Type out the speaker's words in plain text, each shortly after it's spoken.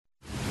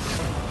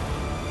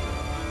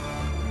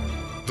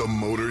The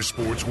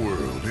motorsports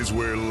world is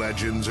where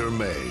legends are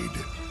made,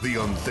 the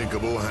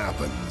unthinkable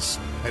happens,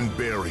 and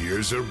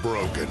barriers are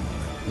broken.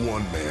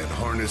 One man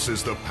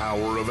harnesses the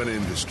power of an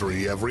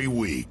industry every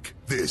week.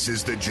 This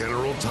is the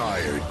General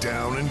Tire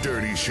Down and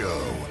Dirty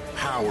Show,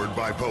 powered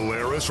by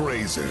Polaris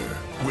Razor,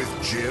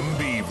 with Jim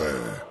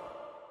Beaver.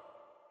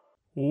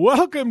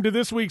 Welcome to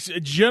this week's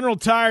General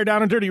Tire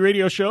Down and Dirty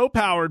Radio Show,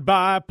 powered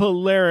by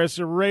Polaris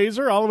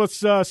Razor. All of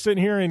us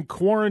sitting here in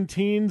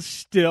quarantine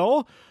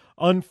still,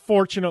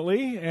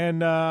 unfortunately.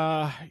 And,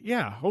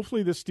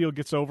 hopefully this deal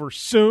gets over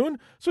soon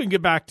so we can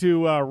get back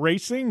to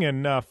racing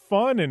and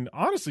fun and,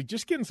 honestly,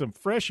 just getting some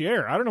fresh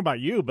air. I don't know about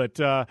you, but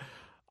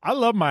I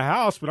love my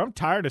house, but I'm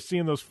tired of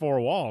seeing those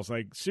four walls.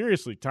 Like,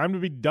 seriously, time to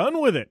be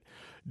done with it.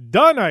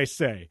 Done, I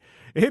say.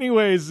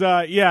 Anyways,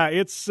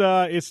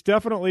 it's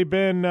definitely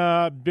been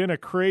a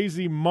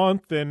crazy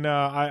month, and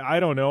I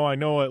don't know. I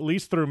know at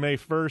least through May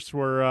 1st,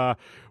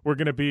 we're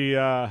going to be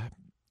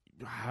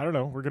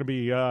we're going to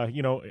be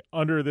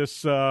under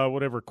this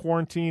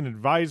quarantine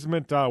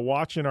advisement,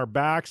 watching our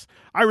backs.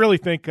 I really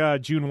think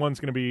June 1 is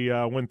going to be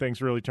when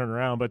things really turn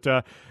around,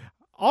 but.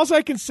 All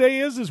I can say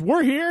is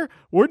we're here.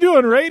 We're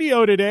doing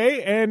radio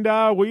today, and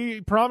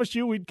we promised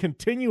you we'd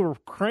continue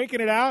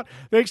cranking it out.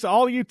 Thanks to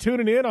all of you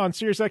tuning in on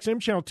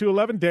SiriusXM Channel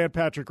 211, Dan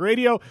Patrick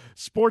Radio,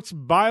 Sports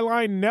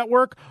Byline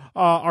Network,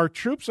 our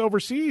troops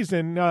overseas,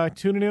 and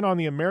tuning in on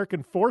the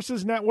American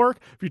Forces Network.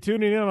 If you're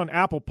tuning in on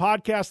Apple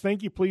Podcasts,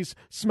 thank you. Please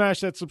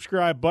smash that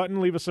subscribe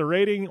button. Leave us a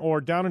rating or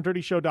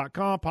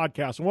downanddirtyshow.com,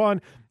 podcast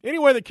one.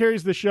 Anywhere that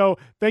carries the show,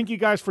 thank you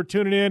guys for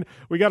tuning in.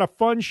 We got a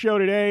fun show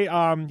today.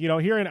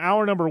 Here in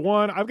hour number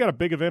one, I've got a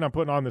big event I'm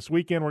putting on this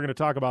weekend. We're going to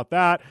talk about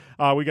that.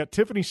 We got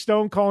Tiffany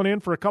Stone calling in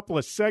for a couple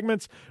of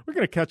segments. We're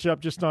going to catch up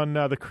just on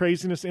the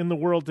craziness in the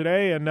world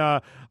today, and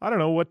I don't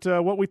know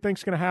what we think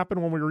is going to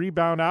happen when we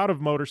rebound out of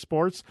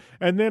motorsports.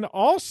 And then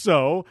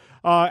also,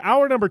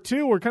 hour number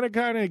two, we're going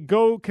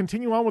to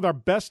continue on with our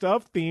best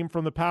of theme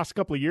from the past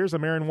couple of years.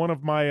 I'm airing one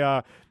of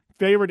my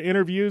favorite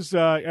interviews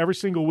every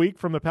single week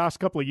from the past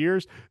couple of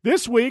years.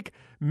 This week,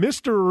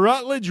 Mr.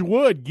 Rutledge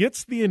Wood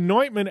gets the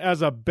anointment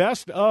as a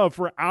best of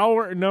for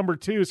hour number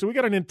two. So we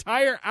got an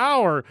entire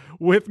hour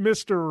with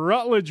Mr.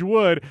 Rutledge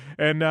Wood.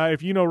 And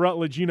if you know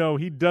Rutledge, you know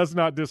he does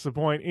not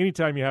disappoint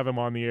anytime you have him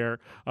on the air,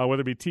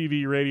 whether it be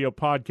TV, radio,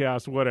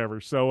 podcast,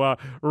 whatever. So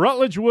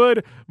Rutledge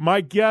Wood,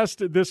 my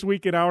guest this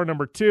week in hour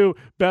number two,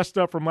 best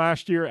of from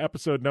last year,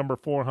 episode number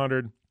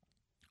 400.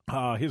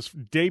 His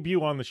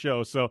debut on the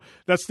show, so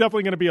that's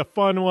definitely going to be a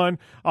fun one.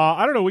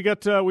 I don't know. We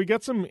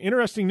got some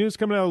interesting news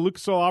coming out of the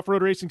Lucas Oil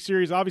Off-Road Racing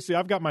Series. Obviously,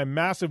 I've got my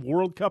massive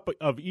World Cup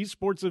of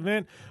Esports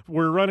event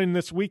we're running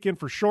this weekend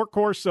for short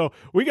course, so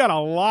we got a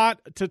lot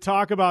to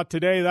talk about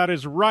today. That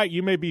is right.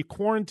 You may be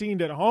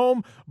quarantined at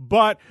home,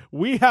 but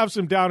we have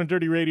some Down and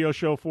Dirty Radio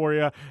show for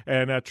you,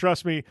 and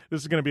trust me, this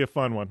is going to be a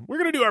fun one. We're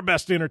going to do our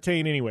best to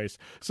entertain anyways.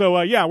 So,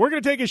 we're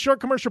going to take a short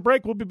commercial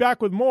break. We'll be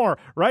back with more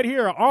right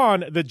here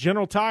on the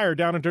General Tire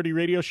Down and Dirty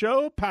Radio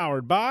Show,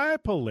 powered by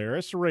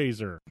Polaris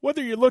Razor.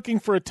 Whether you're looking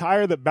for a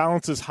tire that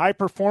balances high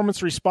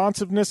performance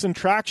responsiveness and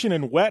traction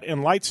in wet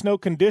and light snow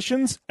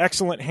conditions,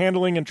 excellent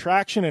handling and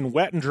traction in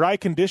wet and dry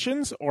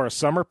conditions, or a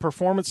summer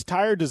performance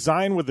tire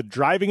designed with the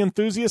driving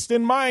enthusiast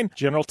in mind,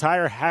 General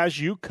Tire has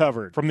you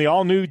covered. From the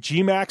all-new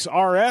G-Max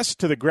RS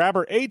to the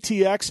Grabber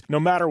ATX,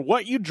 no matter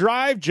what you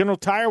drive, General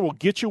Tire will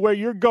get you where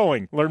you're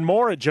going. Learn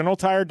more at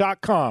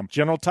GeneralTire.com.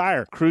 General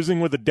Tire,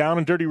 cruising with the Down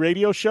and Dirty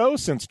Radio Show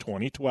since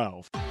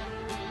 2012.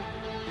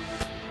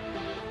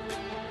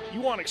 You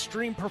want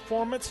extreme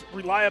performance,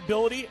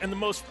 reliability, and the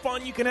most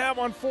fun you can have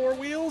on four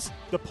wheels?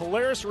 The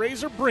Polaris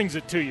Razor brings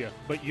it to you.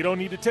 But you don't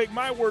need to take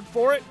my word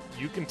for it.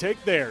 You can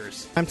take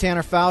theirs. I'm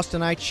Tanner Faust,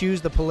 and I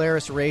choose the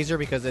Polaris Razor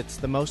because it's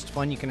the most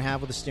fun you can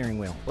have with a steering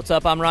wheel. What's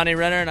up? I'm Ronnie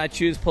Renner, and I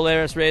choose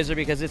Polaris Razor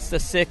because it's the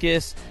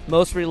sickest,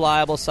 most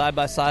reliable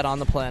side-by-side on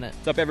the planet.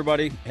 What's up,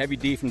 everybody? Heavy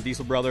D from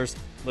Diesel Brothers.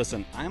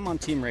 Listen, I'm on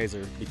Team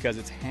Razor because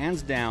it's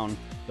hands down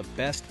the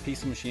best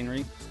piece of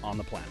machinery on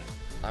the planet.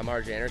 I'm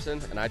RJ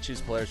Anderson, and I choose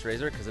Polaris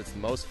Razor because it's the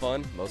most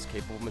fun, most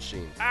capable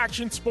machine.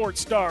 Action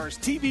sports stars,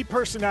 TV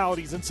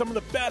personalities, and some of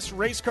the best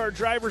race car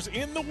drivers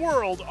in the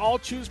world all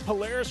choose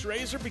Polaris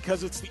Razor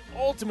because it's the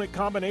ultimate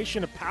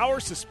combination of power,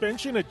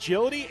 suspension,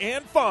 agility,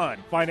 and fun.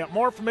 Find out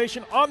more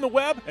information on the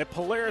web at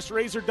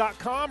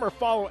PolarisRazor.com or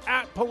follow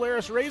at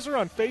Polaris Razor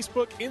on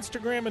Facebook,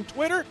 Instagram, and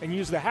Twitter, and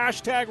use the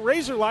hashtag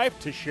RazorLife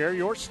to share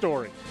your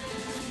story.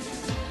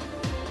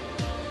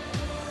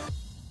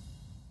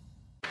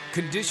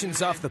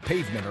 Conditions off the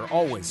pavement are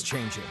always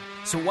changing,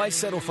 so why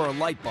settle for a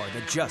light bar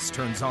that just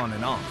turns on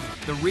and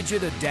off? The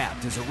Rigid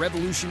Adapt is a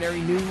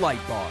revolutionary new light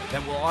bar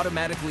that will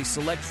automatically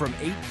select from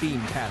 8 beam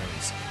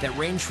patterns that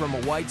range from a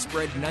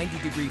widespread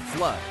 90-degree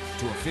flood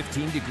to a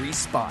 15-degree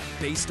spot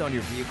based on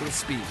your vehicle's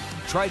speed.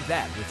 Try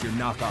that with your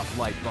knockoff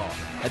light bar.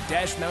 A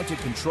dash-mounted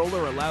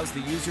controller allows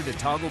the user to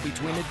toggle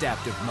between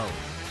adaptive mode.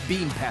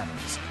 beam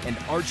patterns, and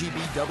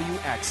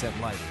RGBW accent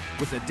lighting.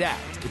 With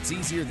Adapt, it's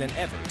easier than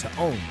ever to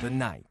own the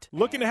night.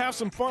 Looking to have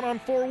some fun on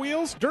four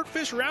wheels?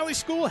 Dirtfish Rally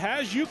School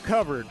has you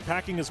covered.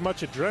 Packing as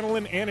much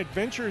adrenaline and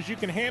adventure as you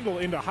can handle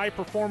into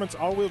high-performance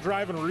all-wheel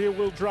drive and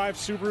rear-wheel drive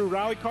Subaru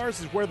rally cars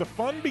is where the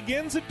fun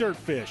begins at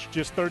Dirtfish.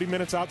 Just 30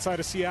 minutes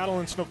outside of Seattle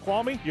and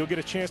Snoqualmie, you'll get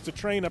a chance to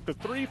train up to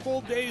 3 full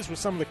days with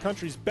some of the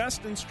country's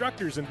best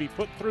instructors and be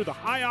put through the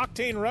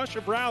high-octane rush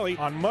of rally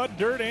on mud,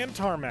 dirt, and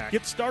tarmac.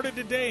 Get started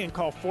today and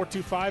call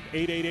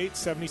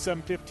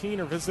 425-888-7715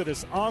 or visit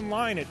us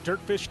online at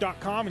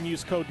dirtfish.com and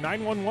use code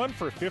 911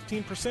 for a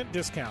 15%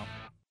 discount.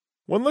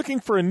 When looking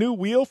for a new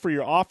wheel for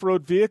your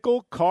off-road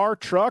vehicle, car,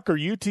 truck, or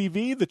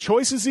UTV, the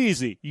choice is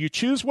easy. You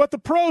choose what the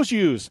pros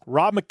use.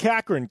 Rob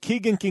McCachran,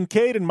 Keegan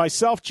Kincaid, and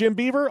myself, Jim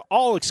Beaver,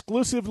 all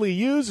exclusively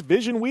use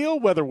Vision Wheel,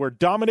 whether we're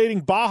dominating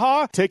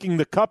Baja, taking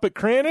the cup at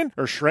Crandon,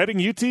 or shredding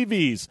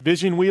UTVs.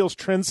 Vision Wheel's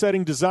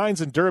trend-setting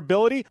designs and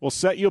durability will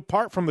set you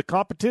apart from the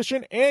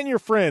competition and your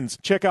friends.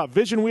 Check out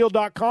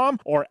visionwheel.com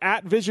or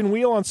at Vision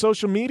Wheel on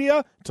social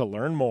media to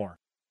learn more.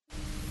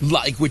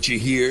 Like what you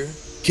hear?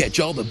 Catch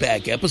all the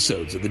back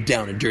episodes of the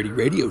Down and Dirty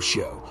Radio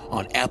Show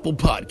on Apple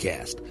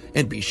Podcast,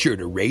 and be sure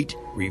to rate,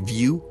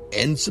 review,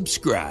 and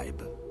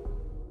subscribe.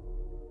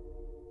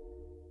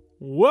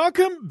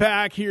 Welcome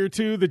back here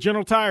to the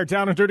General Tire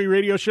Down and Dirty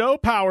Radio Show,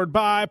 powered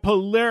by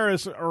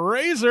Polaris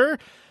Razor.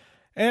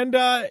 And,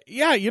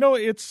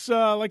 it's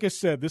like I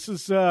said, this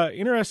is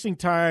interesting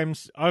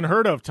times,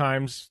 unheard of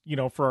times,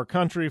 for our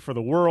country, for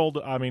the world.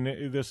 I mean,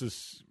 this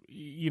is...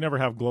 You never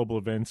have global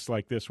events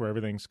like this where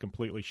everything's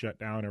completely shut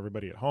down,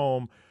 everybody at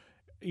home.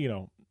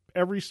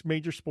 Every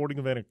major sporting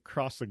event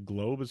across the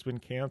globe has been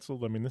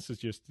canceled. I mean, this is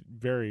just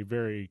very,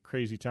 very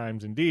crazy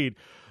times indeed.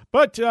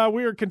 But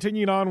we are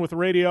continuing on with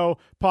radio,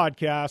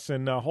 podcasts,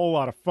 and a whole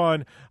lot of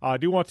fun. I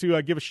do want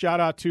to give a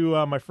shout-out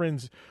to my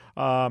friends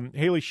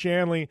Haley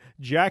Shanley,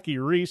 Jackie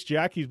Reese.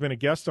 Jackie's been a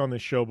guest on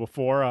this show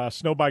before,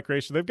 Snow Bike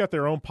Racer. They've got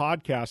their own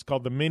podcast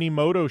called The Mini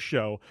Moto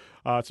Show.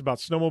 It's about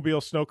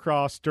snowmobile,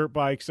 snowcross, dirt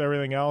bikes,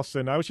 everything else.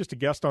 And I was just a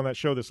guest on that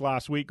show this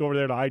last week. Go over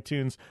there to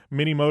iTunes,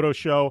 Mini Moto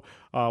Show.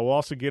 We'll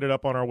also get it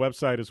up on our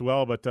website as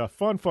well. But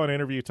fun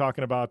interview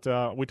talking about,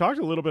 we talked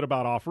a little bit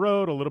about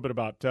off-road, a little bit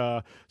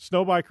about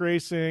snow bike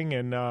racing,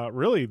 and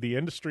really the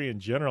industry in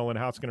general and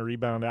how it's going to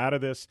rebound out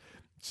of this.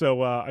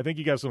 So I think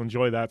you guys will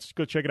enjoy that. So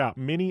go check it out,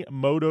 Mini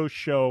Moto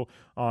Show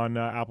on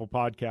Apple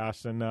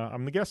Podcasts, and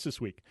I'm the guest this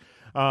week.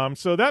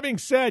 So that being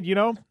said,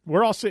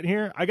 we're all sitting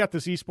here. I got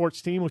this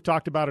esports team. We've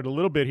talked about it a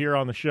little bit here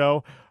on the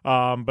show,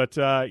 but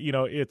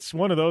it's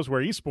one of those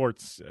where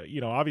esports,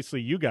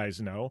 obviously you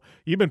guys know.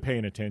 You've been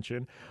paying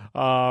attention.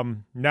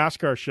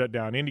 NASCAR shut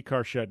down,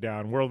 IndyCar shut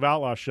down, World of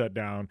Outlaws shut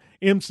down,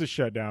 IMSA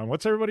shut down.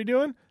 What's everybody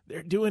doing?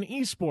 They're doing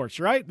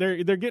esports, right?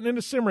 They're getting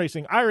into sim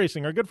racing,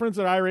 iRacing. Our good friends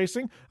at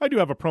iRacing. I do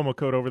have a promo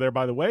code over there,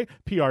 by the way,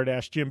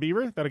 PR-Jim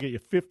Beaver. That'll get you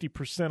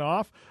 50%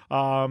 off.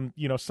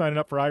 Signing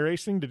up for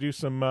iRacing to do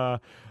some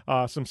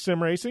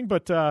sim racing.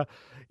 But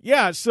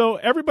so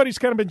everybody's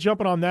kind of been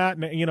jumping on that,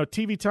 and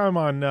TV time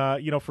on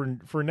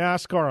for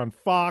NASCAR on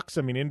Fox.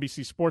 I mean,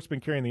 NBC Sports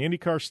been carrying the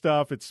IndyCar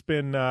stuff. It's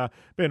been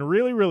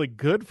really, really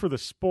good for the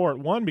sport.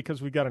 One,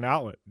 because we've got an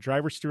outlet.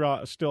 Drivers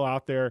still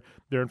out there.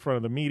 They're in front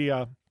of the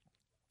media.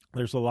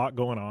 There's a lot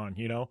going on,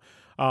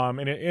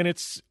 and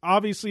it's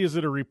obviously, is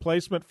it a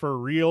replacement for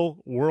real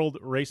world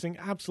racing?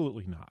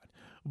 Absolutely not.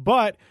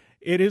 But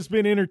it has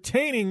been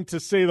entertaining, to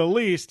say the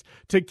least,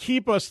 to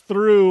keep us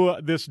through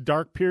this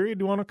dark period.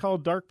 Do you want to call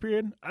it dark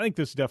period? I think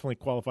this definitely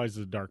qualifies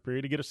as a dark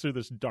period, to get us through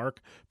this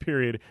dark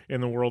period in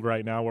the world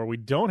right now where we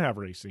don't have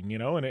racing,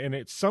 and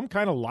it's some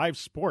kind of live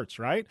sports,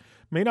 right?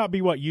 May not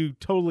be what you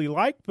totally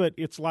like, but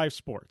it's live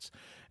sports.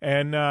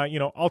 And,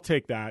 I'll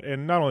take that.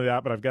 And not only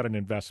that, but I've got an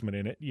investment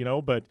in it,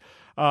 but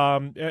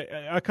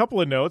a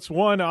couple of notes.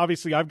 One,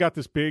 obviously, I've got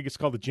this it's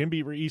called the Jim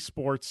Beaver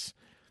Esports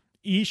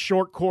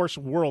E-Short Course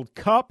World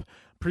Cup,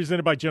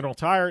 presented by General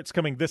Tire. It's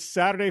coming this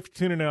Saturday. If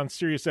you're tuning in on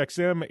Sirius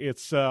XM,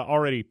 it's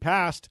already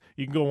passed.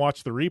 You can go and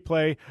watch the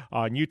replay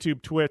on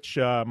YouTube, Twitch,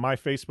 my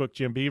Facebook,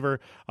 Jim Beaver.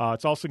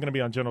 It's also going to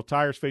be on General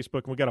Tire's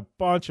Facebook, and we've got a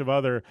bunch of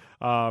other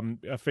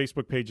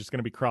Facebook pages going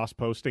to be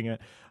cross-posting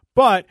it.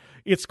 But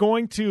it's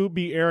going to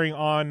be airing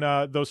on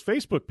those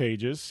Facebook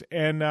pages,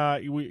 and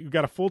we've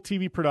got a full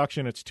TV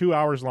production. It's 2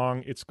 hours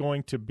long. It's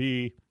going to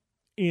be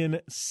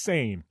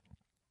insane.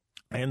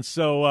 And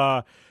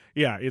so...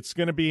 it's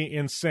going to be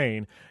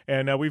insane.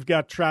 And we've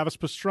got Travis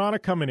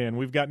Pastrana coming in.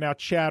 We've got now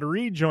Chad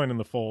Reed joining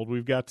the fold.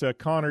 We've got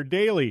Connor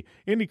Daly,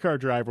 IndyCar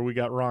driver. We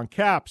got Ron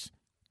Capps,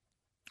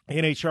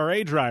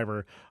 NHRA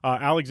driver,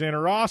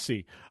 Alexander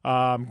Rossi,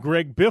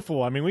 Greg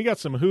Biffle. I mean, we got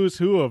some who's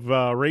who of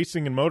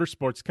racing and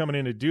motorsports coming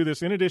in to do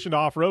this. In addition to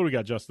off-road, we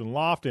got Justin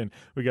Lofton,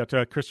 we got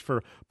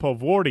Christopher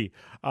Pavoordi,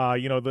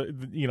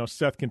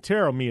 Seth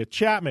Quintero, Mia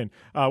Chapman.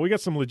 We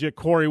got some legit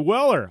Corey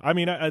Weller. I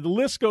mean, the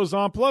list goes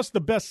on. Plus the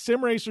best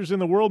sim racers in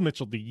the world,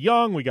 Mitchell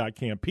DeYoung. We got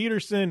Cam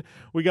Peterson.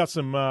 We got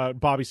some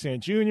Bobby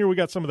Sant Jr. We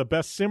got some of the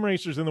best sim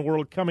racers in the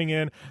world coming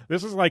in.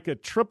 This is like a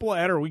triple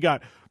header. We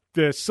got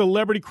the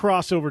celebrity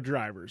crossover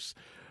drivers.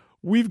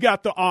 we've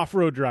got the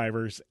off-road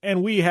drivers,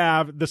 and we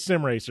have the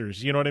sim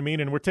racers, you know what I mean?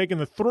 And we're taking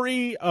the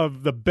three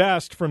of the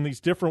best from these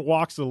different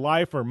walks of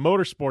life or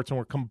motorsports, and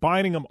we're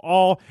combining them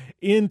all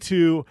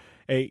into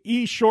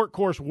a short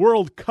course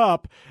World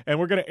Cup, and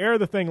we're going to air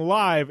the thing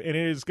live, and it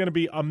is going to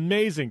be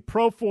amazing.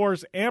 Pro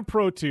 4s and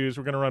Pro 2s.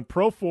 We're going to run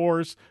Pro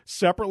 4s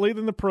separately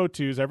than the Pro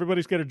 2s.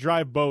 Everybody's going to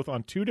drive both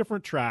on two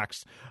different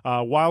tracks,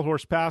 Wild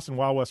Horse Pass and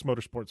Wild West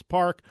Motorsports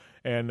Park,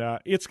 and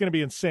it's going to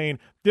be insane.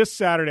 This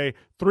Saturday,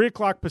 3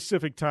 o'clock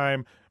Pacific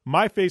time,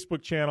 my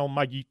Facebook channel,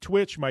 my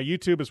Twitch, my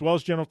YouTube, as well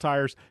as General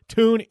Tires.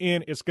 Tune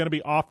in. It's going to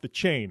be off the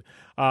chain.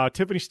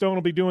 Tiffany Stone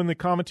will be doing the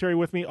commentary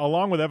with me,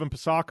 along with Evan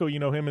Pisacco. You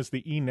know him as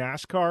the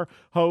eNASCAR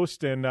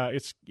host, and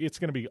it's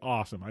going to be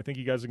awesome. I think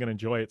you guys are going to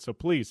enjoy it, so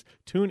please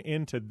tune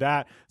into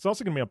that. It's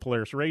also going to be on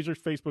Polaris Razor's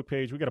Facebook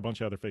page. We got a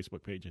bunch of other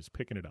Facebook pages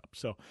picking it up,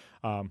 so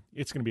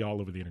it's going to be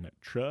all over the internet.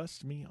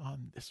 Trust me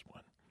on this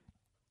one.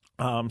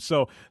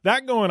 So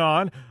that going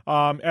on,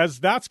 as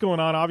that's going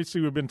on,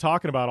 obviously we've been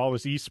talking about all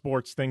this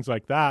esports, things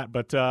like that.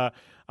 But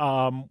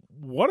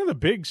one of the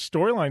big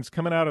storylines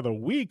coming out of the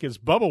week is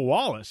Bubba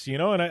Wallace, you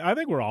know, and I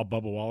think we're all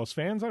Bubba Wallace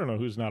fans. I don't know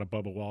who's not a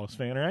Bubba Wallace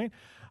fan, right?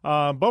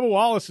 Bubba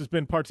Wallace has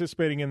been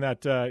participating in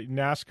that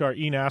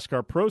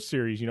eNASCAR Pro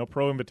Series, you know,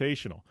 Pro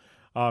Invitational.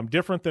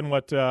 Different than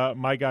what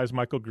my guys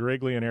Michael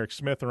Gariglia and Eric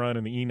Smith run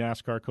in the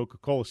eNASCAR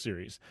Coca-Cola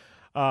Series.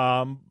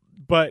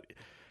 But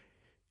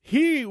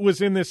he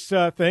was in this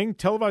thing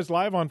televised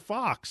live on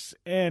Fox,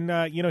 and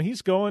you know,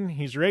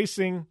 he's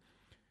racing,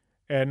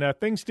 and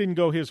things didn't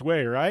go his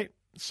way, right?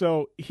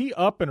 So he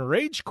up and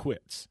rage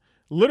quits.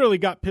 Literally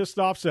got pissed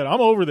off, said,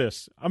 "I'm over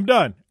this. I'm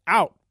done.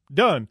 Out.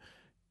 Done."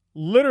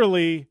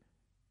 Literally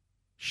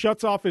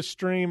shuts off his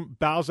stream,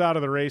 bows out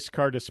of the race,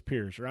 car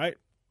disappears, right?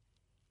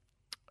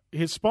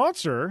 His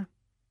sponsor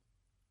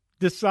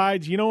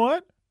decides, you know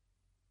what?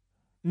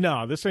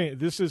 No, this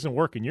isn't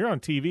working. You're on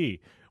TV.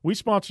 We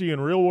sponsor you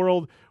in real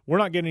world. We're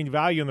not getting any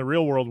value in the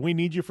real world. We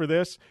need you for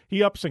this.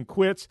 He ups and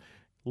quits.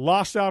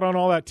 Lost out on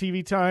all that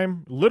TV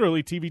time,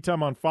 literally TV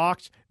time on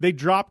Fox. They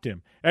dropped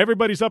him.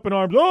 Everybody's up in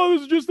arms. Oh,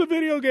 this is just a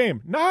video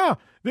game. Nah,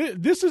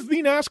 this is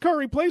the NASCAR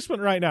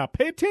replacement right now.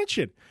 Pay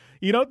attention.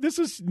 You know, this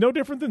is no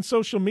different than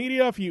social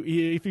media. If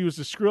he was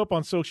to screw up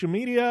on social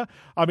media,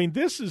 I mean,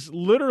 this is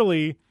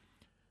literally,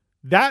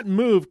 that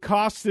move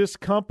cost this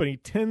company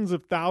tens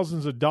of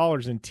thousands of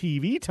dollars in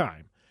TV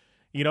time.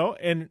 You know,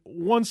 and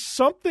once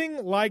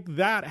something like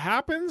that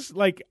happens,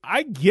 like,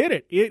 I get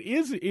it.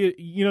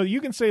 You know,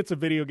 you can say it's a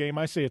video game.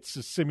 I say it's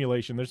a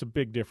simulation. There's a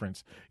big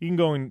difference. You can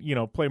go and, you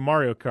know, play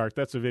Mario Kart.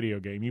 That's a video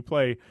game. You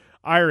play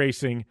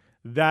iRacing.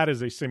 That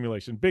is a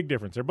simulation. Big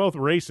difference. They're both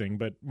racing,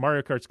 but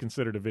Mario Kart's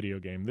considered a video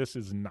game. This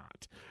is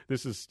not.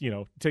 This is, you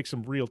know, takes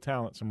some real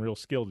talent, some real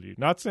skill to do.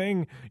 Not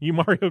saying you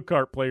Mario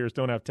Kart players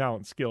don't have talent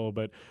and skill,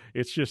 but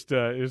it's just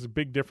there's a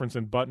big difference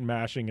in button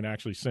mashing and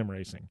actually sim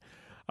racing.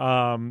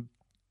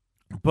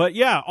 But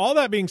yeah, all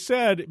that being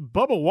said,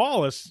 Bubba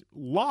Wallace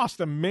lost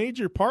a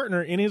major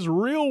partner in his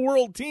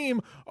real-world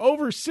team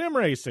over sim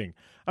racing.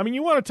 I mean,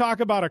 you want to talk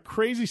about a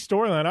crazy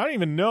storyline. I don't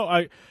even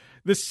know.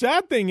 The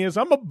sad thing is,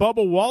 I'm a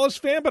Bubba Wallace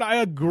fan, but I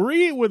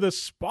agree with a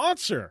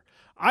sponsor.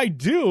 I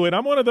do, and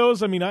I'm one of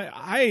those. I mean,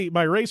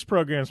 my race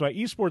programs, my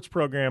esports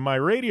program, my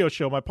radio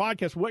show, my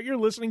podcast, what you're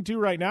listening to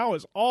right now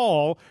is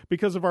all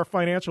because of our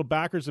financial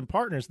backers and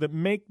partners that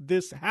make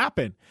this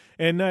happen.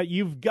 And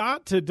you've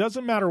got to,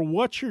 doesn't matter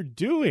what you're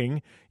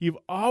doing, you've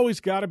always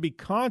got to be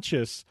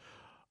conscious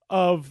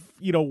of,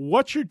 you know,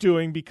 what you're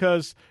doing,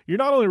 because you're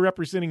not only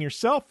representing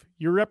yourself,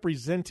 you're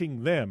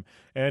representing them.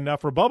 And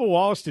for Bubba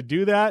Wallace to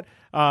do that,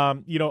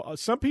 you know,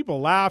 some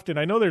people laughed, and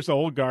I know there's the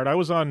old guard. I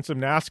was on some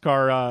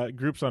NASCAR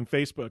groups on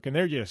Facebook, and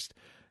they're just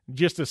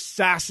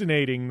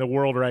assassinating the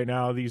world right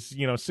now. These,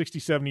 you know, 60,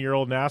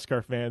 70-year-old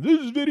NASCAR fans. This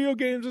is video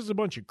games. This is a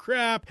bunch of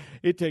crap.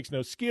 It takes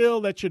no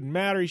skill. That shouldn't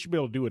matter. He should be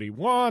able to do what he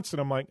wants.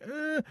 And I'm like,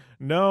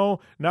 no,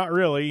 not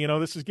really. You know,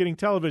 this is getting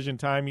television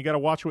time. You got to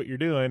watch what you're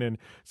doing. And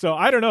so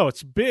I don't know.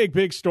 It's big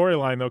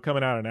storyline, though,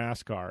 coming out of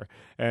NASCAR.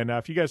 And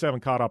if you guys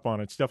haven't caught up on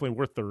it, it's definitely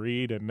worth the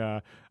read.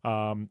 And,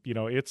 you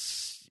know,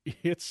 it's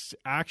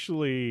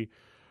actually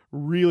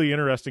really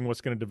interesting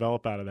what's going to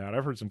develop out of that.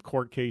 I've heard some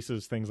court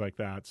cases, things like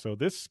that. So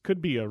this could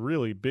be a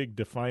really big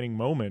defining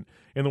moment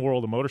in the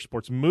world of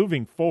motorsports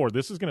moving forward.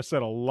 This is going to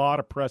set a lot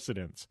of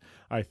precedents,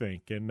 I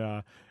think. And,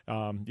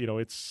 you know,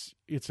 it's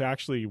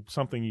actually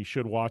something you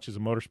should watch as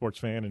a motorsports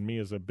fan, and me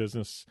as a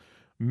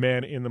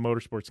businessman in the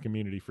motorsports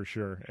community for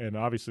sure. And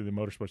obviously the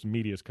motorsports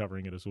media is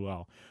covering it as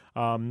well.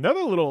 Another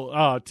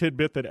little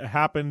tidbit that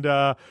happened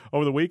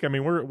over the week. I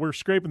mean, we're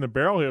scraping the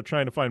barrel here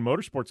trying to find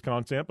motorsports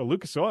content, but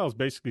Lucas Oil's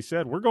basically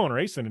said we're going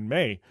racing in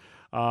May.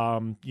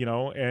 You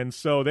know, and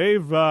so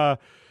they've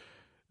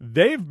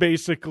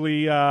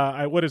basically,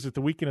 what is it,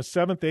 the weekend of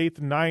 7th,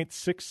 8th, 9th,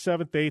 6th,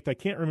 7th, 8th, I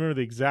can't remember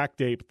the exact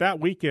date, but that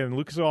weekend,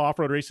 Lucas Oil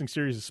Off-Road Racing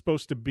Series is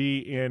supposed to be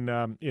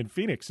in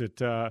Phoenix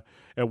at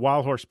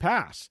Wild Horse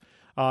Pass.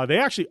 They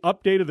actually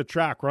updated the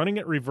track, running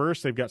it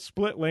reverse. They've got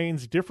split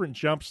lanes, different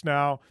jumps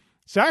now.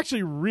 It's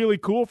actually really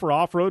cool for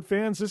off-road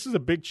fans. This is a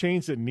big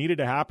change that needed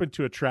to happen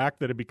to a track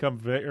that had become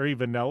very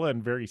vanilla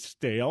and very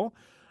stale.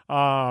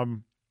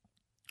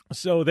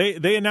 So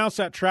they announced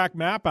that track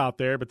map out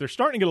there, but they're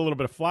starting to get a little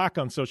bit of flack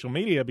on social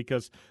media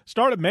because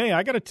start of May,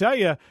 I got to tell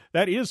you,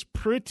 that is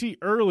pretty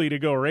early to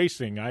go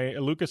racing.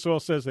 Lucas Oil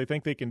says they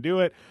think they can do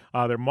it.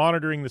 They're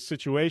monitoring the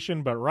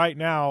situation, but right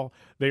now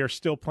they are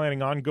still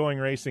planning on going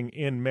racing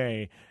in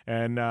May.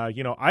 And,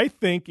 I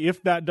think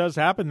if that does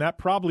happen, that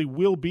probably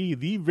will be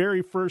the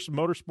very first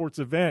motorsports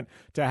event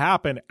to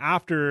happen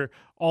after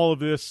all of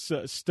this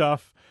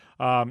stuff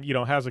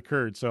has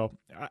occurred. So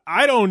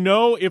I don't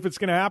know if it's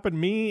going to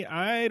happen.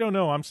 I don't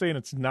know. I'm saying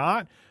it's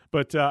not,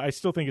 but I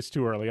still think it's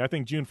too early. I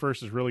think June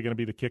 1st is really going to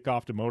be the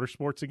kickoff to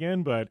motorsports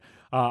again, but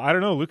I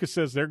don't know. Lucas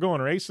says they're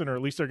going racing, or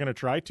at least they're going to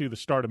try to, the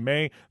start of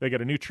May. They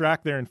got a new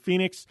track there in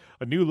Phoenix,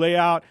 a new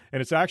layout, and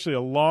it's actually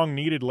a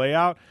long-needed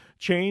layout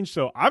change.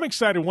 So I'm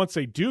excited once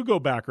they do go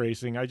back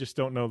racing. I just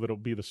don't know that it'll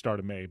be the start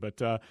of May. But,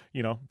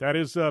 that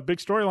is a big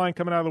storyline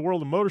coming out of the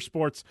world of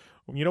motorsports.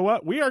 You know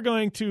what? We are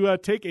going to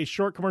take a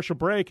short commercial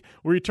break.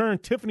 We return.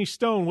 Tiffany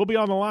Stone will be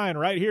on the line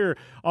right here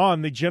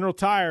on the General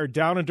Tire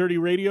Down and Dirty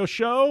Radio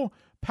Show,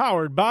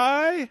 powered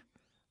by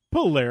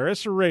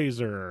Polaris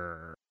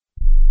RZR.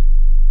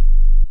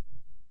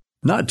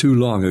 Not too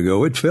long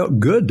ago, it felt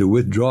good to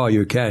withdraw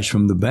your cash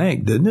from the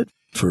bank, didn't it?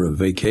 For a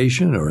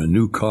vacation or a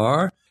new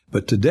car.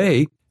 But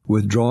today,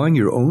 withdrawing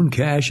your own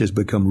cash has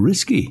become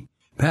risky.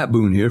 Pat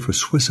Boone here for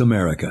Swiss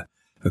America.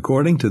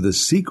 According to The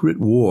Secret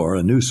War,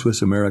 a new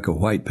Swiss America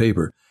white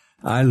paper,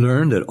 I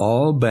learned that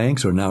all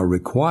banks are now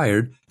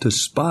required to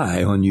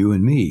spy on you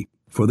and me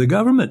for the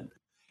government,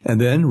 and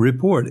then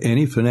report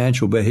any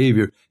financial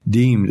behavior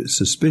deemed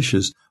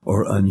suspicious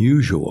or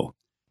unusual.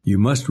 You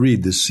must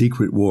read The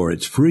Secret War.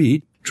 It's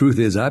free. Truth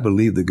is, I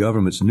believe the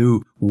government's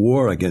new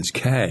war against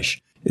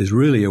cash is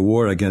really a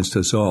war against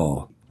us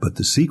all. But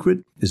the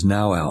secret is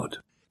now out.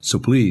 So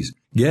please,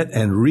 get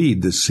and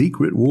read The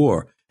Secret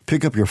War.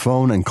 Pick up your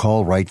phone and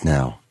call right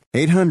now.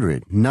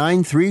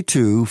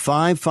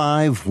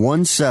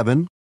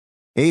 800-932-5517.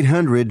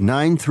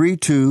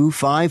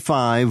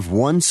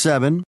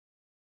 800-932-5517.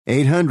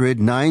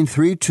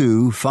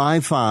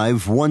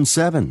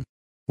 800-932-5517.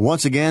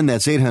 Once again,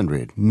 that's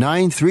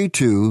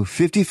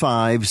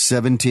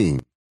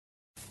 800-932-5517.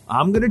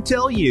 I'm going to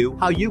tell you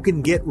how you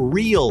can get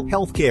real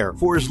health care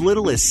for as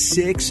little as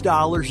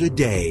 $6 a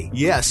day.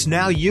 Yes,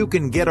 now you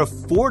can get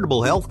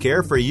affordable health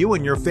care for you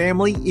and your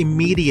family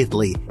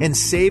immediately and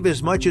save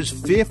as much as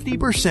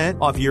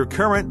 50% off your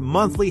current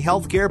monthly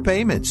health care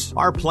payments.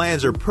 Our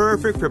plans are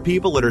perfect for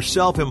people that are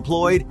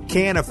self-employed,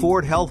 can't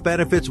afford health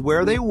benefits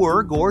where they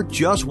work, or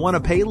just want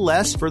to pay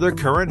less for their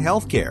current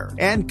health care.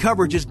 And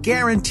coverage is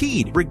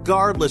guaranteed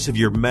regardless of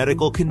your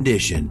medical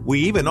condition.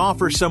 We even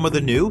offer some of the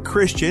new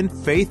Christian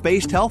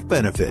faith-based health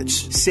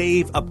benefits.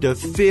 Save up to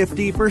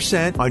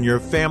 50% on your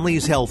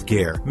family's health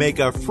care. Make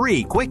a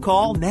free quick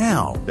call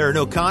now. There are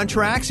no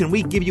contracts, and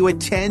we give you a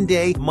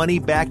 10-day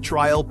money-back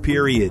trial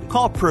period.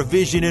 Call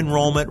Provision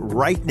Enrollment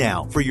right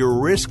now for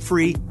your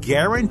risk-free,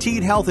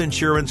 guaranteed health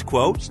insurance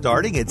quote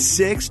starting at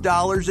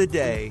 $6 a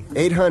day.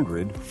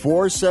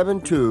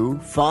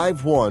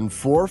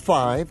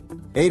 800-472-5145.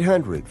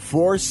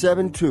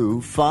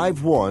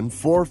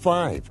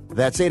 800-472-5145.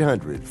 That's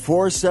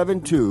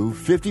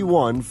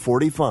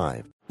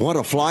 800-472-5145. Want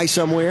to fly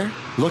somewhere?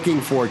 Looking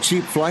for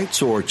cheap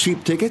flights or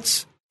cheap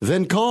tickets?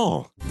 Then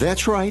call.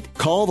 That's right.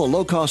 Call the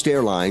low-cost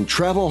airline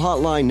travel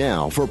hotline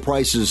now for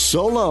prices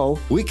so low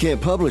we can't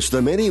publish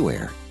them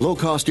anywhere. Low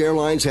Cost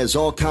Airlines has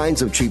all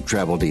kinds of cheap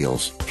travel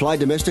deals. Fly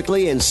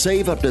domestically and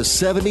save up to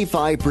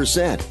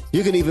 75%.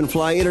 You can even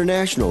fly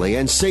internationally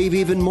and save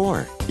even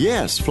more.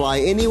 Yes, fly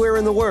anywhere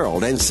in the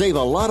world and save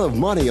a lot of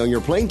money on your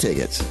plane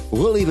tickets.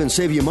 We'll even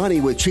save you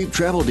money with cheap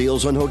travel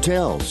deals on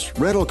hotels,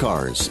 rental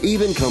cars,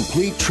 even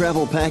complete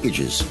travel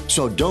packages.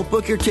 So don't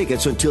book your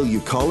tickets until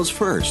you call us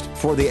first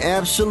for the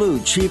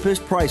absolute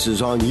cheapest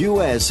prices on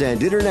U.S.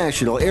 and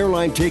international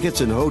airline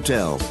tickets and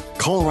hotels.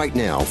 Call right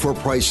now for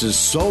prices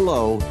so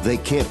low they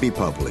can't be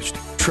published.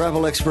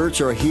 Travel experts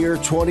are here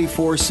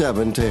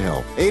 24/7 to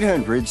help.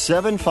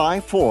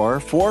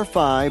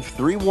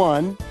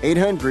 800-754-4531.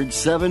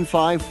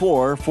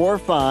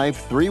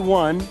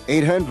 800-754-4531.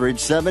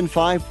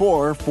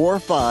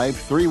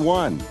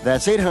 800-754-4531.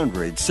 That's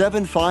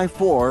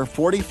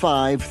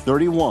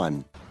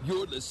 800-754-4531.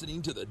 You're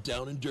listening to the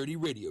Down and Dirty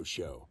Radio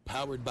Show,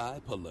 powered by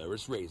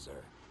Polaris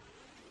RZR.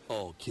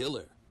 All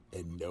killer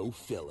and no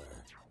filler.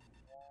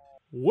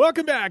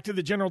 Welcome back to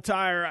the General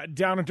Tire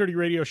Down and Dirty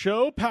Radio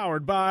Show,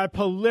 powered by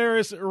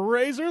Polaris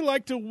RZR. I'd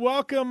like to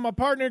welcome my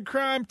partner in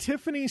crime,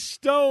 Tiffany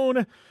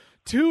Stone,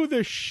 to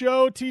the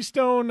show.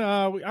 T-Stone,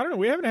 I don't know,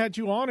 we haven't had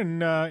you on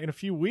in a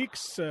few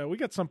weeks. We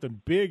got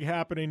something big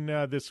happening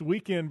this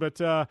weekend, but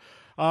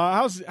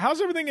how's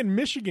everything in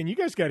Michigan? You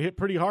guys got hit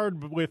pretty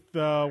hard with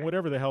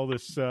whatever the hell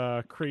this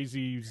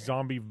crazy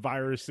zombie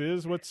virus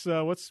is. What's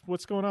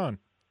going on?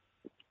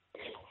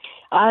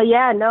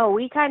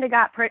 We kind of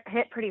got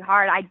hit pretty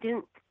hard. I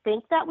didn't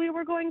think that we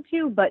were going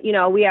to, but,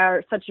 we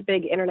are such a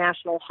big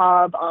international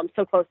hub,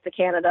 so close to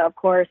Canada, of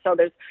course. So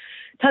there's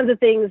tons of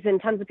things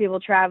and tons of people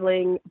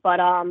traveling. But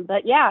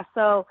yeah,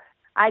 so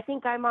I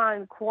think I'm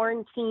on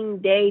quarantine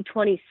day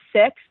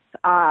 26.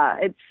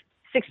 It's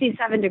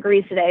 67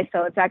 degrees today,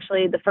 so it's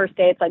actually the first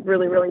day. It's like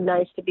really, really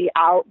nice to be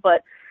out.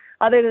 But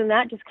other than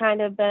that, just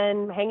kind of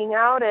been hanging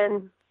out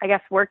and I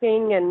guess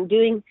working and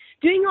doing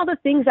all the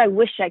things I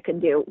wish I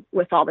could do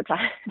with all the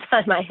time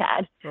I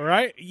had. All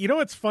right.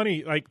 It's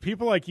funny, like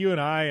people like you and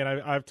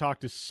I've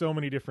talked to so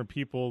many different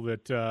people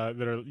that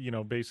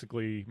are,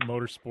 basically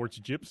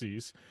motorsports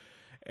gypsies,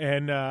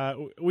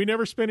 and we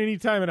never spend any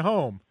time at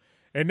home.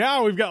 And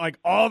now we've got like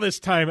all this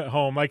time at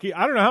home. Like,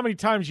 I don't know how many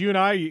times you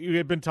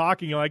have been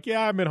talking. You're like,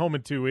 yeah, I've been home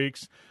in 2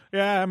 weeks.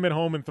 Yeah, I've been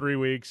home in 3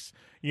 weweeks.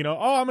 I'm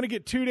going to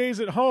get 2 days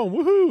at home.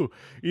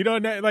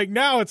 Woohoo. Like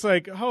now it's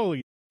like,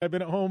 holy, I've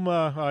been at home.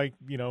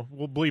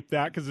 We'll bleep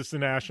that because it's a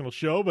national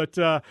show. But,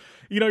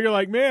 you're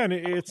like, man,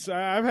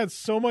 I've had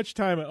so much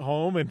time at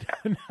home. And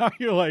now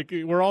you're like,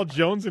 we're all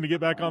jonesing to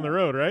get back on the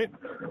road, right?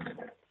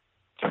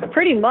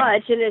 Pretty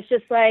much. And it's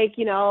just like,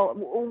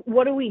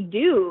 what do we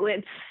do?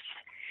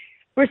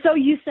 We're so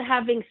used to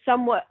having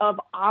somewhat of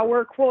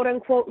our quote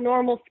unquote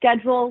normal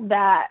schedule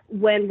that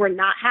when we're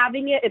not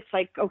having it, it's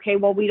like, okay,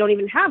 well, we don't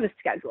even have a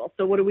schedule.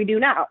 So what do we do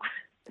now?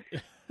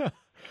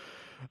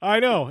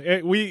 I know.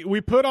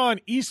 We put on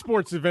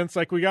esports events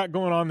like we got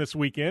going on this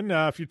weekend.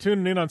 If you're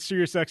tuning in on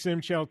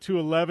SiriusXM channel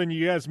 211,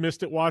 you guys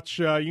missed it. Watch.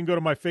 You can go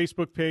to my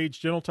Facebook page,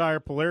 General Tire,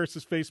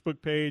 Polaris'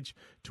 Facebook page,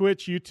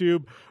 Twitch,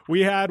 YouTube.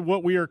 We had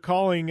what we are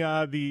calling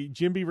the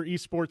Jim Beaver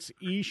Esports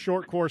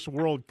Short Course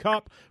World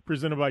Cup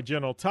presented by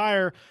General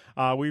Tire.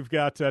 We've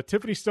got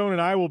Tiffany Stone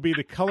and I will be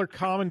the color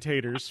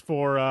commentators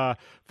for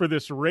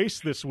this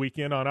race this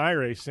weekend on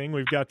iRacing.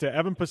 We've got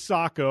Evan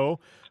Pasacco,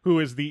 who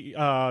is the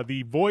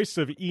voice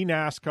of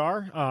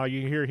eNASCAR.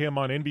 You hear him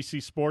on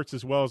NBC Sports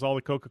as well as all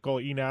the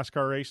Coca-Cola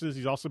eNASCAR races.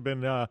 He's also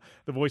been the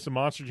voice of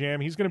Monster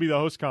Jam. He's going to be the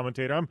host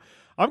commentator.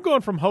 I'm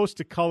going from host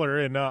to color,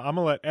 and I'm going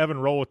to let Evan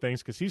roll with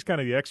things because he's kind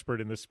of the expert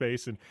in this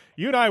space. And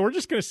you and I, we're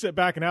just going to sit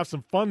back and have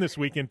some fun this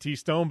weekend,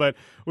 T-Stone. But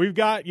we've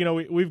got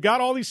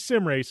all these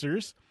sim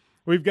racers.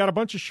 We've got a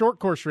bunch of short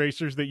course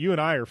racers that you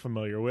and I are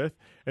familiar with.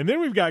 And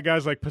then we've got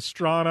guys like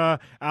Pastrana,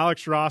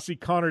 Alex Rossi,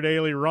 Connor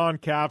Daly, Ron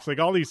Capps, like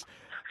all these,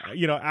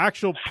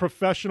 actual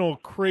professional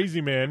crazy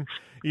men,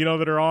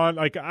 that are on.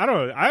 Like, I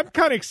don't know. I'm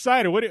kind of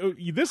excited.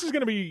 This is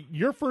going to be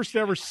your first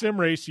ever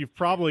sim race you've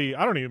probably,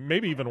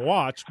 maybe even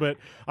watched, but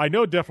I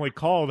know definitely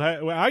called.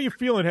 How are you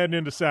feeling heading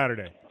into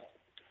Saturday?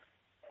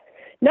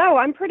 No,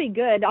 I'm pretty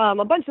good.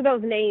 A bunch of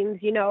those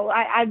names,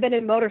 I've been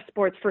in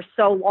motorsports for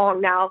so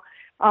long now.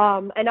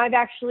 And I've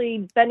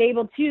actually been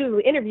able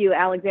to interview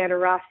Alexander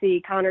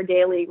Rossi, Connor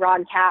Daly,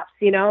 Ron Capps,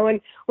 and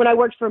when I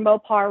worked for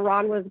Mopar,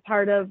 Ron was a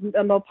part of the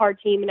Mopar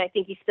team, and I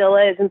think he still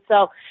is. And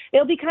so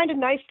it'll be kind of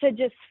nice to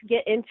just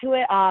get into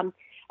it.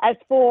 As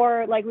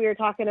for, like we were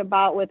talking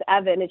about with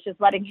Evan, it's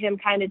just letting him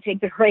kind of take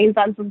the reins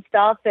on some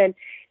stuff. And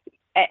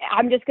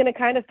I'm just going to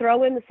kind of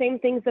throw in the same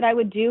things that I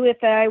would do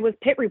if I was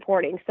pit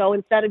reporting. So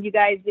instead of you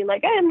guys being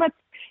like, hey, let's,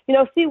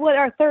 see what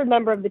our third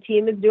member of the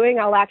team is doing,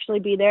 I'll actually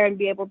be there and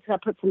be able to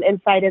put some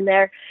insight in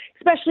there,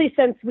 especially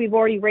since we've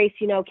already raced,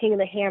 King of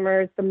the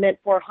Hammers, the Mint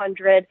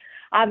 400.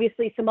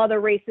 Obviously, some other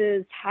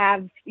races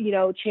have,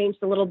 changed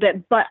a little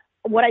bit. But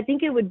what I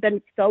think it would have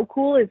been so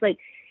cool is, like,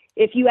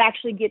 if you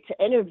actually get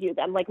to interview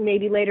them, like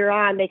maybe later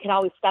on they can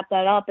always step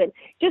that up. And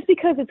just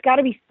because it's got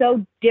to be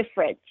so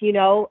different,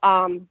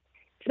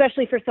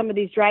 especially for some of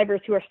these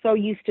drivers who are so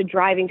used to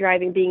driving,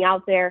 being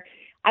out there.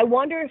 I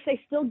wonder if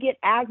they still get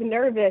as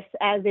nervous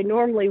as they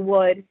normally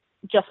would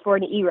just for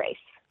an e-race.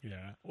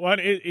 Yeah. Well,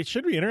 it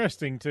should be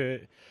interesting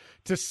to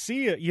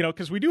see it,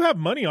 because we do have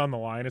money on the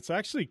line. It's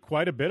actually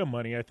quite a bit of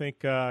money. I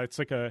think it's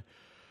like a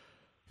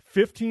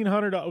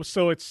 $1,500.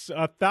 So it's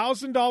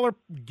 $1,000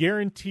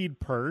 guaranteed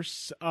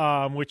purse,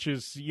 which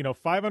is,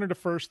 $500 to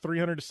first,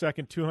 $300 to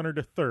second, $200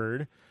 to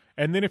third.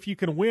 And then if you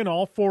can win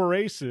all four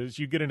races,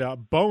 you get a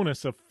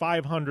bonus of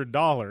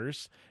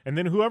 $500. And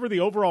then whoever the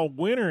overall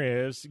winner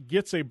is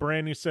gets a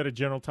brand new set of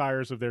General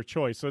Tires of their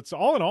choice. So it's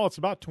all in all, it's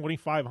about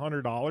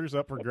 $2,500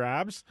 up for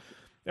grabs.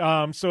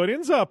 So it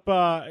ends up,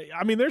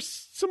 there's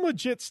some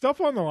legit stuff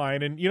on the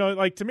line. And,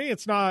 to me,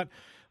 it's not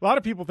 – a lot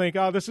of people think,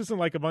 oh, this isn't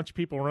like a bunch of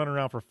people running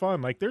around for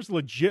fun. Like, there's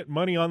legit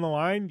money on the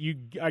line.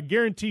 I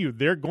guarantee you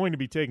they're going to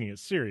be taking it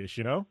serious,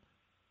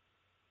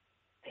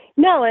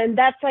 No, and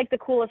that's like the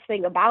coolest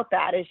thing about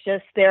that is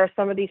just there are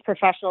some of these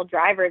professional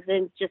drivers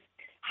and just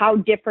how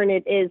different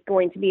it is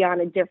going to be on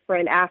a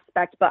different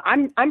aspect. But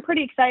I'm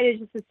pretty excited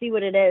just to see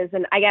what it is.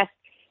 And I guess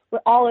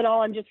all in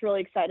all, I'm just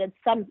really excited.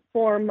 Some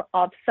form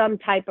of some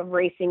type of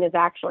racing is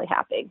actually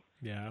happening.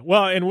 Yeah,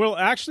 well, and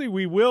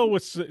we will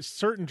with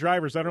certain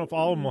drivers. I don't know if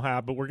all of them will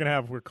have, but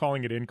we're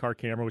calling it in-car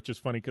camera, which is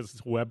funny because it's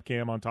a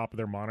webcam on top of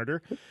their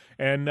monitor,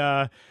 and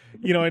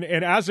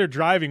and as they're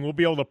driving, we'll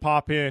be able to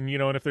pop in,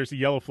 and if there's a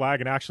yellow flag,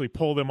 and actually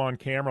pull them on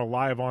camera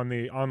live on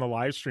the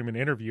live stream and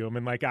interview them,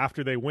 and like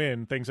after they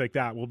win, things like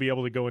that, we'll be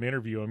able to go and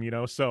interview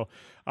them, So,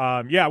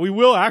 we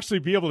will actually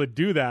be able to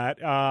do that.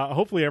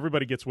 Hopefully,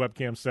 everybody gets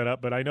webcams set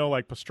up, but I know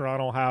like Pastrana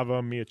will have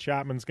them, Mia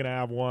Chapman's going to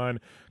have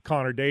one,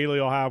 Connor Daly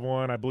will have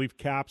one, I believe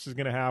Caps is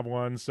going to have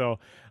one. So,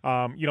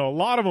 a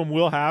lot of them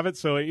will have it.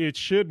 So it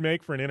should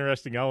make for an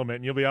interesting element.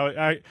 And you'll be able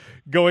to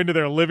go into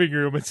their living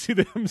room and see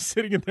them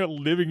sitting in their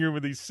living room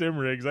with these sim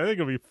rigs. I think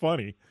it'll be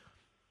funny.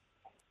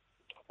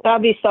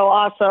 That'd be so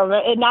awesome.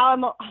 And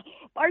now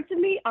parts of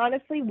me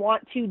honestly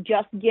want to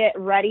just get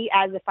ready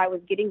as if I was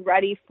getting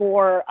ready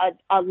for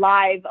a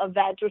live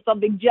event or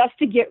something, just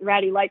to get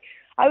ready. Like,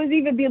 I was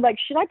even being like,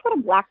 should I put a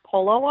black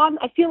polo on?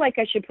 I feel like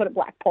I should put a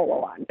black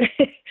polo on.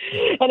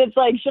 And it's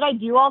like, should I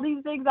do all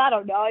these things? I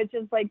don't know. It's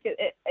just like,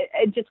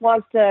 it just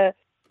wants to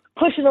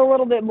push it a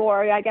little bit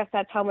more. I guess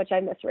that's how much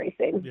I miss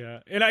racing. Yeah.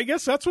 And I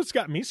guess that's what's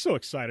got me so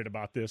excited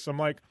about this. I'm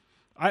like,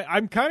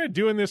 I'm kind of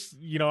doing this,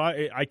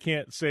 I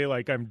can't say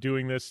like I'm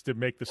doing this to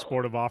make the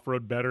sport of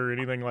off-road better or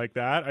anything like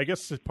that. I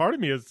guess part of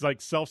me is like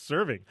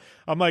self-serving.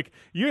 I'm like,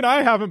 you and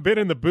I haven't been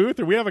in the booth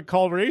or we haven't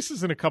called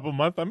races in a couple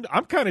months.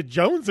 I'm kind of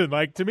jonesing.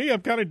 Like, to me,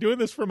 I'm kind of doing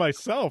this for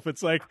myself.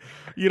 It's like,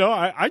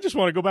 I just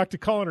want to go back to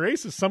calling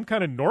races, some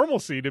kind of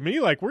normalcy. To me,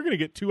 like, we're going to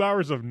get 2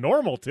 hours of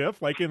normal,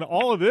 Tiff. Like, in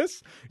all of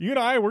this, you and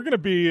I, we're going to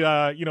be,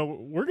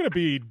 we're going to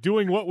be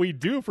doing what we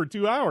do for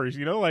 2 hours,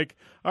 like,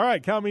 all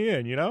right, count me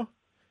in,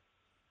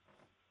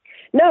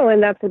 No,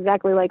 and that's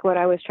exactly like what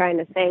I was trying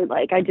to say.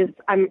 Like,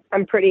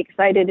 I'm pretty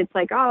excited. It's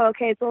like, oh,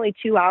 okay, it's only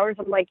 2 hours.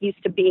 I'm like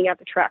used to being at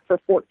the track for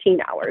 14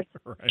 hours.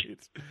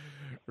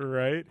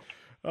 Right.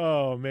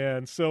 Oh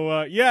man.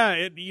 So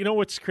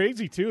what's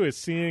crazy too is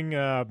seeing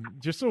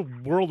just a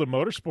world of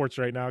motorsports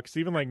right now. Because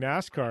even like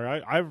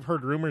NASCAR, I've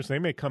heard rumors they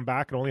may come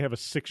back and only have a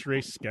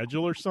 6-race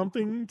schedule or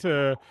something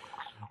to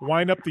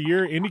wind up the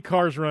year.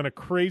 IndyCars run a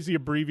crazy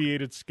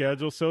abbreviated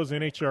schedule. So is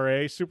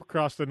NHRA.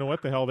 Supercross doesn't know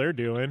what the hell they're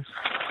doing.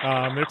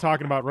 They're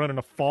talking about running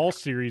a fall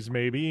series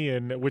maybe,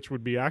 and which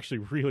would be actually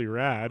really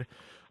rad.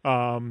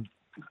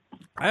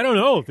 I don't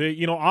know.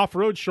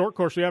 Off-road short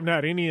course, we haven't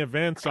had any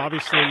events.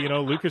 Obviously,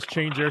 Lucas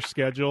changed their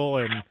schedule,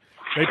 and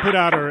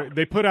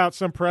they put out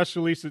some press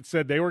release that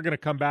said they were going to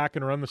come back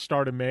and run the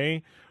start of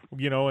May.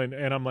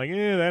 And I'm like,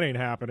 that ain't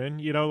happening.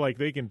 Like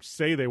they can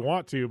say they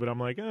want to, but I'm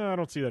like, I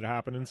don't see that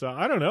happening. So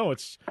I don't know.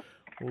 It's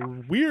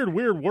weird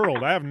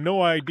world. I have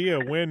no idea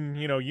when,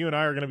 you and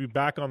I are going to be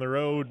back on the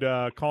road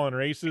calling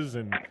races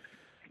and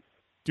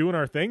doing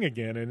our thing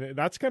again. And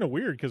that's kind of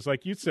weird because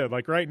like you said,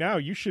 like right now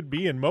you should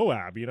be in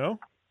Moab,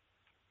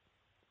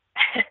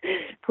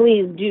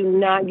 Please do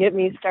not get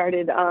me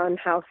started on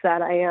how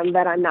sad I am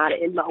that I'm not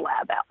in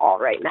Moab at all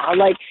right now.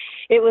 Like,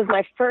 it was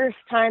my first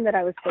time that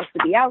I was supposed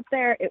to be out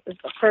there. It was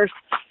the first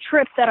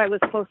trip that I was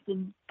supposed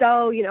to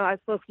go. I was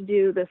supposed to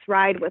do this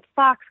ride with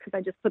Fox because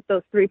I just put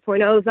those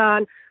 3.0s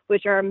on,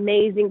 which are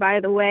amazing, by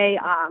the way.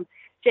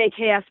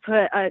 JKS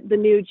put the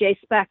new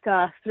J-Spec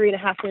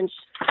 3.5-inch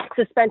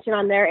suspension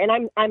on there,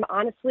 and I'm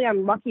honestly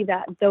lucky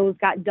that those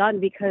got done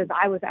because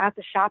I was at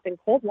the shop in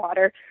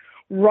Coldwater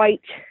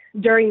right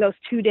during those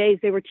 2 days.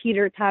 They were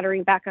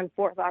teeter-tottering back and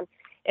forth on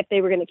if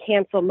they were going to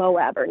cancel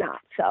Moab or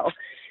not. So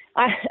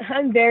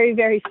I'm very,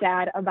 very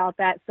sad about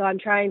that. So I'm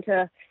trying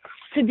to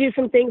do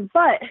some things,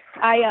 but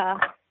I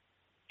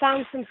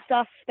found some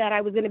stuff that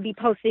I was going to be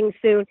posting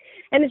soon.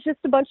 And it's just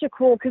a bunch of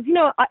cool, because,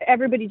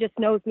 everybody just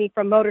knows me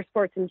from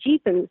motorsports and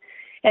Jeep and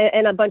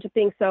a bunch of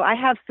things. So I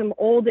have some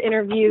old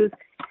interviews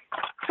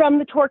from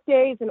the Torque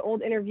days and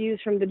old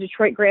interviews from the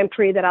Detroit Grand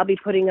Prix that I'll be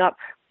putting up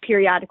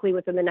periodically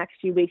within the next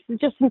few weeks. It's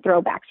just some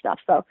throwback stuff.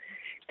 So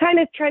kind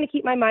of trying to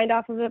keep my mind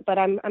off of it, but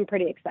I'm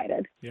pretty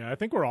excited. Yeah, I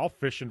think we're all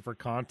fishing for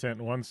content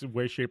in one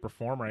way, shape, or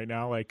form right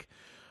now. Like,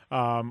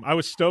 I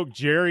was stoked.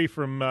 Jerry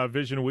from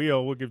Vision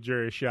Wheel, we'll give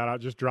Jerry a shout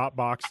out, just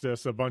Dropboxed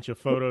us a bunch of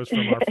photos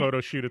from our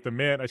photo shoot at the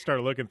Mint. I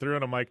started looking through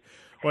and I'm like,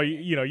 well,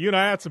 you and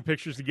I had some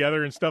pictures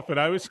together and stuff, and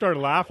I always started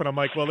laughing. I'm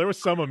like, well, there was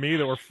some of me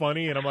that were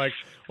funny, and I'm like,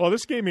 well,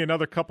 this gave me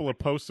another couple of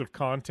posts of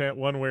content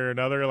one way or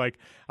another. Like,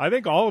 I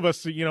think all of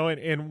us,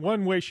 in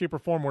one way, shape, or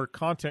form, we're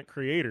content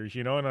creators,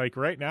 and like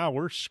right now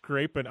we're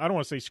scraping, I don't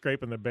want to say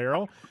scraping the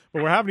barrel,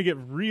 but we're having to get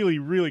really,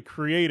 really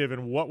creative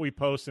in what we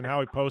post and how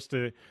we post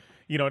it,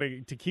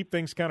 to keep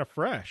things kind of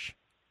fresh.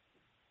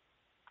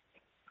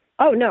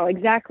 Oh, no,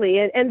 exactly.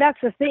 And that's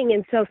the thing.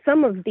 And so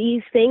some of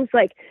these things,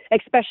 like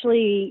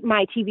especially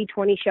my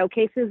TV20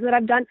 showcases that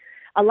I've done,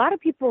 a lot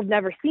of people have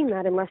never seen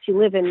that unless you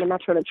live in the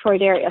Metro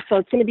Detroit area. So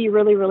it's going to be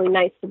really, really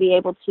nice to be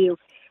able to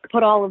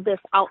put all of this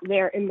out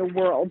there in the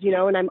world,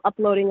 and I'm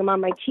uploading them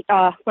on my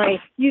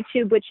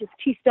YouTube, which is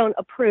T-Stone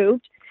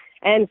approved.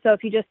 And so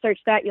if you just search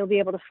that, you'll be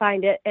able to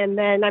find it. And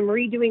then I'm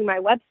redoing my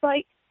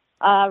website,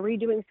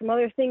 redoing some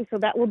other things. So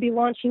that will be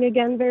launching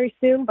again very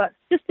soon, but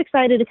just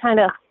excited to kind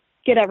of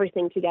get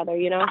everything together,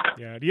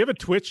 Yeah. Do you have a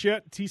Twitch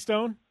yet,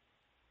 T-Stone?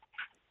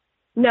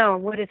 No,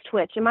 what is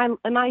Twitch? Am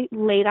I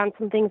late on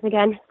some things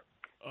again?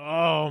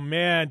 Oh,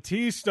 man,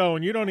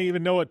 T-Stone, you don't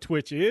even know what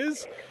Twitch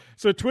is?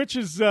 So Twitch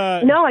is...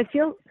 No, I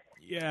feel...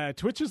 Yeah,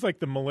 Twitch is like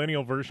the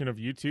millennial version of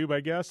YouTube,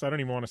 I guess. I don't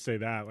even want to say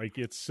that. Like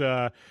it's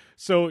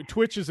so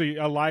Twitch is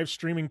a live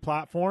streaming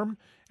platform,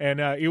 and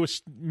it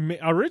was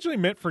originally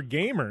meant for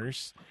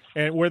gamers,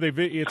 and where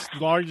it's the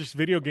largest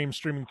video game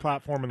streaming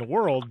platform in the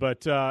world.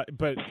 But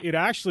it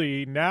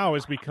actually now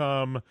has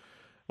become...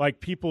 Like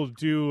people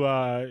do,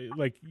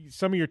 like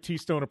some of your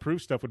T-Stone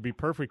approved stuff would be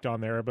perfect on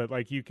there, but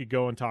like you could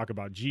go and talk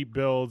about Jeep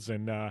builds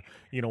and,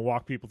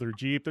 walk people through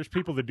Jeep. There's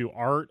people that do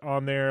art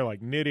on there,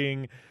 like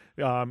knitting.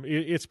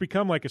 It's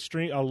become like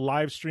a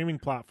live streaming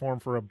platform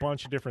for a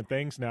bunch of different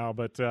things now.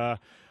 But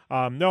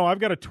no, I've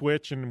got a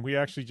Twitch, and we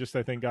actually just,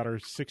 I think, got our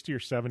 60th or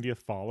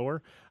 70th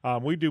follower.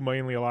 We do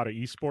mainly a lot of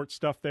esports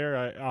stuff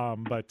there,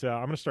 but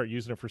I'm going to start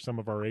using it for some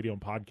of our radio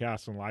and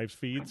podcasts and live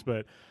feeds.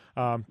 But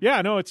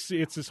yeah, no, it's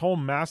this whole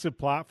massive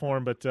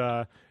platform, but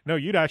no,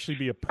 you'd actually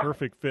be a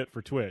perfect fit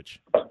for Twitch.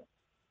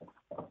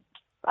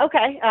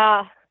 Okay.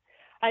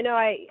 I know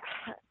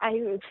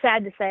I'm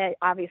sad to say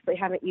I obviously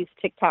haven't used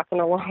TikTok in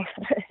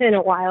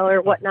a while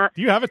or whatnot.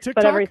 Do you have a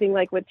TikTok? But everything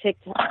like with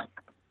TikTok.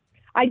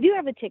 I do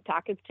have a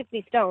TikTok. It's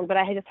Tiffany Stone, but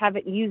I just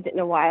haven't used it in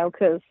a while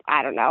because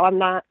I don't know.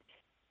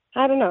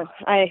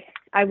 I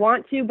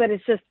want to, but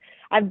it's just,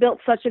 I've built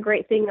such a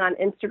great thing on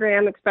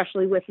Instagram,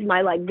 especially with my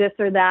like this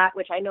or that,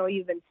 which I know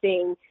you've been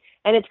seeing.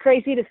 And it's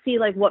crazy to see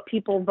like what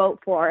people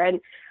vote for.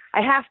 And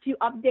I have to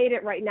update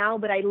it right now,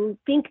 but I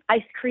think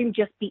ice cream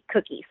just beat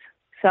cookies.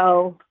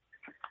 So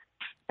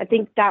I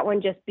think that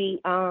one just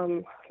beat,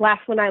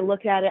 last when I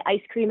looked at it,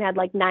 ice cream had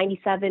like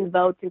 97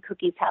 votes and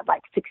cookies had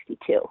like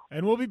 62.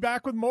 And we'll be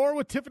back with more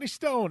with Tiffany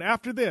Stone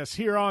after this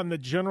here on the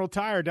General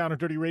Tire Down and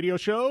Dirty Radio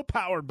Show,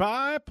 powered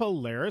by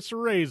Polaris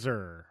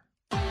RZR.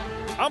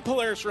 I'm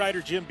Polaris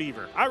rider Jim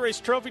Beaver. I race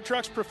trophy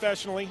trucks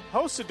professionally,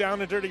 host a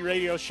Down and Dirty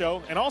radio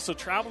show, and also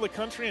travel the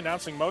country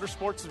announcing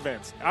motorsports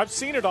events. I've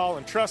seen it all,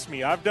 and trust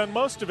me, I've done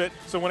most of it,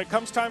 so when it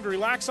comes time to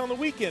relax on the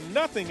weekend,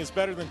 nothing is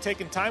better than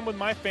taking time with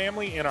my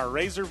family in our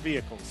RZR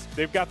vehicles.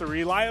 They've got the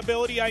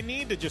reliability I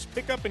need to just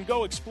pick up and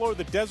go explore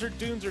the desert,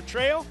 dunes, or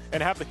trail,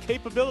 and have the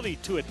capability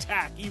to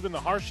attack even the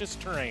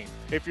harshest terrain.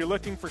 If you're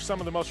looking for some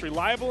of the most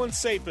reliable and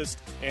safest,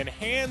 and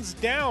hands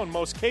down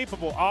most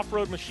capable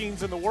off-road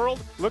machines in the world,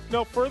 look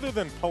no further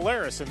than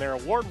Polaris and their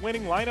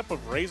award-winning lineup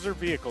of RZR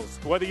vehicles.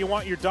 Whether you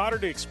want your daughter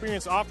to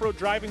experience off-road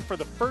driving for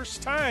the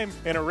first time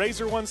in a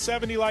RZR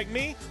 170 like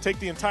me, take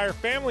the entire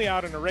family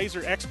out in a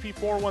RZR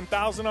XP4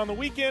 1000 on the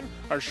weekend,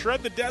 or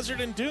shred the desert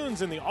and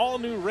dunes in the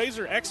all-new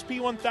RZR XP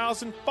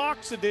 1000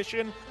 Fox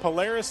Edition,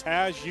 Polaris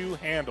has you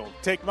handled.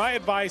 Take my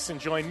advice and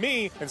join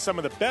me and some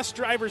of the best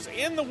drivers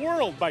in the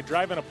world by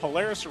driving a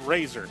Polaris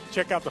RZR.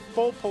 Check out the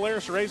full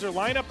Polaris RZR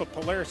lineup at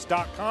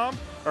Polaris.com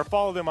or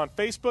follow them on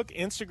Facebook,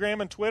 Instagram,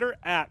 and Twitter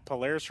at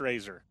Polaris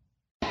RZR.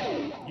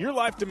 Your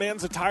life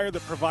demands a tire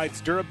that provides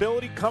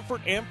durability,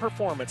 comfort, and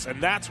performance, and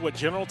that's what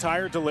General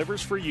Tire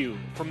delivers for you.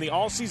 From the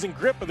all-season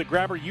grip of the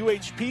Grabber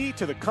UHP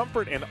to the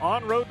comfort and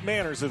on-road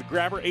manners of the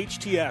Grabber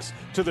HTS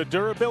to the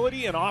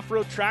durability and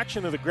off-road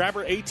traction of the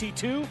Grabber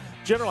AT2,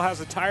 General has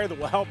a tire that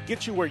will help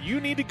get you where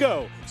you need to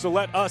go. So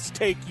let us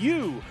take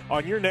you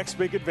on your next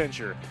big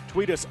adventure.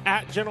 Tweet us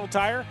at General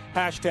Tire,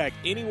 hashtag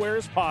anywhere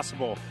is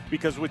possible,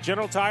 because with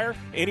General Tire,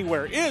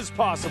 anywhere is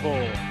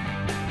possible.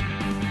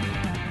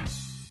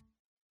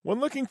 When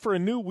looking for a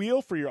new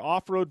wheel for your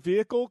off-road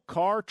vehicle,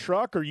 car,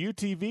 truck, or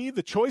UTV,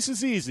 the choice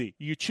is easy.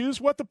 You choose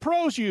what the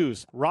pros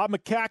use. Rob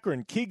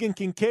McCachran, Keegan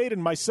Kincaid,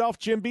 and myself,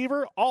 Jim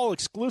Beaver, all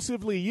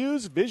exclusively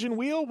use Vision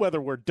Wheel, whether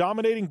we're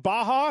dominating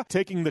Baja,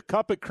 taking the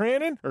cup at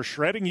Crandon, or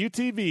shredding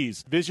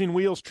UTVs. Vision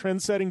Wheel's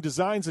trend-setting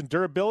designs and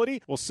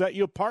durability will set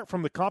you apart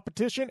from the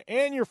competition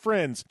and your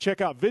friends. Check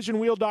out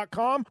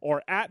visionwheel.com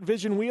or at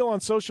Vision Wheel on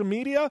social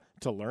media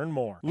to learn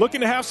more.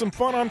 Looking to have some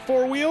fun on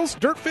four wheels?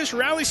 Dirtfish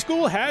Rally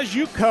School has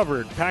you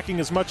covered.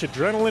 Packing as much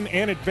adrenaline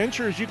and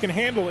adventure as you can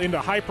handle into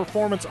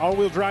high-performance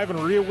all-wheel drive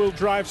and rear-wheel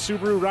drive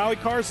Subaru rally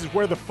cars is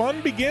where the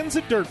fun begins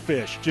at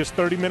Dirtfish. Just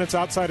 30 minutes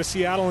outside of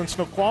Seattle and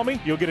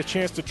Snoqualmie, you'll get a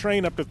chance to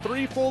train up to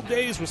 3 full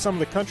days with some of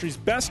the country's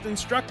best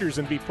instructors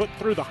and be put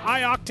through the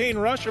high-octane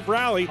rush of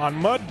rally on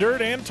mud,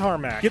 dirt, and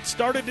tarmac. Get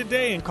started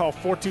today and call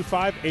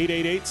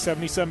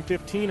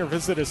 425-888-7715 or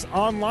visit us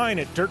online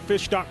at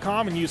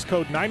dirtfish.com and use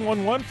code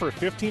 911 for a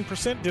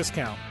 15%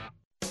 discount.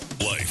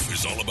 Life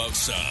is all about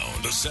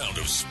sound. The sound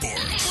of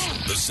sports.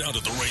 The sound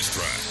of the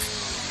racetrack.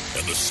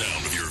 And the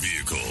sound of your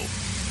vehicle.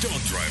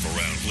 Don't drive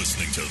around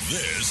listening to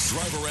this.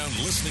 Drive around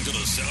listening to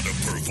the sound of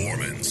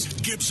performance.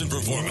 Gibson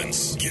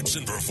Performance.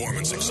 Gibson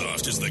Performance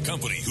Exhaust is the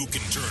company who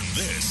can turn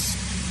this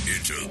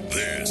into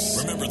this.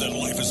 Remember that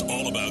life is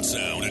all about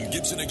sound, and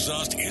Gibson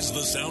Exhaust is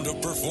the sound of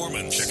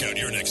performance. Check out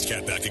your next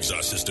catback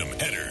exhaust system,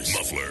 headers,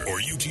 muffler, or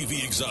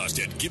UTV exhaust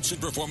at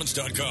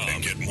GibsonPerformance.com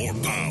and get more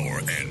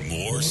power and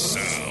more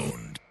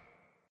sound.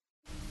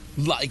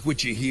 Like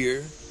what you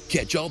hear?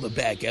 Catch all the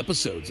back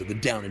episodes of the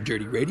Down and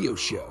Dirty Radio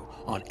Show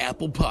on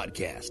Apple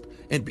Podcast,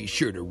 and be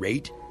sure to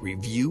rate,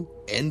 review,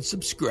 and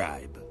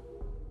subscribe.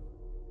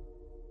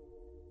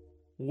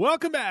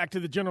 Welcome back to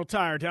the General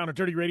Tire Down and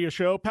Dirty Radio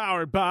Show,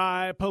 powered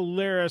by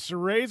Polaris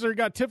Razor.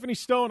 Got Tiffany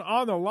Stone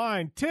on the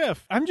line.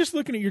 Tiff, I'm just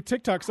looking at your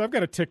TikTok, because I've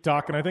got a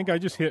TikTok, and I think I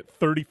just hit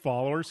 30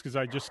 followers because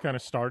I just kind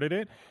of started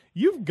it.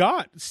 You've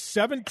got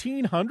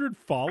 1,700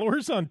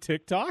 followers on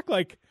TikTok?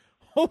 Like,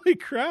 holy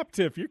crap,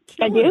 Tiff, you're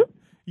killing it. I do?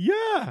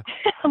 Yeah.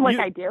 I'm like,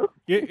 I do?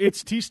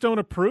 It's T-Stone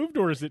approved,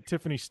 or is it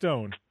Tiffany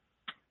Stone?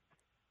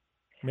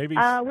 Maybe.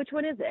 Which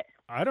one is it?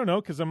 I don't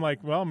know, because I'm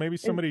like, well, maybe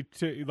somebody,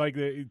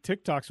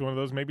 TikTok's one of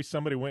those. Maybe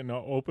somebody went and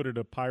opened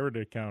a pirate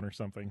account or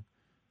something.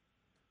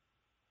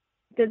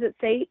 Does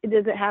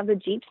it have the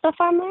Jeep stuff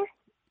on there?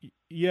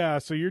 Yeah,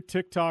 so your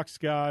TikTok's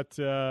got,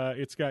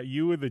 it's got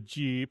you with a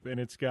Jeep, and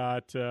it's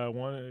got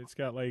it's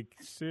got like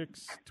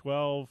 6,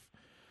 12,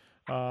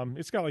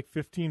 it's got like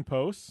 15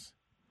 posts.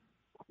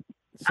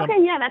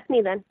 Okay, yeah, that's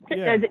me then.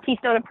 Yeah. Is it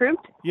T-Stone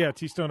approved? Yeah,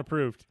 T-Stone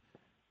approved.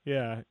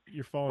 Yeah,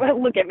 you're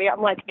following. Look at me.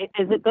 I'm like,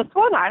 is it this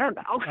one? I don't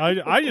know.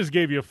 I just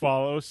gave you a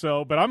follow,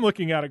 but I'm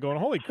looking at it going,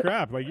 holy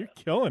crap, like, you're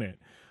killing it.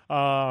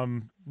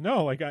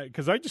 No, like,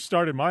 because I just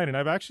started mine, and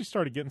I've actually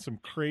started getting some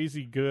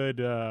crazy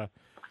good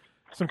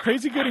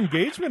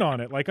engagement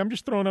on it. Like, I'm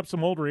just throwing up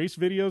some old race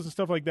videos and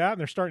stuff like that, and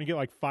they're starting to get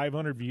like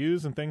 500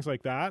 views and things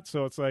like that.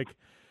 So it's like,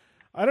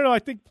 I don't know. I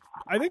think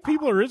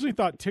people originally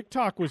thought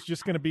TikTok was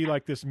just going to be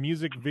like this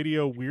music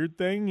video weird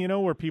thing, you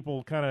know, where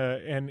people kind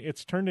of, and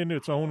it's turned into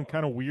its own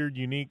kind of weird,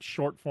 unique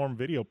short form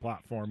video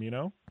platform, you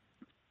know?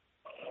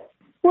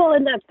 Well,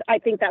 and I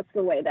think that's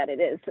the way that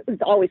it is.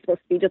 It's always supposed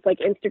to be, just like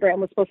Instagram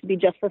was supposed to be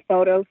just for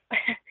photos.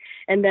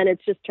 And then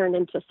it's just turned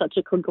into such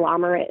a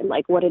conglomerate and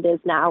like what it is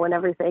now and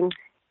everything.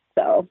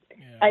 So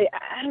yeah.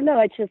 I don't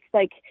know. It's just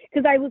like,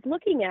 because I was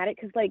looking at it,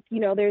 because like, you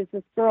know, there's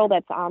this girl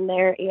that's on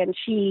there, and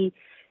she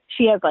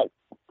has like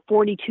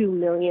 42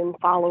 million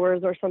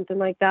followers or something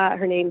like that.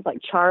 Her name's like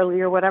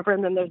Charlie or whatever.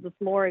 And then there's this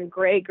Lauren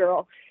Gray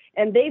girl,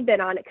 and they've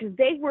been on it because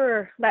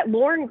that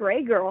Lauren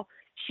Gray girl,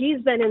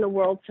 she's been in the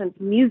world since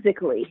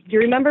Musical.ly. Do you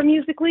remember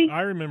Musical.ly?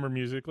 I remember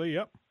Musical.ly,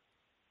 yep.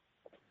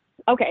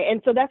 Okay,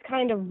 and so that's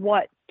kind of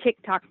what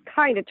TikTok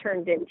kind of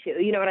turned into,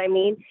 you know what I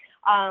mean?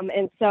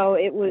 And so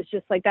it was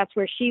just like, that's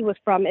where she was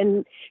from.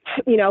 And,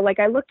 you know, like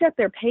I looked at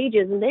their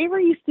pages, and they were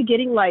used to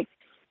getting like,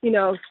 you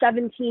know,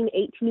 17,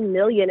 18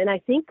 million. And I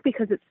think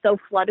because it's so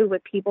flooded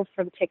with people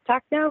from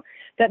TikTok now,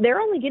 that they're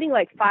only getting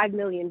like 5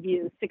 million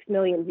views, 6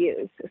 million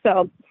views.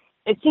 So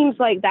it seems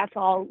like that's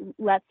all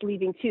that's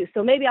leaving too.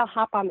 So maybe I'll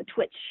hop on the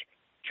Twitch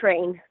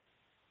train.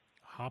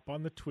 Hop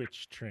on the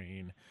Twitch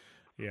train.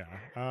 Yeah.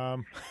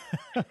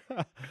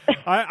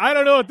 I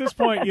don't know at this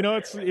point, you know,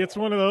 it's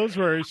one of those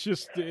where it's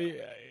just,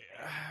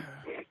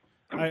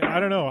 I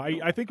don't know.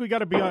 I think we got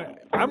to be on,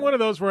 I'm one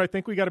of those where I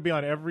think we got to be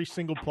on every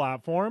single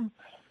platform,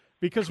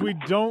 because we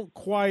don't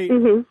quite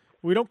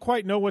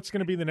know what's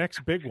going to be the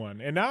next big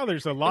one. And now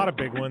there's a lot of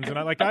big ones. And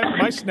my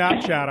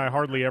Snapchat I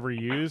hardly ever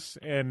use.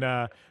 And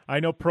I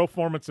know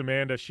Proformance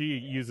Amanda, she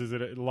uses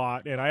it a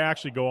lot. And I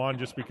actually go on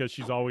just because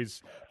she's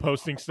always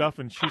posting stuff,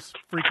 and she's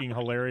freaking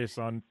hilarious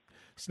on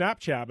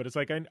Snapchat. But it's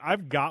like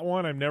I've got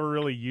one. I've never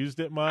really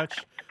used it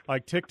much.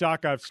 Like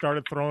TikTok, I've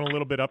started throwing a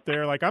little bit up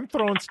there. Like I'm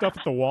throwing stuff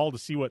at the wall to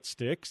see what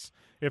sticks,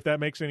 if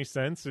that makes any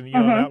sense. And, you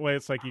know, that way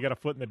it's like you got a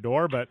foot in the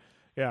door. But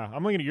yeah,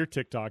 I'm looking at your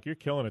TikTok. You're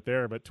killing it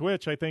there. But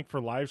Twitch, I think for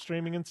live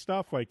streaming and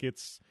stuff, like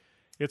it's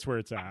where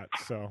it's at.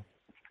 So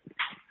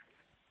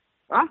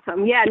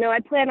awesome. Yeah, no, I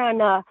plan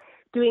on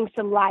doing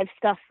some live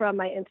stuff from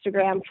my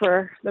Instagram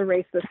for the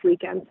race this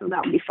weekend, so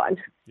that'll be fun.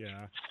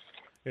 Yeah.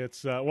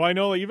 It's well, I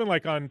know even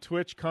like on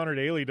Twitch, Connor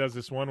Daly does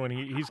this one when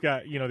he's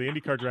got, you know, the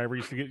IndyCar driver.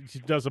 He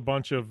does a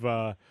bunch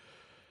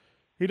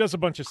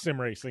of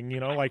sim racing, you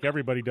know, like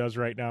everybody does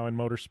right now in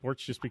motorsports,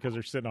 just because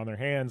they're sitting on their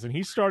hands. And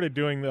he started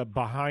doing the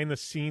behind the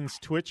scenes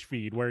Twitch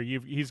feed where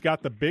he's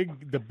got the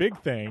big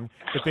thing,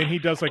 but then he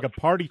does like a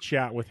party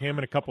chat with him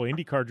and a couple of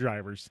IndyCar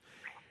drivers.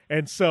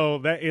 And so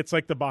that it's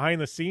like the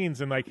behind the scenes,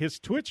 and like his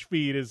Twitch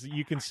feed is,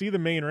 you can see the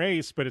main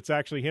race, but it's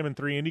actually him and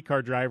 3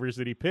 IndyCar drivers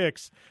that he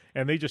picks,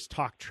 and they just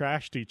talk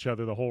trash to each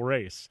other the whole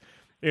race.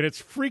 And it's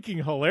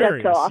freaking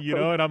hilarious, so awesome. You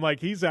know. And I'm like,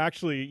 he's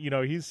actually, you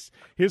know, his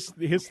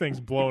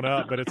thing's blown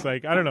up, but it's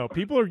like, I don't know,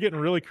 people are getting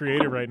really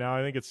creative right now.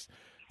 I think it's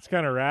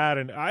kind of rad.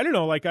 And I don't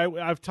know, like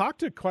I've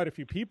talked to quite a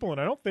few people, and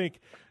I don't think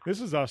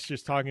this is us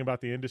just talking about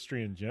the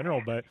industry in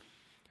general, but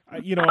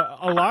you know,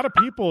 a lot of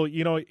people,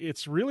 you know,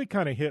 it's really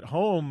kind of hit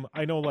home.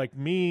 I know, like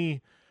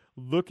me,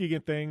 looking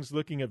at things,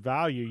 looking at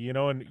value, you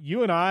know, and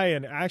you and I,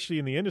 and actually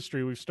in the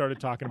industry, we've started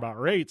talking about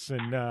rates,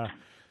 and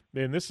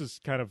this is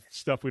kind of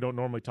stuff we don't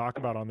normally talk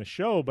about on the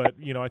show, but,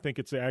 you know, I think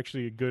it's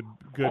actually a good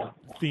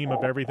theme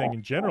of everything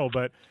in general.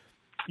 But,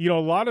 you know,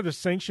 a lot of the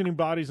sanctioning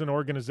bodies and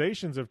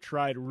organizations have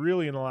tried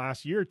really in the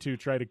last year or two,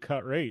 try to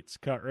cut rates,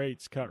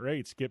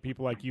 get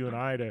people like you and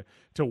I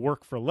to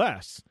work for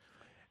less.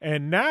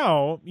 And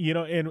now, you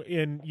know,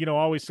 and you know,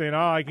 always saying,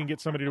 I can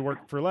get somebody to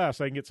work for less.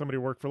 I can get somebody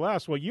to work for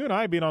less. Well, you and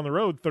I being on the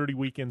road 30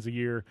 weekends a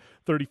year,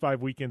 35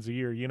 weekends a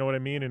year, you know what I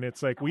mean? And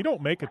it's like, we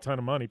don't make a ton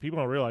of money. People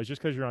don't realize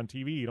just because you're on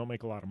TV, you don't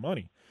make a lot of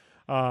money.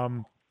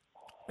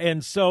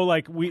 And so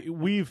like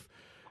we've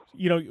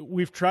you know,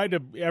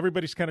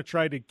 everybody's kind of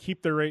tried to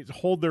keep their rates,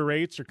 hold their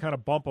rates, or kind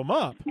of bump them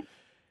up.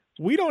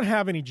 We don't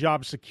have any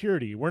job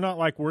security. We're not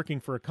like working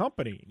for a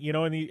company, you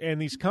know,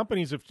 and these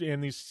companies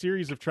and these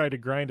series have tried to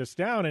grind us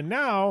down, and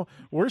now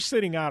we're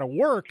sitting out of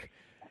work.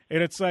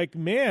 And it's like,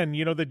 man,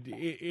 you know,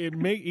 it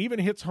even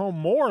hits home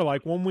more.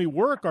 Like when we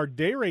work, our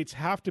day rates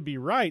have to be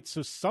right.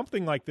 So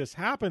something like this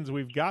happens,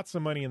 we've got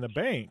some money in the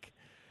bank,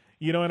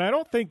 you know. And I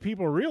don't think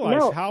people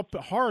realize how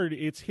hard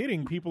it's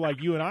hitting people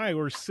like you and I who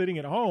are sitting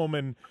at home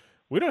and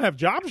we don't have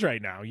jobs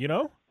right now, you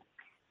know.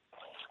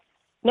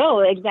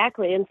 No,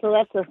 exactly. And so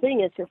that's the thing.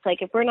 It's just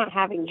like, if we're not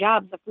having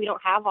jobs, if we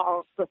don't have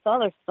all this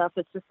other stuff,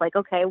 it's just like,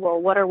 okay, well,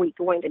 what are we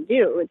going to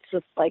do? It's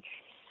just like,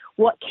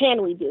 what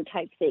can we do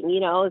type thing,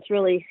 you know? It's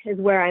really is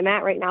where I'm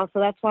at right now. So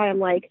that's why I'm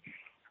like,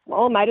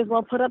 well, might as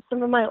well put up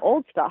some of my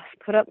old stuff,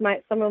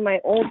 some of my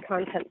old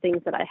content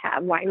things that I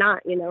have. Why not,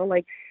 you know,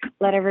 like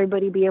let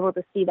everybody be able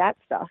to see that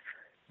stuff.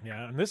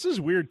 Yeah, and this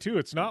is weird too.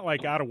 It's not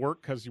like out of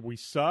work because we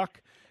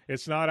suck.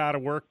 It's not out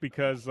of work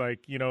because,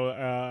 like, you know,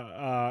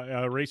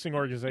 a racing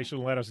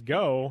organization let us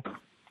go.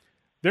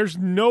 There's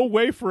no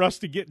way for us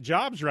to get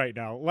jobs right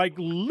now. Like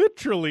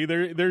literally,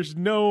 there's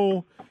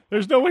no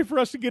way for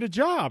us to get a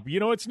job. You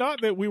know, it's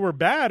not that we were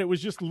bad. It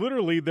was just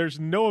literally there's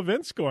no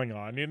events going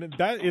on, and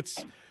that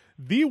it's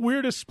the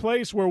weirdest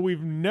place where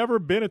we've never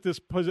been at this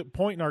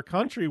point in our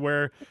country,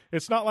 where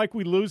it's not like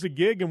we lose a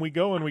gig and we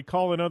go and we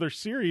call another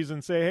series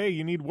and say, hey,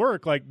 you need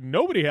work. Like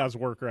nobody has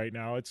work right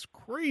now. It's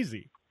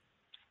crazy.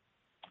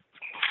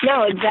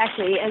 No,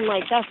 exactly. And,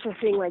 like, that's the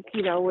thing, like,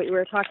 you know, what we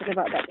were talking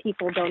about that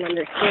people don't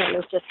understand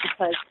is just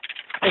because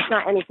it's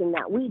not anything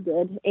that we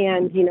did.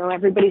 And, you know,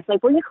 everybody's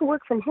like, well, you can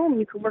work from home.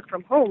 You can work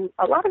from home.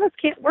 A lot of us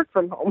can't work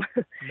from home.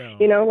 No.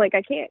 You know, like,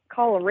 I can't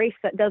call a race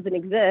that doesn't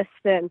exist.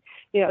 And,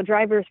 you know,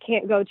 drivers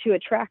can't go to a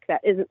track that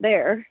isn't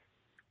there.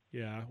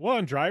 Yeah. Well,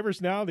 and drivers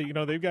now, that, you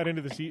know, they've got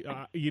into this, you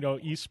know,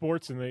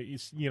 esports and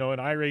you know, and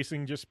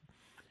iRacing, just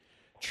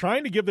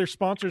trying to give their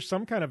sponsors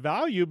some kind of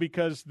value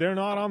because they're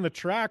not on the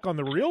track, on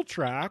the real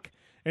track.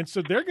 And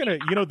so they're going to,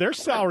 you know, their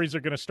salaries are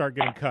going to start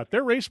getting cut.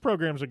 Their race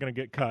programs are going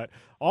to get cut.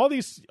 All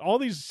these,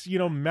 you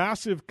know,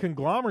 massive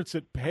conglomerates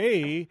that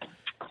pay,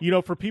 you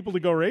know, for people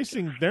to go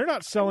racing, they're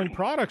not selling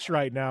products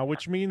right now,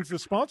 which means the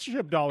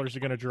sponsorship dollars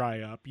are going to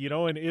dry up, you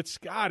know, and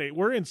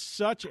we're in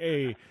such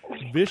a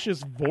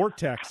vicious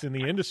vortex in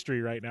the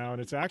industry right now.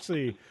 And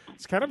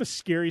it's kind of a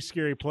scary,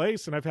 scary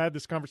place. And I've had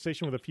this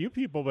conversation with a few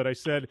people, but I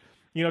said,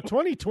 you know,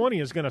 2020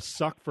 is going to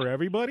suck for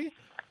everybody,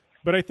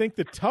 but I think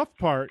the tough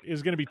part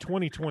is going to be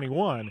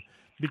 2021,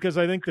 because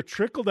I think the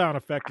trickle-down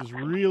effect is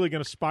really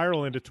going to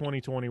spiral into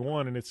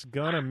 2021, and it's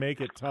going to make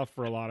it tough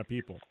for a lot of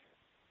people.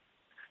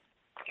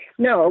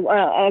 No,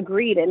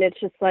 agreed. And it's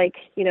just like,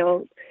 you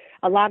know,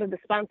 a lot of the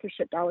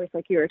sponsorship dollars,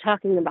 like you were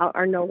talking about,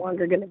 are no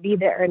longer going to be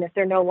there. And if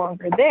they're no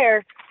longer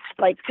there,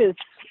 like, because,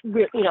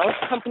 you know,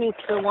 companies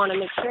still want to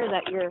make sure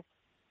that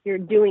you're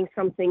doing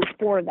something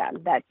for them,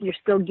 that you're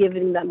still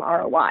giving them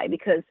ROI,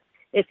 because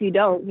if you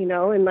don't, you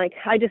know, and like,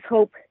 I just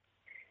hope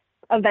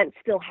events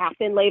still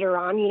happen later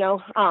on, you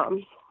know,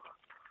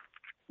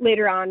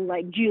 later on,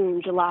 like June,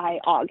 July,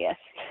 August,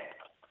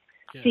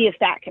 see if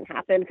that can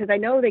happen. Because I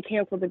know they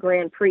canceled the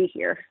Grand Prix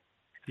here.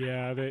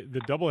 Yeah.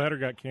 The doubleheader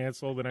got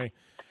canceled, and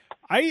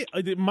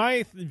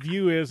my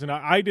view is, and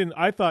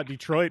I thought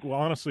Detroit, well,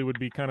 honestly, would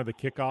be kind of the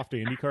kickoff to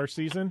IndyCar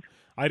season.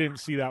 I didn't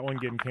see that one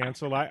getting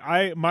canceled.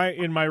 In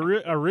my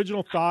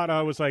original thought,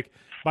 I was like,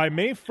 by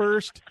May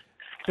 1st,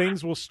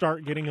 things will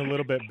start getting a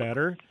little bit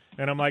better.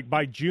 And I'm like,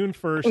 by June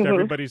 1st,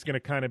 everybody's going to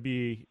kind of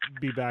be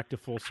back to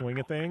full swing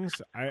of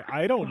things.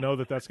 I don't know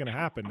that that's going to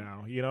happen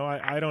now. You know,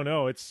 I don't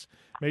know. It's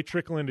may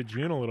trickle into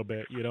June a little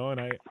bit, you know,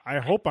 and I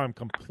hope I'm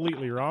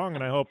completely wrong.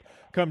 And I hope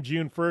come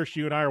June 1st,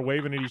 you and I are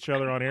waving at each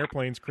other on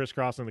airplanes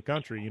crisscrossing the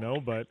country, you know,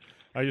 but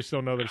I just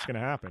don't know that it's going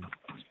to happen.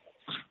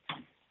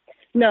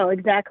 No,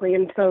 exactly.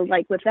 And so,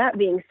 like, with that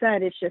being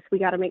said, it's just we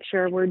got to make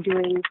sure we're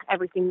doing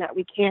everything that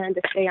we can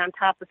to stay on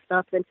top of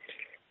stuff and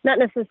not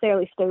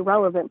necessarily stay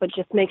relevant, but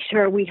just make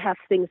sure we have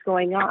things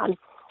going on.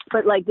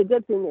 But, like, the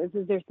good thing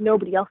is there's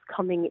nobody else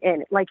coming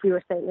in. Like we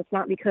were saying, it's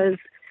not because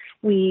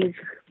we've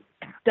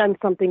done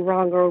something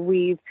wrong or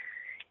we've,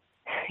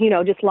 you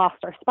know, just lost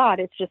our spot.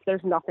 It's just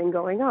there's nothing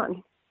going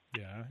on.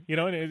 Yeah. You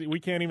know, and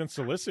we can't even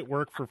solicit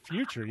work for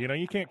future. You know,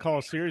 you can't call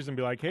a series and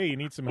be like, hey, you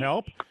need some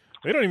help?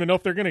 They don't even know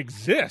if they're going to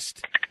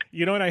exist.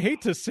 You know, and I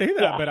hate to say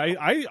that, but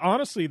I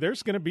honestly,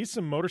 there's going to be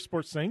some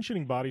motorsport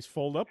sanctioning bodies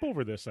fold up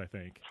over this, I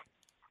think.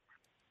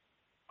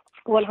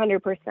 100%.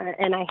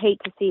 And I hate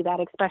to see that,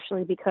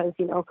 especially because,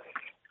 you know,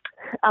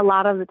 a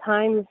lot of the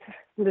times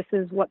this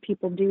is what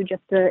people do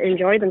just to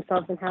enjoy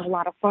themselves and have a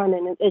lot of fun.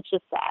 And it's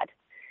just sad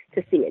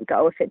to see it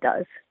go if it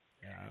does.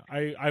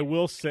 Yeah, I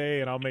will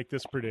say, and I'll make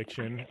this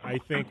prediction, I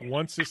think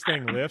once this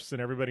thing lifts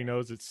and everybody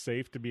knows it's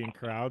safe to be in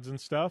crowds and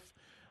stuff,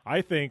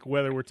 I think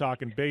whether we're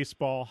talking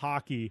baseball,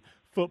 hockey,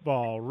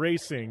 football,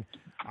 racing,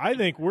 I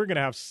think we're going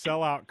to have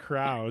sellout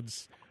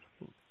crowds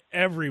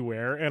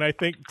everywhere. And I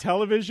think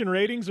television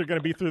ratings are going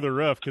to be through the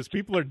roof because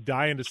people are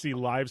dying to see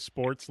live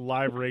sports,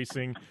 live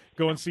racing,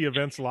 go and see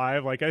events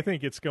live. Like, I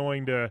think it's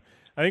going to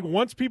I think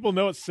once people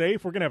know it's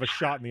safe, we're going to have a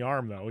shot in the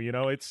arm, though. You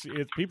know, it's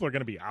people are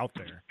going to be out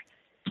there.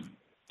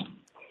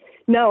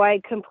 No,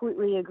 I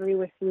completely agree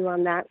with you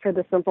on that for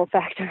the simple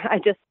fact I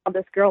just saw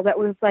this girl that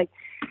was like,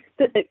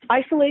 the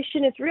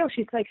isolation is real.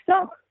 She's like,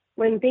 so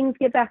when things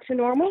get back to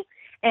normal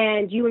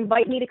and you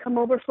invite me to come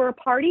over for a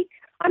party,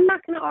 I'm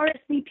not going to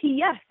RSVP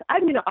yes.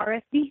 I'm going to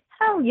RSVP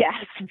hell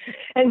yes.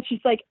 And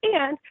she's like,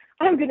 and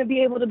I'm going to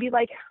be able to be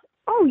like,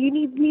 oh, you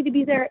need me to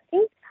be there at 8?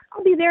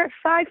 I'll be there at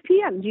 5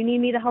 p.m. Do you need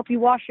me to help you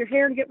wash your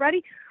hair and get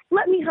ready?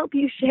 Let me help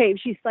you shave.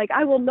 She's like,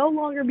 I will no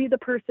longer be the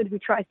person who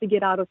tries to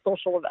get out of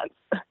social events.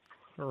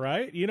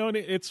 Right. You know, and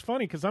it's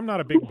funny because I'm not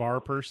a big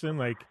bar person.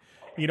 Like,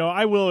 you know,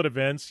 I will at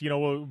events, you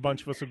know, a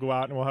bunch of us will go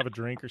out and we'll have a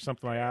drink or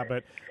something like that.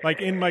 But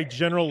like in my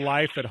general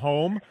life at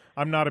home,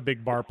 I'm not a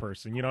big bar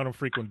person. You know, I don't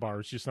frequent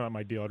bars. It's just not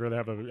my deal. I'd rather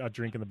have a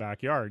drink in the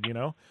backyard, you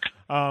know.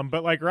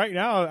 But like right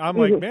now, I'm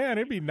like, man,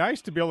 it'd be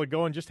nice to be able to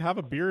go and just have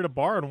a beer at a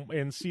bar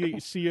and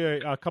see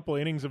a couple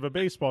innings of a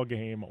baseball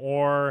game,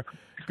 or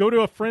go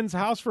to a friend's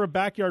house for a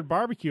backyard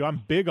barbecue.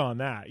 I'm big on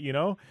that, you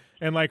know.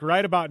 And like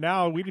right about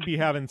now, we'd be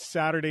having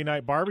Saturday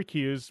night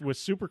barbecues with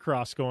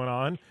Supercross going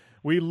on.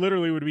 We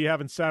literally would be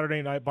having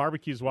Saturday night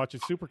barbecues watching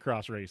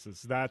Supercross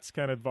races. That's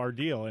kind of our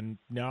deal. And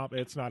no,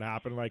 it's not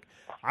happening. Like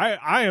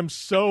I am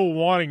so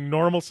wanting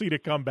normalcy to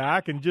come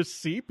back and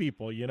just see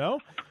people, you know,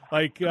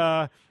 like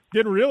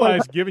didn't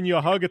realize giving you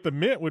a hug at the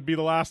Mint would be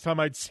the last time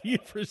I'd see you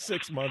for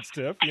 6 months,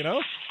 Tiff, you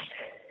know?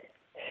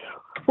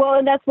 Well,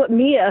 and that's what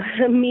Mia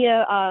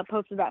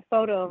posted that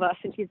photo of us,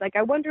 and she's like,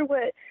 I wonder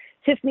what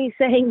Tiffany's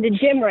saying to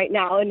Jim right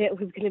now. And it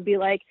was going to be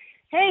like,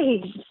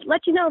 hey,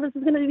 let you know this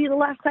is going to be the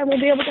last time we'll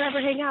be able to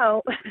ever hang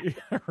out.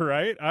 Yeah,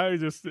 right?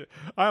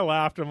 I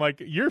laughed. I'm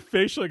like, your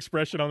facial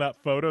expression on that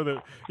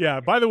photo.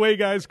 By the way,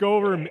 guys, go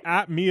over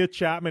at Mia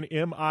Chapman,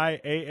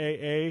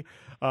 MIAAA.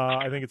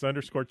 I think it's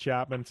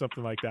 _Chapman,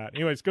 something like that.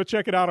 Anyways, go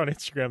check it out on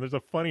Instagram. There's a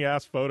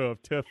funny-ass photo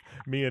of Tiff,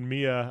 me, and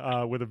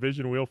Mia with a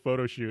Vision Wheel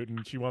photo shoot,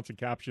 and she wants to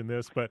caption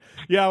this. But,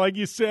 yeah, like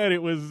you said,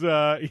 it was,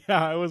 it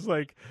was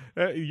like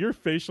your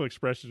facial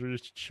expressions were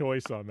just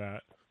choice on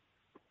that.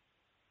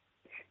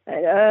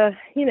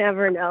 You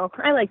never know.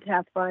 I like to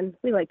have fun.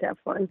 We like to have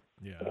fun.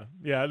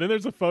 Yeah. Then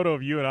there's a photo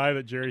of you and I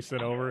that Jerry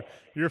sent over.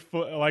 You're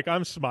like,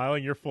 I'm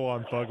smiling. You're full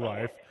on thug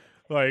life.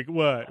 Like,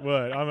 what?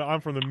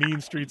 I'm from the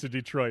mean streets of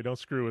Detroit. Don't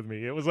screw with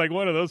me. It was like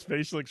one of those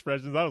facial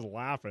expressions. I was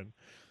laughing.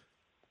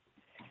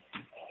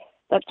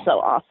 That's so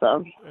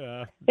awesome.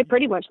 Yeah. It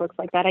pretty much looks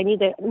like that. I need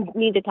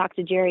to talk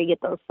to Jerry, get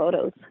those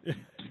photos.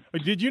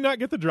 Did you not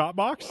get the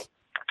Dropbox?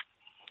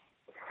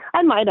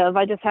 I might have.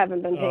 I just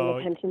haven't been paying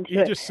attention to it.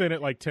 You just sent it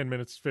like 10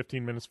 minutes,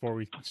 15 minutes before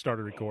we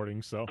started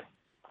recording, so.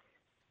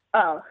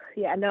 Oh,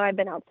 yeah. No, I've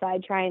been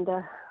outside trying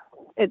to,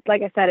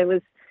 like I said, it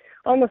was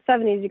almost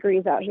 70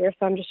 degrees out here,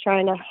 so I'm just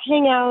trying to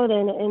hang out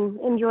and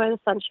enjoy the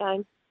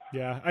sunshine.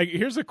 Yeah.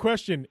 Here's a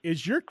question.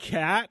 Is your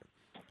cat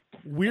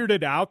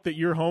weirded out that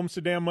you're home so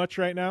damn much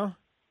right now?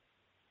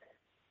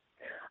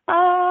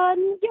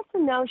 Yes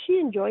and no. She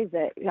enjoys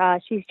it.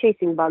 She's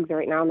chasing bugs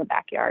right now in the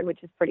backyard,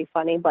 which is pretty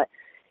funny, but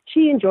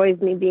she enjoys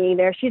me being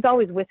there. She's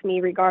always with me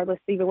regardless,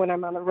 even when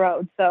I'm on the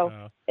road. So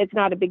it's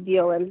not a big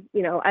deal. And,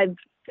 you know,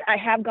 I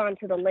have gone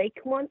to the lake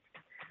once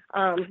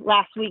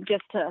last week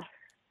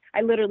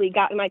I literally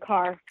got in my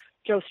car,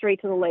 drove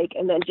straight to the lake,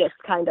 and then just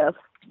kind of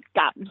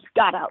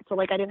got out. So,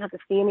 like, I didn't have to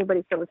see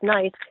anybody, so it was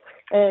nice.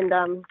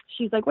 And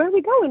she's like, where are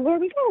we going? Where are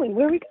we going?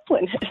 Where are we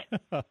going?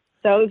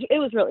 So it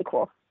was really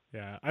cool.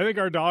 Yeah. I think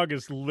our dog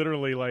is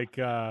literally like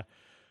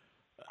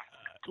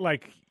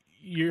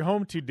you're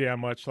home too damn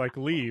much. Like,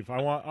 leave.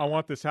 I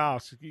want this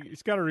house.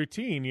 It's got a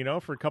routine, you know,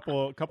 for a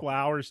couple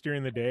hours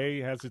during the day.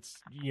 It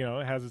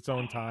has its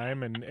own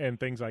time and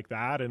things like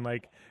that. And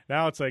like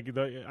now it's like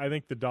I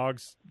think the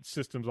dog's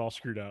system's all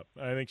screwed up.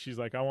 I think she's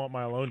like, I want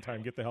my alone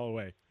time. Get the hell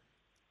away.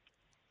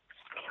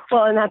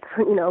 Well, and that's,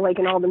 you know, like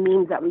in all the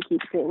memes that we keep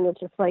seeing, it's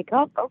just like,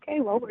 oh, okay,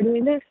 well, we're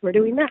doing this, we're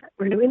doing that,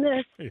 we're doing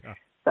this. Yeah.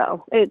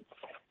 So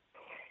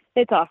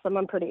it's awesome.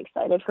 I'm pretty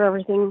excited for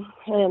everything.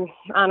 And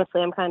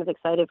honestly, I'm kind of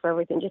excited for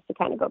everything just to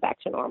kind of go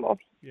back to normal.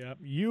 Yeah,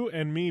 you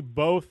and me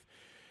both.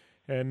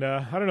 And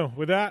I don't know.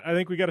 With that, I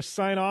think we got to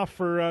sign off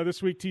for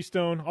this week,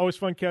 T-Stone. Always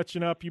fun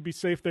catching up. You be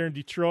safe there in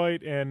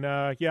Detroit. And,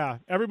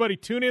 everybody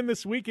tune in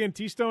this weekend.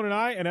 T-Stone and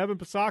I and Evan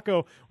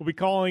Pisacco will be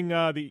calling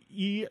the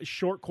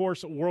E-Short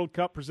Course World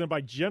Cup presented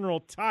by General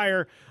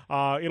Tire.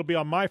 It'll be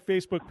on my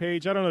Facebook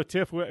page. I don't know,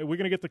 Tiff, we're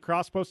going to get the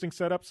cross-posting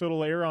set up so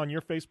it'll air on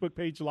your Facebook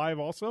page live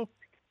also?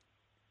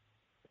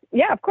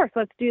 Yeah, of course.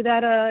 Let's do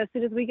that as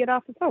soon as we get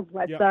off the phone.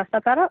 Let's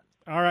set that up.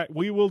 All right,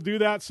 we will do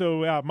that.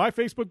 So my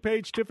Facebook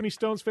page, Tiffany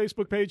Stone's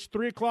Facebook page,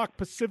 3 o'clock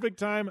Pacific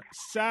time,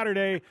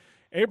 Saturday,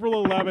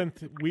 April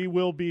 11th. We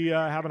will be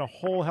having a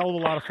whole hell of a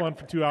lot of fun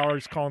for 2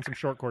 hours calling some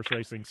short course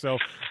racing. So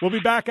we'll be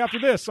back after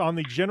this on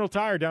the General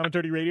Tire Down and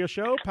Dirty Radio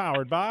Show,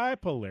 powered by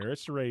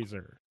Polaris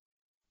Razor.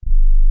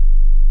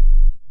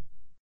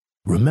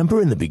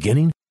 Remember in the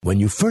beginning,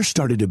 when you first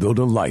started to build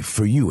a life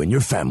for you and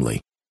your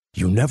family,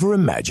 you never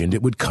imagined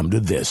it would come to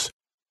this.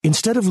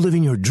 Instead of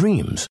living your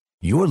dreams,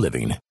 you're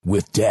living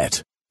with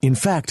debt. In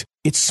fact,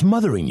 it's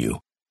smothering you.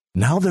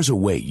 Now there's a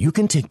way you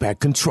can take back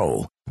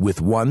control with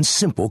one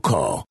simple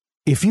call.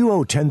 If you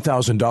owe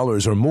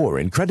 $10,000 or more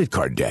in credit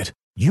card debt,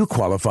 you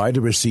qualify to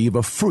receive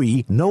a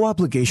free,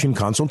 no-obligation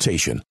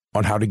consultation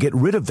on how to get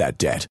rid of that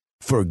debt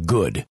for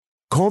good.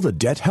 Call the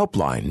Debt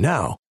Helpline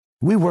now.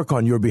 We work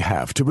on your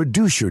behalf to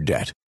reduce your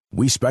debt.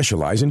 We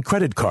specialize in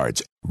credit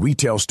cards,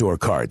 retail store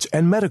cards,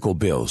 and medical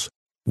bills.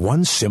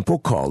 One simple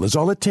call is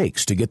all it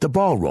takes to get the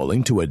ball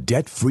rolling to a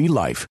debt-free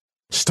life.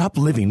 Stop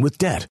living with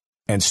debt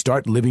and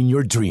start living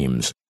your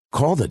dreams.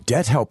 Call the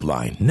Debt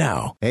Helpline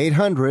now.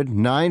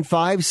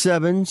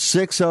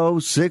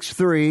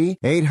 800-957-6063.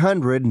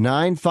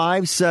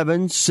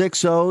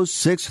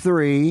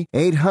 800-957-6063.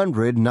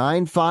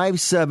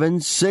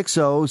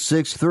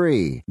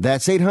 800-957-6063.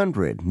 That's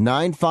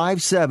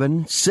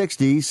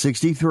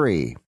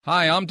 800-957-6063.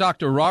 Hi, I'm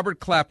Dr. Robert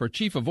Clapper,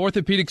 Chief of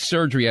Orthopedic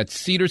Surgery at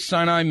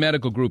Cedars-Sinai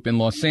Medical Group in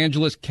Los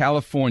Angeles,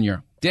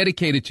 California.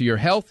 Dedicated to your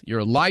health,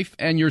 your life,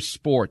 and your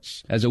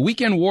sports. As a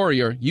weekend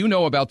warrior, you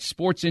know about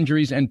sports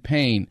injuries and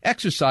pain.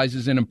 Exercise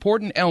is an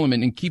important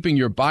element in keeping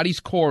your body's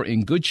core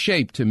in good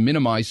shape to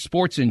minimize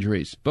sports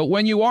injuries. But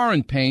when you are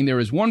in pain, there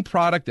is one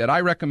product that I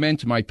recommend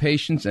to my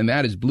patients, and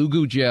that is Blue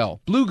Goo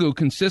Gel. Blue Goo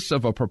consists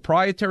of a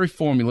proprietary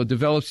formula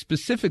developed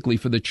specifically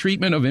for the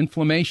treatment of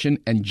inflammation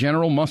and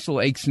general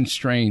muscle aches and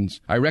strains.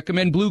 I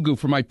recommend Blue Goo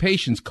for my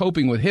patients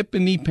coping with hip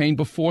and knee pain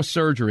before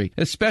surgery,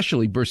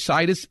 especially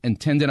bursitis and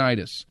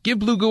tendinitis. Give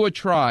Blue Goo a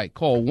try.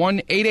 Call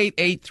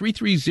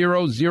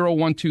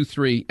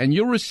 1-888-330-0123 and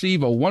you'll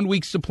receive a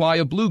 1-week supply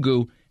of Blue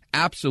Goo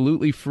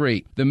absolutely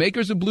free. The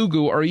makers of Blue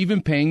Goo are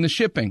even paying the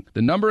shipping.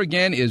 The number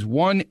again is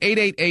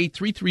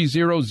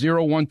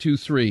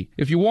 1-888-330-0123.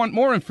 If you want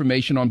more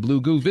information on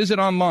Blue Goo, visit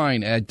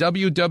online at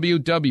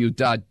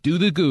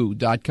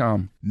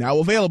www.dothegoo.com. Now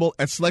available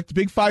at select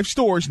Big 5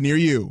 stores near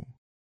you.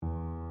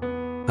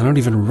 I don't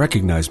even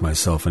recognize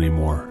myself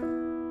anymore.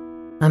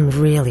 I'm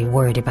really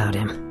worried about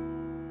him.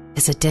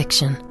 His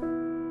addiction.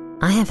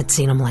 I haven't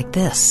seen him like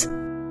this.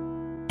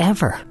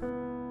 Ever.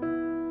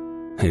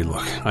 Hey,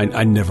 look,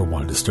 I never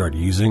wanted to start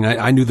using.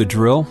 I knew the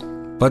drill,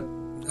 but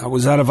I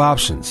was out of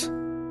options.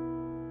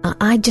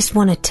 I just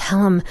want to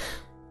tell him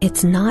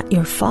it's not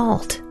your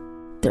fault.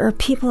 There are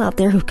people out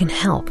there who can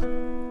help.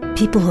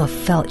 People who have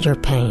felt your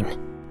pain.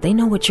 They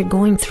know what you're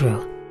going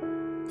through.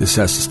 This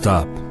has to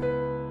stop.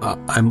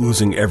 I'm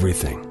losing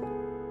everything.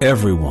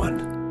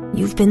 Everyone.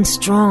 You've been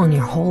strong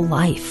your whole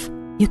life.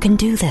 You can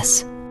do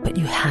this. But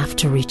you have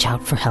to reach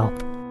out for help.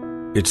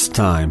 It's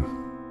time.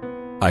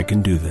 I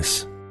can do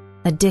this.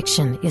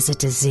 Addiction is a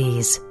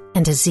disease,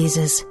 and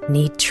diseases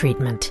need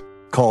treatment.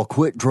 Call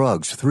Quit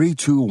Drugs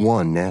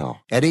 321 now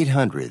at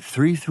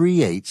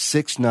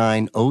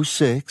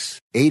 800-338-6906.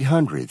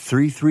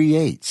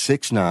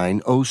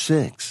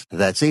 800-338-6906.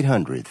 That's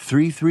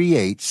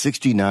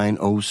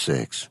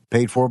 800-338-6906.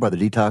 Paid for by the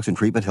Detox and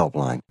Treatment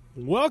Helpline.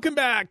 Welcome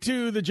back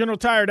to the General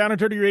Tire Down and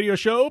Dirty Radio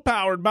Show,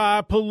 powered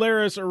by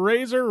Polaris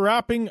Razor,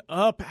 wrapping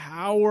up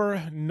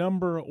hour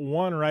number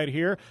 1 right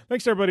here.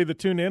 Thanks to everybody that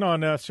tuned in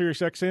on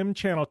SiriusXM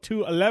channel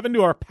 211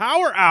 to our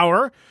Power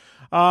Hour.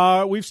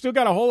 We've still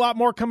got a whole lot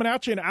more coming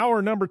at you in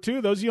hour number 2.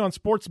 Those of you on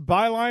Sports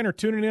Byline or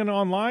tuning in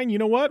online, you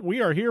know what?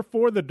 We are here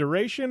for the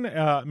duration.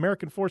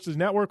 American Forces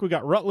Network. We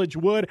got Rutledge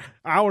Wood,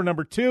 hour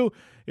number 2.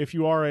 If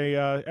you are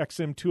a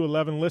XM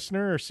 211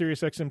 listener or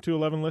Sirius XM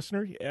 211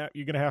 listener,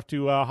 you're going to have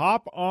to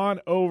hop on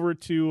over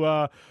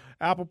to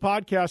Apple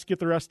Podcasts, get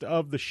the rest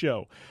of the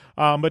show.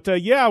 But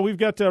we've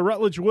got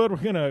Rutledge Wood. We're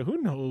going to,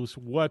 who knows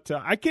what,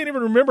 I can't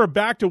even remember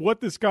back to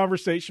what this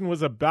conversation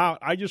was about.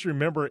 I just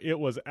remember it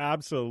was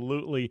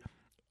absolutely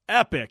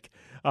epic.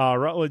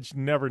 Rutledge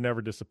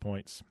never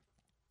disappoints.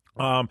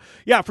 For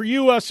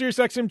you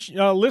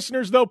SiriusXM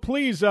listeners, though,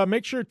 please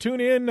make sure to tune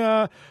in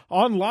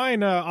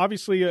online.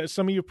 Obviously,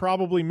 some of you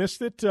probably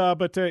missed it,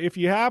 but if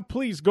you have,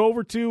 please go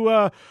over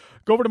to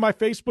my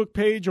Facebook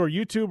page or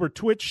YouTube or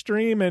Twitch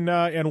stream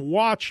and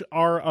watch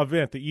our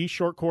event, the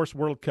E-Short Course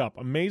World Cup.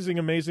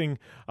 Amazing racing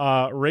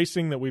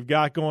that we've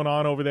got going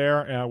on over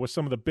there with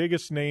some of the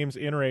biggest names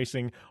in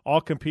racing, all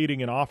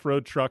competing in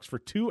off-road trucks for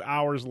 2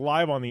 hours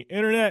live on the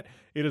internet.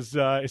 It is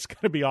it's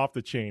going to be off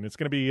the chain. It's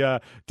going to be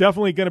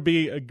definitely going to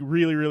be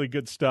really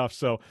good stuff.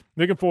 So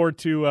looking forward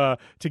to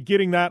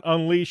getting that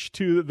unleashed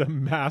to the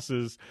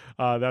masses.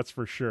 That's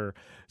for sure.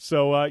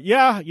 So I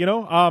don't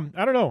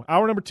know.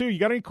 Hour number 2. You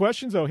got any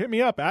questions? Hit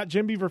me up at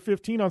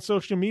JimBeaver15 on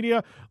social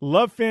media.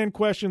 Love fan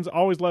questions.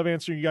 Always love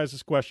answering you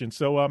guys' questions.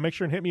 So make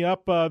sure and hit me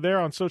up there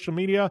on social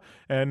media,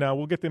 and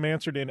we'll get them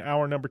answered in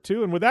hour number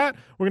 2. And with that,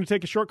 we're going to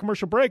take a short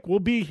commercial break. We'll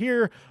be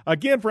here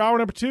again for hour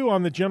number 2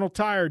 on the General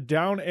Tire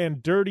Down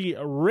and Dirty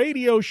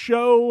Radio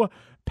Show,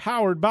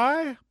 powered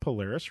by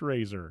Polaris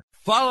Razor.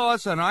 Follow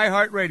us on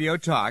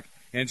iHeartRadio Talk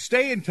and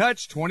stay in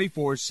touch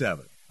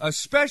 24/7. A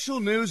special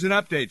news and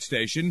update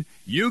station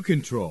you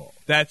control.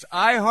 That's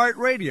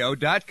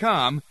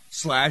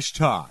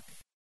iHeartRadio.com/talk.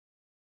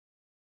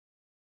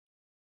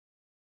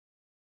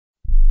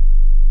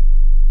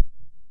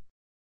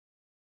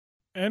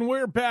 And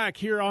we're back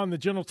here on the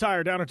General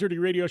Tire Down and Dirty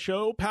Radio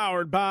Show,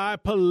 powered by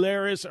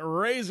Polaris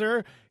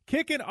Razor.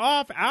 Kicking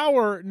off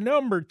hour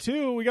number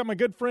 2, we got my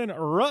good friend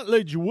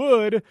Rutledge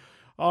Wood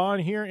on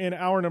here in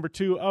hour number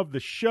 2 of the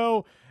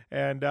show.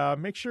 And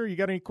make sure you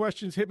got any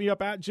questions, hit me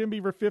up at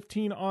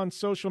JimBeaver15 on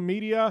social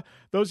media.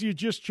 Those of you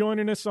just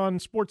joining us on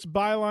Sports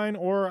Byline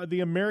or the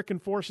American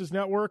Forces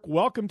Network,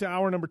 welcome to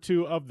hour number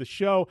 2 of the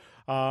show.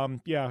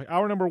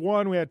 Hour number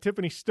 1, we had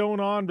Tiffany Stone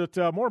on, but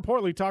more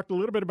importantly, talked a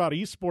little bit about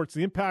esports,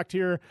 the impact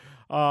here,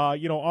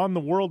 on the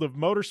world of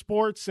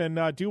motorsports.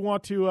 And do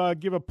want to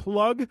give a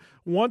plug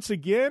once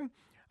again.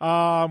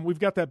 We've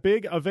got that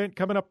big event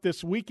coming up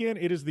this weekend.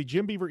 It is the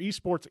Jim Beaver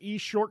Esports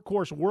Short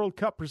Course World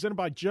Cup presented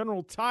by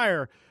General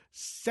Tire.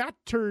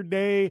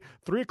 Saturday,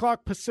 3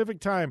 o'clock Pacific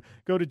time.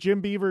 Go to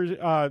Jim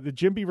Beaver, the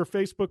Jim Beaver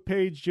Facebook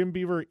page, Jim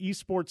Beaver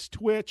Esports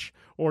Twitch,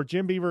 or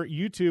Jim Beaver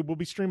YouTube. We'll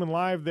be streaming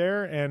live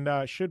there,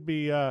 and should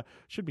be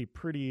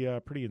pretty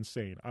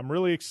insane. I'm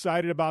really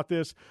excited about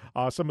this.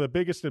 Some of the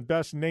biggest and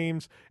best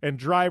names and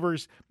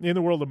drivers in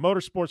the world of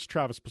motorsports: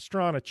 Travis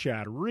Pastrana,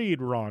 Chad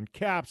Reed, Ron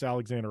Capps,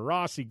 Alexander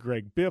Rossi,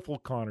 Greg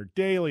Biffle, Connor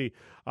Daly.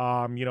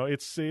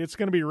 It's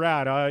going to be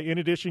rad. In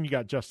addition, you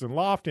got Justin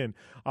Lofton,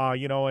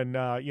 and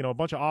a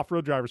bunch of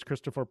off-road drivers,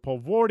 Christopher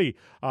Polvordi,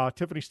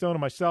 Tiffany Stone,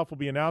 and myself will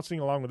be announcing,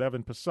 along with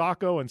Evan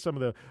Pasacco, and some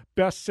of the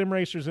best sim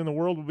racers in the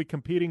world will be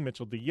competing.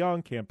 Mitchell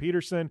DeYoung, Cam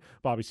Peterson,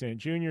 Bobby Sant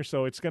Jr.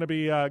 So it's going to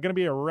be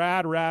a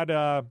rad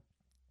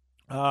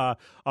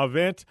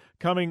event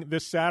coming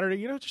this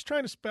Saturday. Just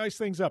trying to spice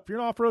things up. If you're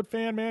an off-road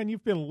fan, man,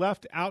 you've been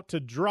left out to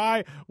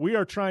dry. We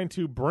are trying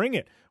to bring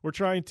it. We're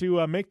trying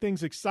to make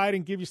things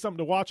exciting, give you something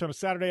to watch on a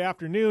Saturday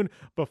afternoon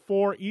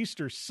before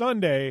Easter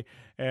Sunday,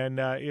 and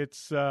it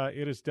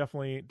is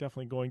definitely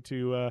going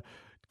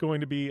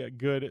to be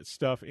good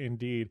stuff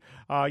indeed.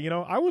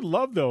 I would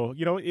love, though,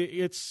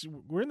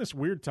 we're in this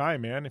weird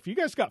time, man. If you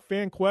guys got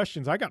fan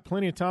questions, I got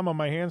plenty of time on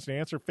my hands to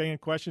answer fan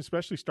questions,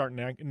 especially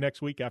starting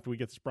next week after we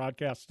get this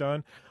broadcast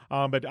done.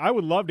 But I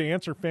would love to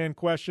answer fan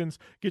questions,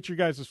 get your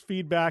guys'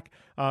 feedback.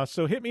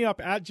 So hit me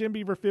up at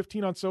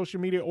JimBeaver15 on social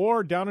media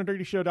or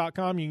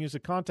downanddirtyshow.com. You can use the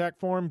contact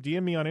form,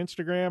 DM me on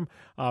Instagram,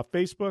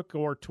 Facebook,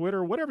 or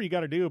Twitter, whatever you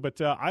got to do.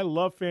 But I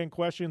love fan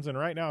questions, and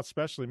right now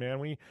especially, man,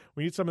 we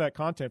need some of that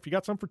content. If you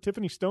got some for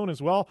Tiffany Stone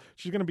as well,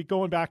 she's going to be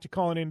going back to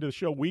calling into the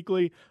show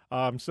weekly.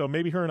 So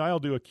maybe her and I will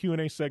do a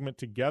Q&A segment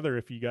together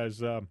if you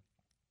guys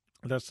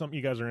that's something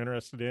you guys are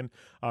interested in,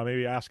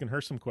 maybe asking her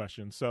some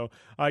questions. So,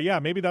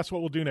 maybe that's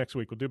what we'll do next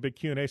week. We'll do a big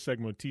Q&A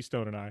segment with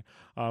T-Stone and I.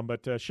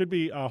 But should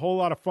be a whole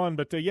lot of fun.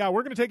 But, we're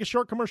going to take a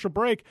short commercial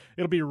break.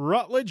 It'll be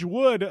Rutledge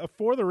Wood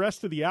for the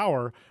rest of the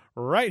hour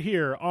right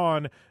here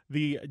on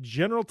the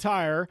General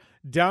Tire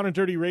Down and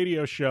Dirty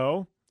Radio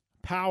Show,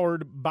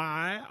 powered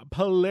by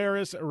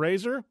Polaris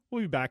RZR.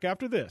 We'll be back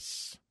after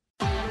this.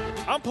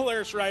 I'm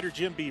Polaris rider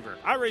Jim Beaver.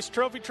 I race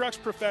trophy trucks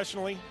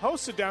professionally,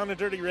 host a Down and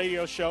Dirty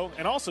radio show,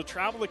 and also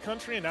travel the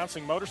country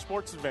announcing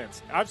motorsports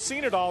events. I've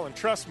seen it all, and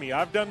trust me,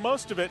 I've done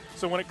most of it,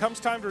 so when it comes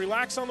time to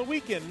relax on the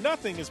weekend,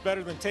 nothing is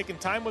better than taking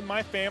time with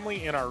my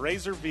family in our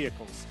RZR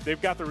vehicles.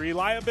 They've got the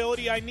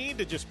reliability I need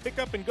to just pick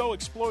up and go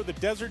explore the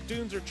desert,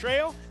 dunes, or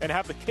trail, and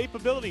have the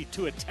capability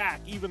to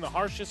attack even the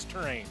harshest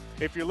terrain.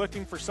 If you're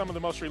looking for some of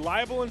the most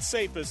reliable and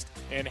safest,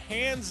 and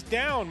hands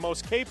down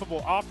most capable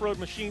off-road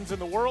machines in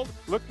the world,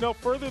 look no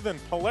further than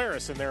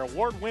Polaris and their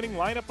award-winning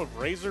lineup of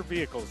RZR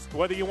vehicles.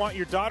 Whether you want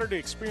your daughter to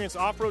experience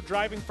off-road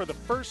driving for the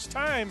first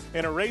time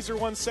in a RZR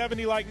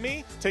 170 like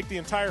me, take the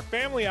entire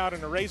family out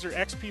in a RZR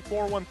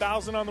XP4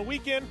 1000 on the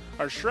weekend,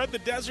 or shred the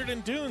desert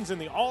and dunes in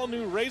the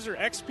all-new RZR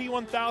XP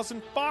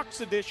 1000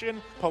 Fox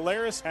Edition,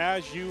 Polaris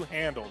has you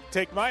handled.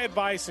 Take my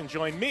advice and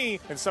join me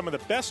and some of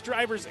the best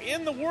drivers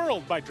in the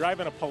world by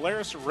driving a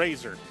Polaris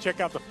RZR. Check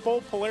out the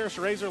full Polaris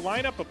RZR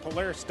lineup at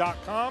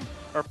Polaris.com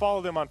or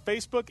follow them on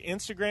Facebook,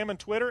 Instagram, and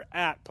Twitter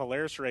at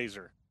Polaris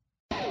RZR.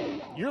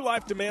 Your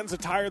life demands a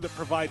tire that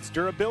provides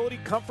durability,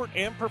 comfort,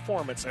 and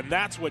performance, and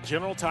that's what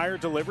General Tire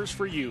delivers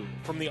for you.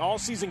 From the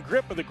all-season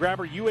grip of the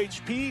Grabber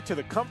UHP to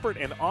the comfort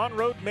and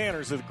on-road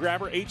manners of the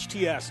Grabber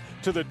HTS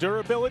to the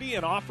durability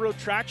and off-road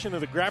traction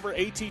of the Grabber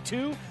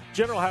AT2,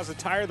 General has a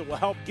tire that will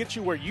help get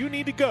you where you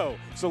need to go.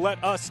 So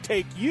let us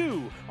take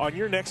you on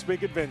your next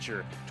big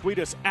adventure. Tweet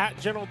us at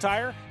General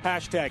Tire,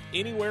 hashtag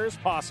anywhere is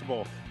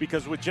possible,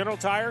 because with General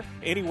Tire,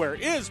 anywhere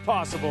is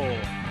possible.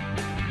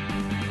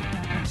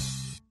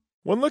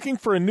 When looking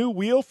for a new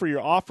wheel for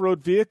your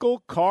off-road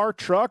vehicle, car,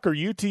 truck, or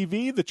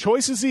UTV, the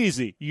choice is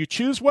easy. You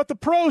choose what the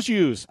pros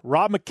use.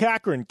 Rob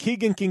McCachran,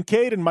 Keegan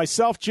Kincaid, and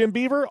myself, Jim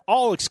Beaver,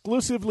 all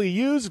exclusively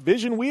use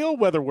Vision Wheel,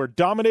 whether we're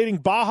dominating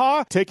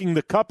Baja, taking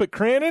the cup at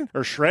Crandon,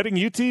 or shredding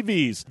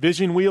UTVs.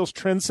 Vision Wheel's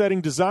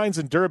trend-setting designs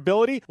and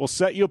durability will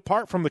set you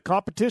apart from the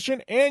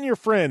competition and your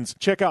friends.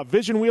 Check out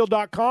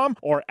visionwheel.com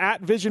or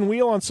at Vision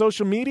Wheel on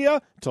social media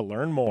to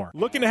learn more.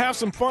 Looking to have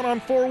some fun on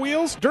four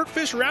wheels?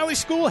 Dirtfish Rally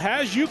School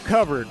has you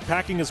covered. Pack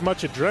packing as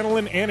much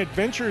adrenaline and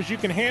adventure as you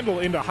can handle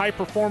into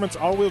high-performance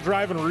all-wheel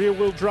drive and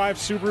rear-wheel drive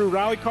Subaru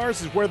rally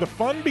cars is where the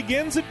fun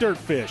begins at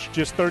Dirtfish.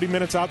 Just 30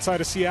 minutes outside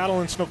of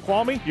Seattle in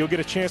Snoqualmie, you'll get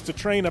a chance to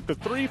train up to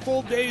 3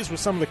 full days with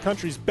some of the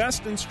country's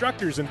best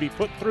instructors and be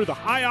put through the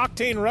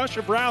high-octane rush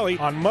of rally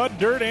on mud,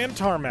 dirt, and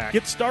tarmac.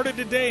 Get started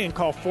today and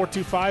call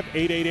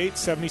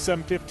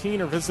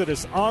 425-888-7715 or visit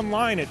us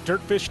online at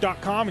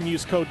dirtfish.com and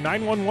use code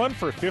 911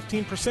 for a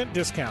 15%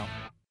 discount.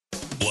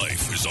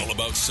 Life is all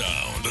about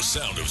sound, the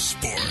sound of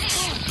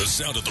sports, the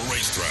sound of the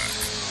racetrack,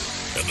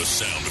 and the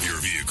sound of your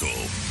vehicle.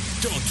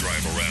 Don't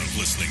drive around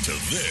listening to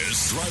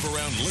this. Drive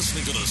around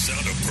listening to the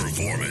sound of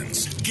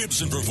performance.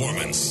 Gibson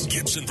Performance.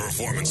 Gibson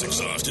Performance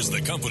Exhaust is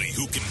the company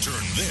who can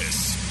turn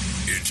this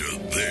into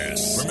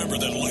this. Remember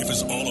that life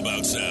is all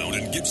about sound,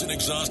 and Gibson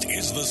Exhaust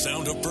is the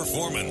sound of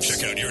performance.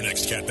 Check out your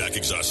next catback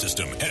exhaust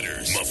system,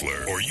 headers,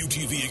 muffler, or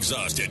UTV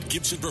exhaust at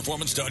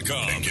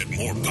GibsonPerformance.com and get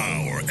more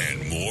power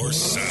and more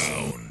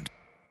sound.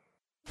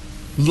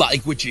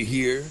 Like what you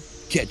hear?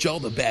 Catch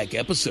all the back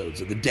episodes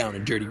of the Down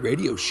and Dirty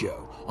Radio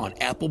Show on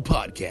Apple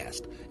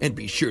Podcast and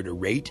be sure to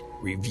rate,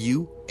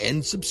 review,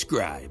 and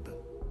subscribe.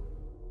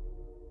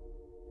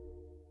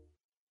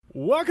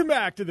 Welcome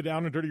back to the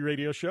Down and Dirty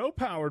Radio Show,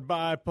 powered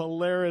by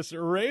Polaris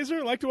Razor.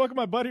 I'd like to welcome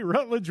my buddy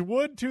Rutledge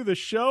Wood to the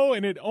show,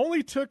 and it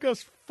only took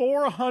us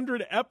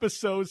 400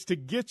 episodes to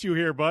get you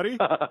here, buddy.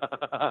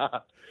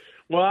 Well,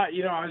 I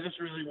was just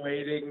really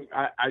waiting.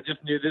 I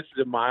just knew this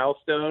is a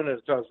milestone,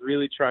 and so I was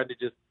really trying to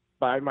just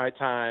bide my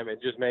time and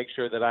just make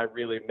sure that I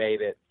really made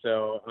it.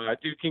 So,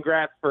 dude,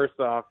 congrats first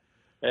off.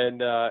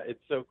 And it's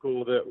so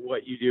cool that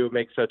what you do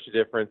makes such a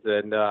difference.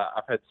 And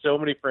I've had so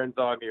many friends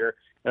on here,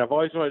 and I've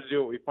always wanted to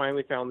do it. We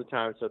finally found the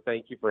time, so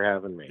thank you for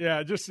having me.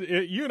 Yeah,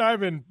 you and I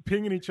have been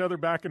pinging each other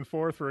back and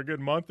forth for a good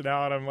month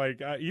now, and I'm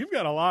like, you've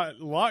got a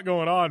lot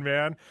going on,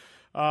 man.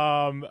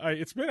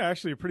 It's been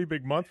actually a pretty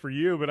big month for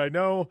you, but I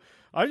know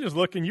I was just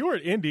looking. You were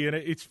at Indy, and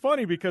it's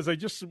funny because I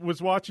just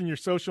was watching your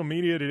social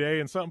media today,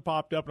 and something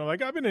popped up, and I'm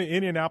like, I've been to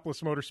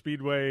Indianapolis Motor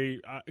Speedway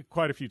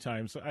quite a few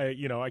times.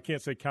 I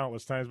can't say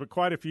countless times, but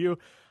quite a few.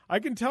 I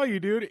can tell you,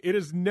 dude,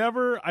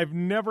 I've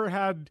never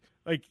had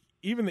like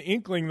even the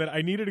inkling that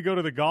I needed to go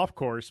to the golf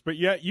course, but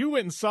yet you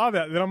went and saw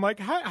that. And I'm like,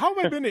 how have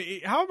I been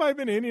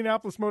to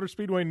Indianapolis Motor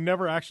Speedway and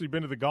never actually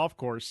been to the golf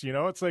course?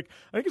 It's like,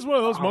 I think it's one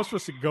of those, most of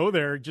us that go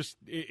there, just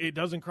it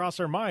doesn't cross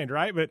our mind,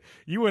 right? But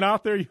you went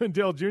out there, you and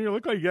Dale Jr.,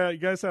 looked like you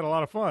guys had a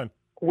lot of fun.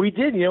 We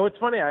did. It's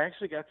funny. I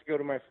actually got to go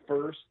to my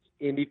first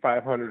Indy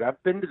 500.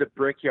 I've been to the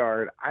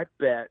Brickyard. I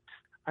bet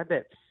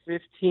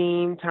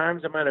 15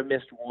 times. I might have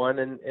missed one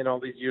in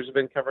all these years I've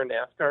been covering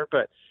NASCAR,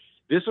 but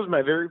this was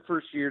my very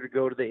first year to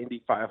go to the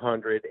Indy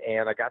 500,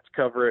 and I got to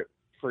cover it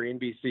for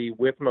NBC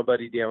with my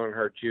buddy Dale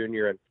Earnhardt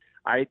Jr., and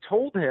I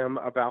told him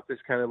about this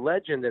kind of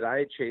legend that I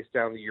had chased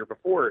down the year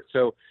before.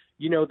 So,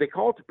 they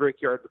call it the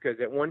Brickyard because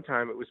at one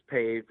time it was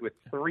paved with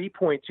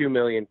 3.2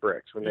 million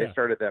bricks when they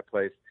started that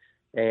place.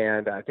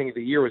 And I think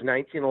the year was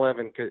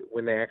 1911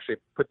 when they actually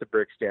put the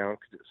bricks down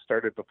because it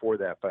started before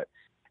that. But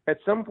at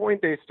some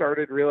point they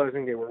started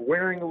realizing they were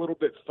wearing a little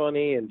bit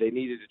funny and they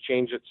needed to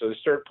change it. So they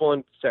started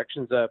pulling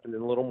sections up and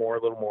then a little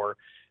more,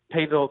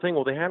 paved the whole thing.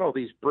 Well, they had all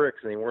these bricks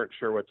and they weren't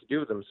sure what to do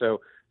with them.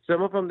 So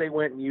some of them they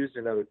went and used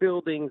in other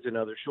buildings and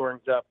other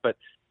shorings up, but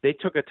they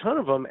took a ton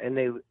of them and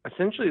they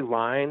essentially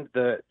lined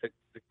the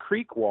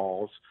creek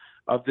walls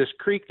of this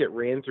creek that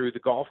ran through the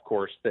golf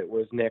course that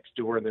was next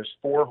door. And there's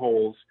 4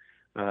 holes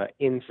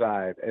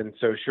inside. And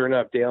so sure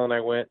enough, Dale and I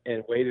went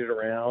and waited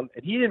around,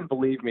 and he didn't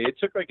believe me. It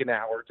took like an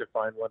hour to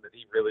find one that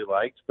he really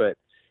liked, but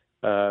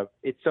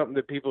it's something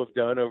that people have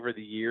done over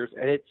the years.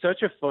 And it's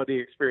such a funny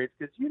experience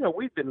because,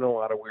 we've been in a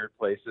lot of weird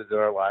places in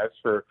our lives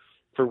for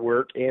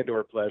work and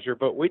or pleasure.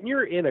 But when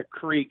you're in a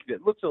creek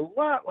that looks a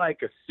lot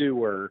like a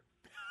sewer,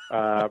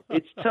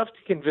 it's tough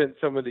to convince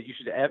someone that you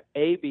should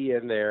be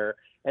in there.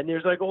 And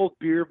there's like old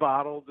beer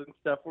bottles and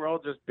stuff. We're all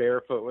just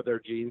barefoot with our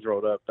jeans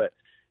rolled up. But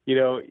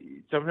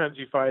sometimes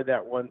you find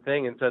that one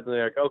thing and suddenly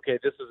like, okay,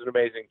 this was an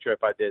amazing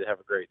trip. I did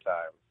have a great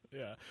time.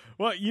 Yeah.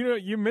 Well,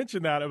 you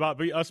mentioned that about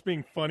us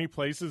being funny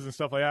places and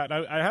stuff like that.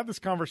 And I had this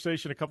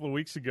conversation a couple of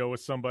weeks ago with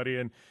somebody,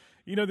 and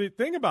the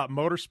thing about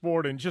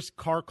motorsport and just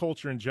car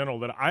culture in general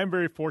that I'm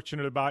very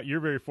fortunate about, you're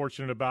very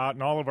fortunate about,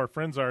 and all of our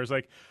friends are, is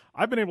like,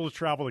 I've been able to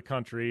travel the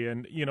country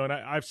and, and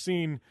I've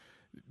seen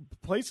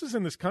places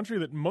in this country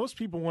that most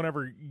people won't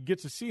ever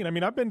get to see. And I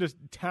mean, I've been to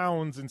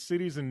towns and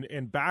cities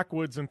and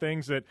backwoods and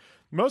things that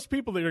most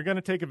people that are going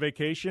to take a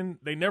vacation,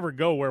 they never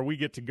go where we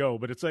get to go.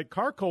 But it's like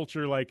car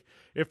culture. Like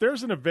if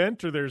there's an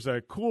event or there's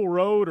a cool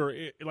road or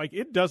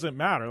it doesn't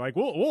matter. Like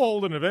we'll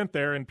hold an event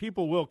there and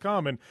people will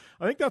come. And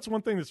I think that's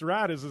one thing that's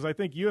rad is I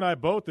think you and I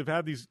both have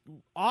had these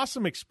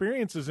awesome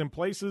experiences in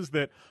places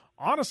that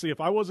honestly,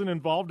 if I wasn't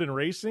involved in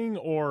racing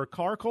or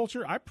car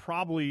culture, I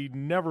probably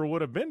never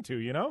would have been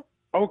to,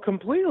 Oh,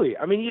 completely.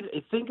 I mean, you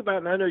think about it,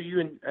 and I know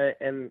you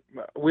and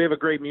we have a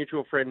great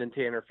mutual friend in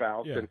Tanner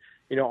Faust, and,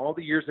 all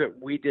the years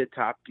that we did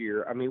Top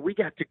Gear, I mean, we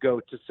got to go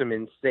to some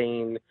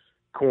insane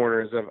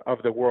corners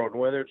of the world,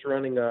 whether it's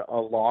running a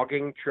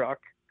logging truck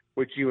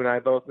which you and I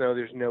both know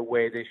there's no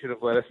way they should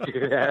have let us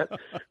do that,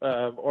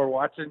 or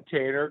watching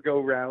Tanner go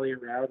rally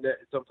around at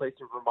someplace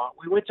in Vermont.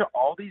 We went to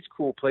all these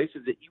cool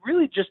places that you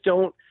really just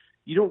don't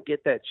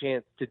get that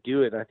chance to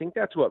do it. And I think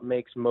that's what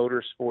makes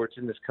motorsports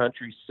in this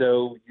country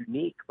so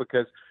unique,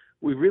 because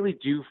we really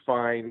do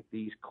find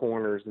these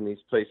corners and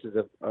these places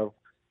of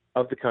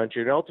the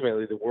country and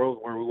ultimately the world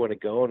where we want to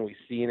go and we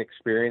see and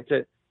experience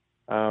it.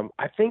 I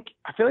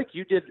feel like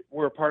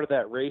were a part of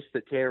that race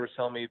that Tanner was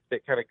telling me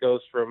that kind of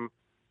goes from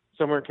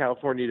somewhere in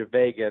California to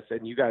Vegas,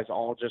 and you guys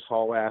all just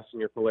haul ass in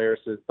your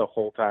Polarises the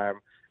whole time.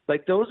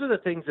 Like, those are the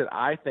things that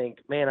I think,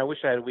 man, I wish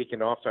I had a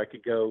weekend off so I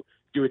could go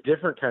do a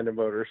different kind of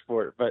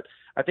motorsport. But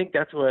I think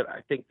that's what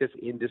I think this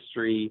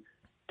industry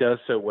does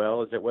so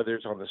well, is that whether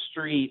it's on the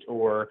street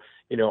or,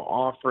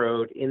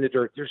 off-road, in the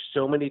dirt, there's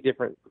so many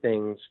different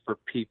things for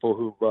people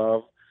who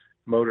love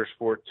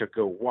motorsport to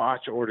go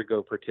watch or to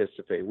go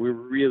participate. We're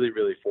really,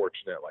 really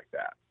fortunate like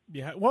that.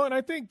 Yeah, well, and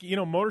I think,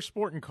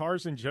 motorsport and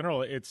cars in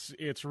general, it's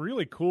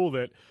really cool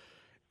that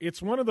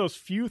it's one of those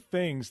few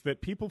things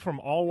that people from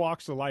all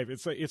walks of life,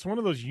 it's one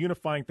of those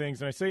unifying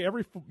things. And I say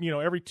every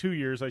 2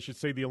 years, I should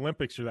say the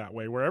Olympics are that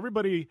way, where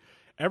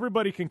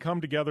everybody can come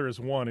together as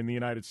one in the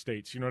United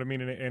States. You know what I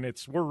mean? And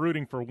we're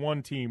rooting for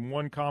one team,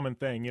 one common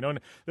thing, and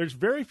there's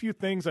very few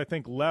things I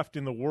think left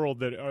in the world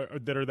that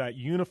are that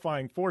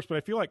unifying force, but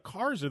I feel like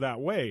cars are that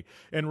way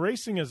and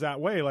racing is that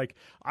way. Like,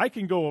 I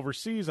can go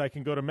overseas, I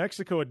can go to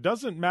Mexico. It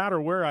doesn't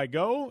matter where I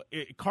go.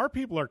 Car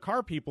people are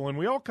car people, and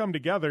we all come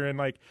together. And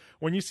like,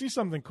 when you see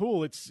something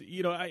cool, it's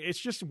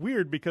just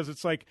weird because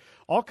it's like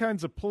all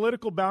kinds of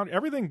political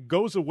everything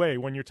goes away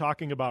when you're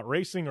talking about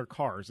racing or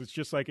cars. It's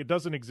just like, it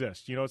doesn't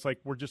exist. It's like,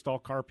 we're just all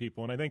car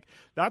people. And I think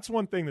that's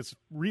one thing that's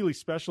really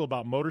special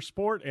about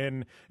motorsport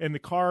and the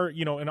car,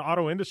 and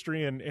auto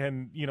industry and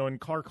in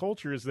car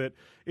culture, is that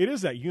it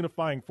is that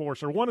unifying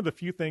force, or one of the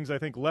few things I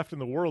think left in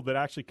the world that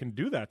actually can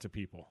do that to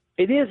people.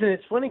 It is, and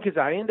it's funny because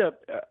I end up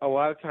a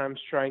lot of times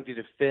trying to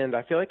defend.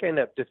 I feel like I end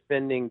up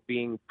defending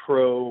being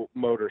pro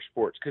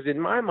motorsports, because in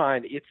my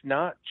mind, it's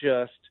not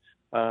just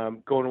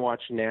going to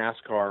watch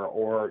NASCAR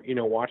or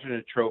watching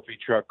a trophy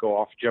truck go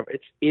off jump.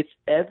 It's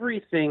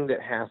everything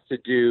that has to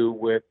do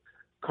with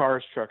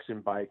cars, trucks,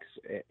 and bikes,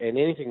 and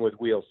anything with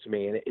wheels to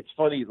me. And it's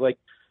funny, like,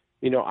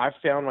 I've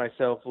found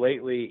myself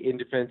lately, in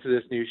defense of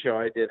this new show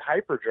I did,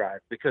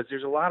 Hyperdrive, because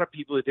there's a lot of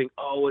people who think,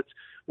 oh,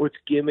 it's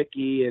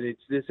gimmicky and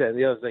it's this, that, and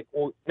the other. It's like,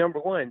 well, number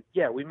one,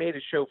 yeah, we made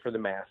a show for the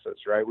masses,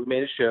 right? We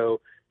made a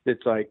show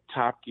that's like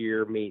Top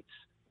Gear meets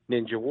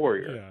Ninja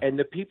Warrior. Yeah. And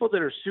the people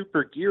that are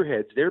super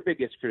gearheads, their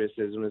biggest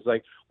criticism is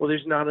like, well,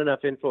 there's not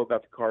enough info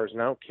about the cars,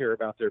 and I don't care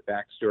about their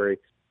backstory.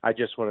 I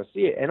just want to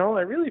see it. And all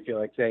I really feel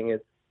like saying is,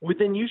 well,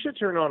 then you should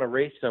turn on a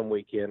race some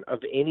weekend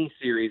of any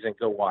series and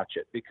go watch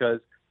it, because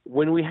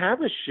when we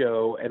have a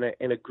show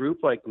and a group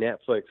like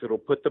Netflix that'll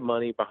put the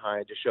money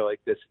behind a show like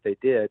this that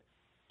they did,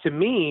 to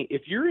me,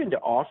 if you're into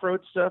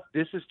off-road stuff,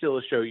 this is still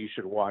a show you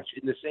should watch,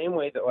 in the same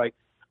way that, like,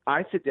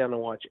 I sit down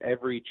and watch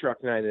every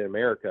truck night in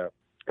America,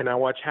 and I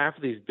watch half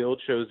of these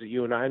build shows that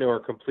you and I know are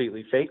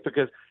completely fake,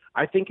 because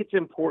I think it's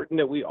important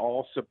that we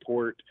all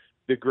support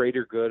the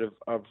greater good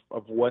of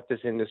what this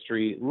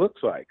industry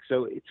looks like.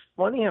 So it's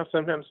funny how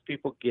sometimes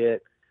people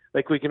get,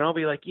 like, we can all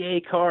be like,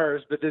 yay,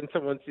 cars, but then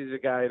someone sees a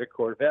guy in a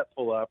Corvette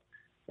pull up,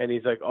 and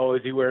he's like, oh,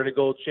 is he wearing a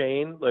gold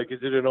chain? Like, is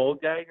it an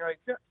old guy? And you're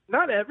like,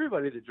 not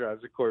everybody that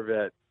drives a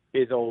Corvette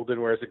is old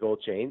and wears a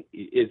gold chain.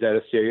 Is that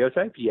a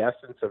stereotype? Yes,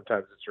 and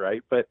sometimes it's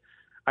right. But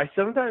I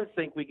sometimes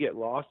think we get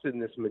lost in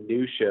this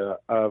minutia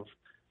of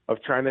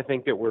trying to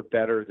think that we're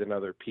better than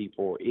other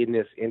people in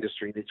this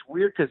industry. It's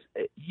weird because,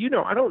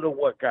 I don't know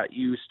what got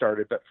you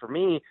started, but for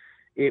me,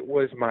 it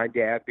was my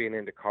dad being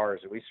into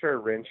cars, and we started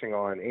wrenching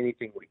on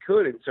anything we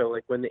could. And so,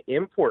 like, when the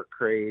import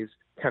craze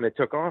kind of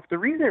took off, the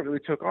reason it really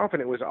took off,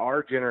 and it was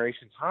our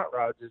generation's hot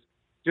rods, is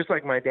just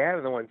like my dad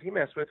and the ones he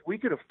messed with, we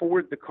could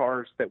afford the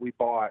cars that we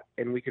bought,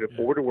 and we could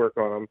afford to work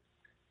on them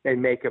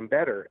and make them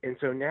better. And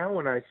so now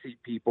when I see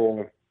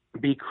people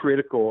be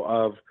critical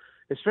of,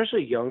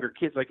 especially younger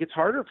kids, like, it's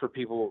harder for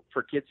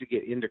kids to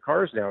get into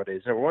cars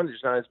nowadays. Number one,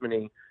 there's not as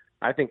many,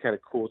 I think, kind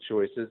of cool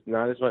choices,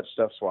 not as much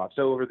stuff swaps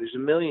over. There's a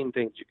million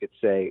things you could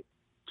say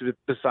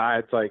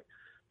besides, like,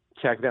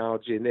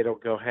 technology, and they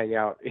don't go hang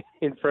out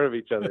in front of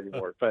each other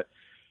anymore. But,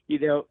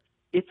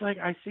 it's like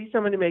I see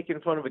somebody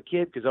making fun of a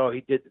kid because, oh,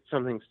 he did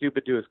something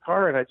stupid to his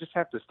car, and I just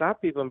have to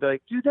stop people and be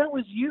like, dude, that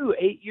was you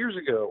 8 years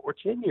ago or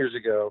 10 years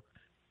ago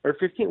or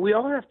 15. We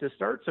all have to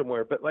start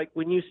somewhere. But, like,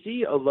 when you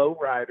see a low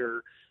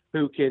rider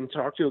who can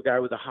talk to a guy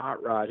with a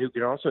hot rod, who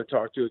can also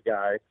talk to a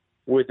guy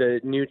with a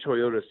new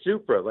Toyota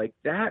Supra, like,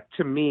 that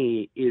to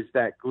me is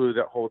that glue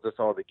that holds us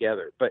all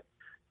together. But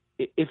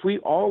if we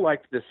all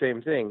liked the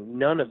same thing,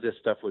 none of this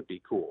stuff would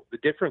be cool. The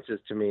differences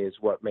to me is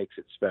what makes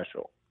it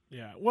special.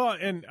 Yeah, well,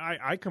 and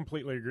I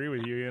completely agree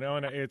with you,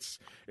 and it's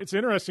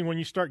interesting when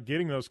you start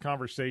getting those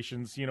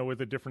conversations, with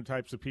the different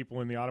types of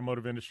people in the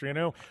automotive industry. I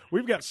know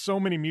we've got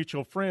so many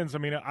mutual friends. I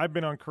mean, I've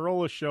been on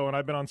Corolla's show, and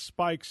I've been on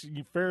Spike's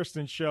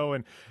Ferriston's show,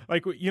 and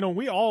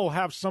we all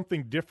have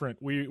something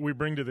different we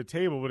bring to the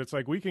table, but it's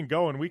like we can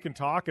go and we can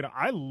talk, and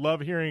I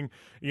love hearing,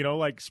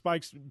 like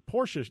Spike's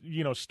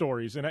Porsche,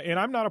 stories, and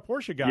I'm not a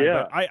Porsche guy,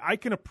 but I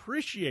can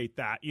appreciate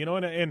that,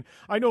 and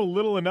I know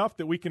little enough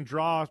that we can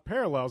draw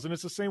parallels, and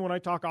it's the same when I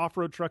talk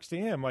off-road trucks to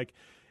him. Like,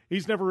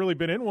 he's never really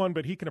been in one,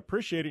 but he can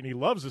appreciate it, and he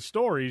loves the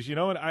stories, and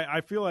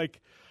I feel like,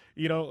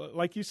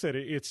 like you said,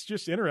 it's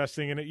just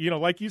interesting. And,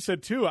 like you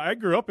said, too, I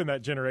grew up in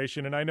that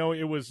generation, and I know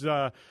it was,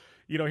 here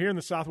in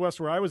the Southwest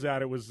where I was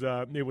at, it was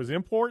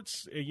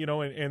imports,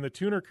 and the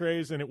tuner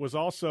craze, and it was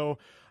also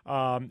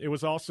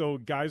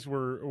guys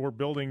were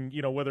building,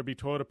 whether it be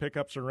Toyota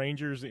pickups or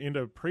Rangers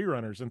into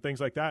pre-runners and things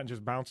like that, and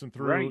just bouncing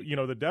through,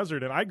 the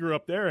desert. And I grew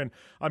up there, and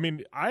I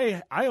mean,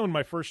 I owned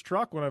my first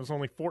truck when I was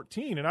only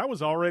 14, and I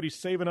was already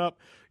saving up,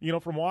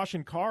 from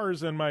washing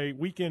cars and my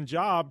weekend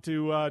job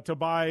to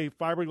buy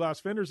fiberglass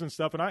fenders and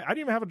stuff. And I didn't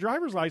even have a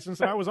driver's license,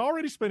 and I was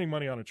already spending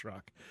money on a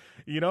truck,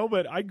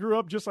 but I grew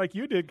up just like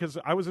you did, because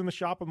I was in the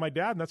shop with my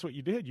dad, and that's what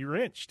you did. You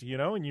wrenched,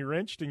 and you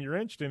wrenched and you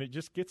wrenched, and it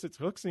just gets its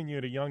hooks in you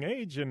at a young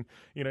age. And,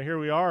 here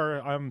we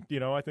are. I'm,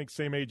 I think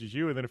same age as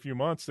you within a few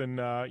months, and,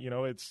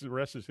 it's the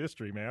rest is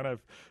history, man. I've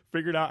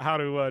figured out how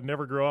to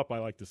never grow up, I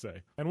like to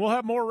say. And we'll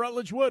have more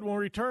Rutledge Wood when we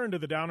return to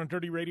the Down and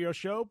Dirty Radio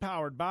Show,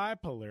 powered by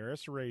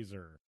Polaris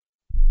RZR.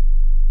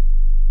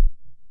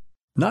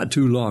 Not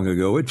too long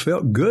ago, it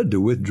felt good to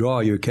withdraw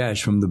your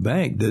cash from the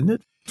bank, didn't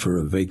it? For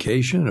a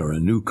vacation or a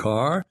new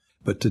car.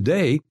 But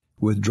today,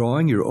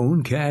 withdrawing your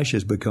own cash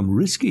has become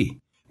risky.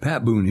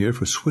 Pat Boone here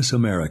for Swiss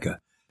America.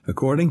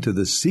 According to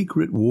The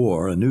Secret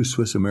War, a new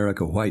Swiss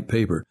America white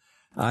paper,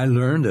 I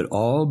learned that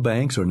all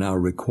banks are now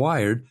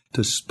required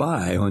to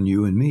spy on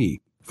you and me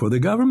for the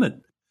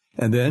government,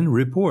 and then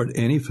report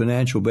any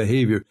financial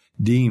behavior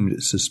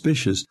deemed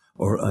suspicious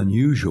or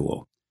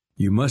unusual.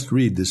 You must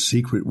read The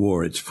Secret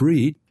War. It's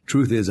free.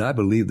 Truth is, I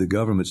believe the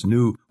government's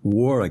new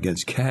war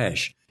against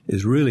cash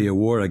is really a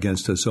war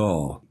against us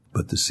all.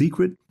 But the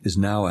secret is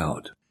now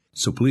out.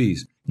 So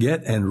please,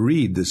 get and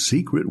read The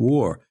Secret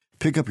War.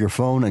 Pick up your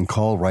phone and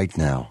call right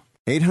now.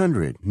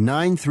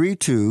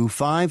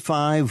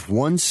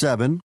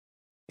 800-932-5517.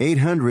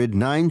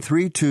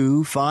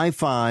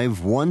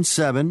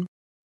 800-932-5517.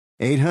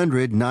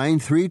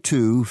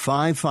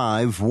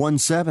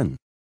 800-932-5517.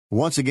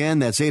 Once again,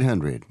 that's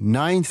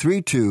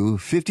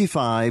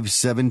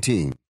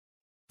 800-932-5517.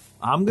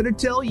 I'm going to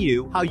tell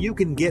you how you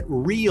can get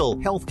real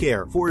health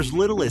care for as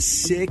little as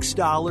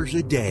 $6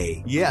 a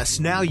day. Yes,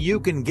 now you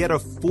can get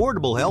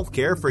affordable health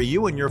care for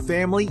you and your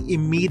family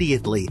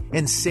immediately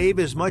and save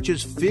as much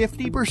as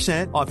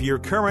 50% off your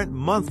current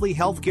monthly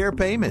health care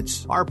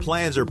payments. Our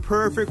plans are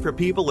perfect for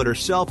people that are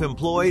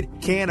self-employed,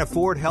 can't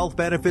afford health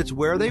benefits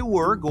where they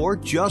work, or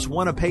just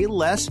want to pay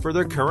less for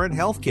their current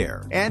health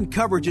care. And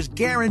coverage is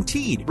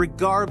guaranteed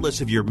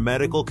regardless of your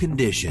medical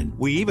condition.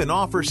 We even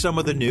offer some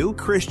of the new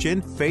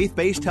Christian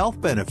faith-based health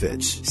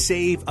benefits.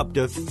 Save up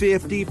to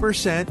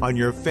 50% on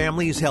your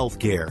family's health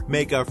care.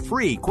 Make a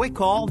free quick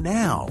call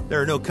now. There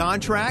are no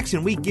contracts,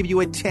 and we give you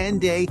a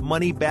 10-day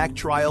money-back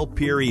trial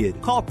period.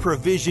 Call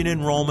Provision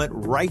Enrollment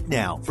right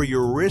now for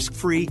your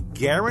risk-free,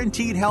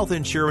 guaranteed health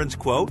insurance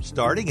quote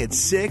starting at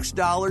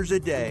 $6 a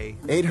day.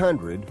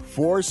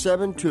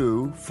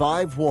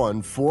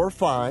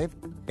 800-472-5145.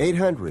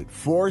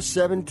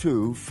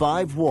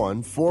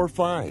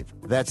 800-472-5145.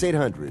 That's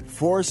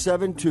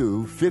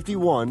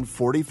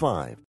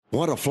 800-472-5145.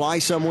 Want to fly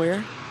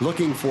somewhere?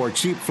 Looking for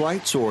cheap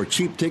flights or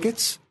cheap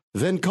tickets?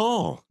 Then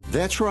call.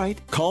 That's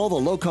right. Call the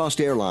low-cost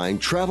airline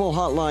travel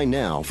hotline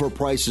now for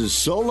prices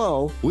so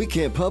low we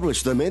can't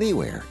publish them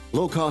anywhere.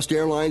 Low-cost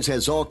airlines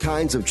has all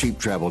kinds of cheap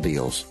travel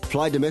deals.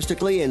 Fly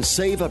domestically and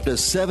save up to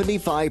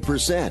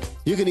 75%.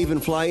 You can even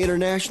fly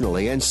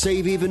internationally and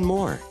save even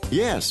more.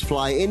 Yes,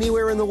 fly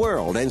anywhere in the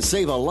world and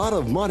save a lot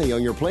of money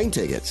on your plane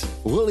tickets.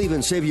 We'll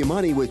even save you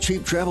money with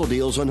cheap travel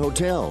deals on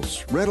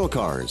hotels, rental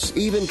cars,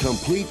 even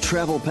complete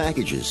travel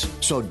packages.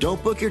 So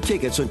don't book your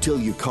tickets until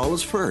you call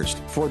us first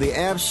for the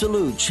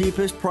absolute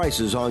cheapest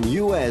prices on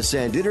U.S.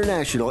 and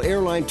international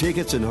airline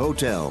tickets and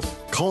hotels.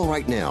 Call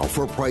right now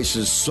for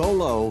prices so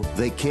low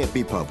they can't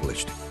be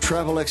published.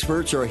 Travel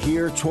experts are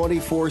here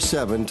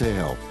 24/7 to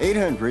help.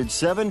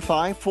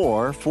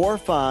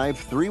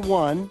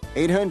 800-754-4531.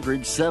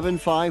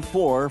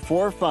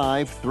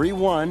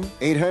 800-754-4531.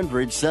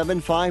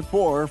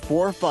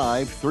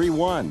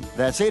 800-754-4531.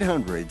 That's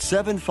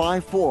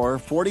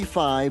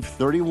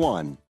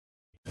 800-754-4531.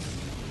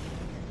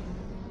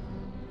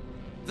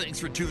 Thanks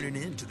for tuning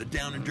in to the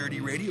Down and Dirty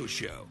Radio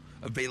Show.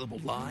 Available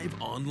live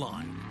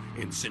online,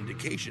 in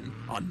syndication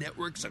on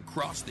networks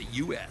across the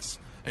U.S.,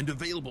 and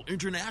available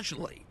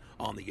internationally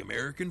on the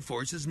American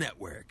Forces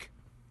Network.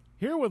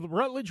 Here with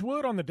Rutledge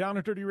Wood on the Down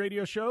and Dirty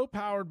Radio Show,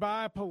 powered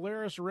by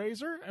Polaris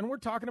RZR, and we're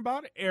talking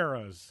about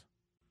eras.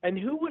 And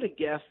who would have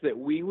guessed that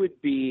we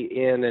would be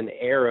in an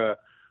era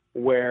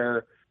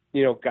where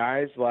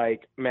guys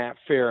like Matt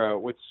Farah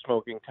with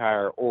Smoking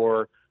Tire,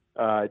 or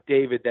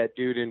David, that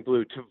dude in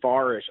blue,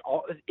 Tavarish.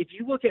 If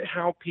you look at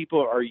how people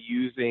are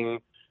using,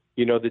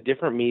 the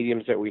different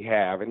mediums that we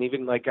have, and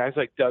even like guys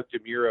like Doug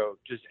DeMuro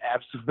just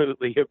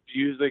absolutely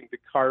abusing the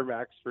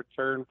CarMax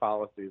return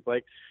policies.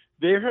 Like,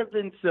 there have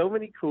been so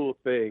many cool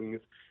things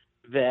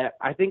that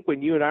I think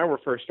when you and I were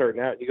first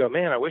starting out, you go,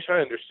 man, I wish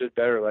I understood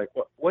better. Like,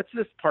 what's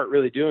this part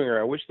really doing? Or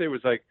I wish there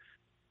was like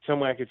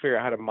some way I could figure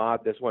out how to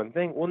mod this one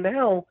thing. Well,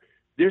 now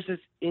there's this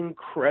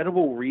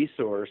incredible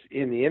resource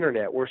in the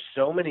internet where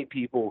so many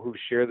people who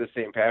share the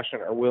same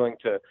passion are willing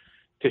to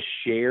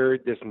share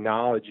this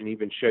knowledge and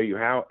even show you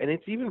how. And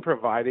it's even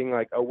providing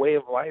like a way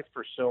of life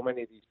for so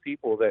many of these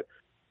people that,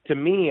 to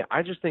me,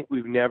 I just think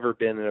we've never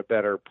been in a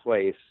better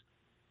place,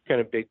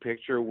 kind of big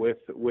picture, with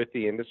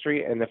the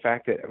industry. And the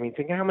fact that,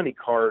 think how many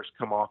cars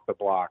come off the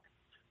block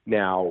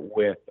now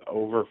with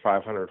over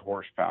 500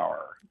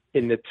 horsepower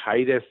in the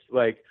tightest,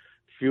 like,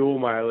 fuel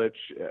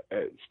mileage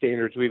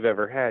standards we've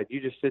ever had. You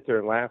just sit there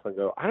and laugh and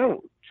go, I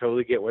don't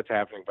totally get what's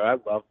happening, but I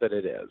love that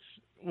it is.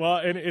 Well,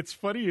 and it's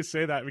funny you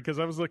say that, because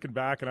I was looking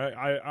back, and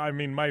I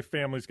mean, my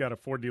family's got a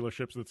Ford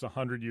dealership that's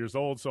 100 years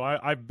old, so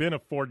I've been a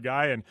Ford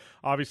guy, and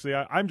obviously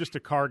I'm just a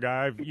car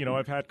guy.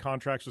 I've had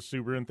contracts with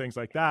Subaru and things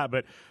like that,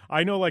 but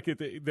I know, like,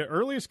 the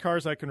earliest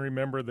cars I can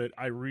remember that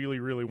I really,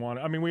 really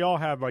wanted, we all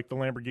have, like, the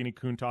Lamborghini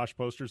Countach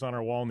posters on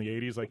our wall in the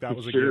 80s, like that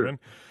was a given.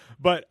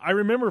 But I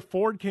remember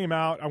Ford came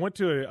out. I went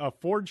to a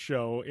Ford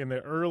show in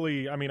the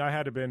early, I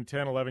had to have been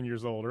 10, 11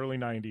 years old, early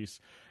 90s.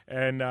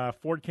 And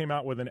Ford came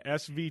out with an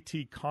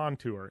SVT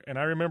Contour. And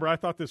I remember I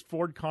thought this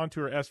Ford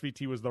Contour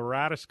SVT was the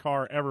raddest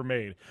car ever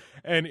made.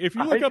 And if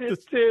you look up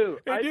this, too.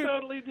 I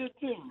totally did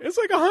too. It's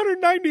like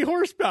 190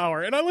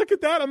 horsepower. And I look at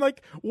that, I'm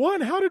like,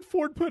 one, how did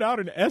Ford put out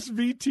an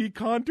SVT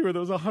Contour that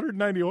was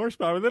 190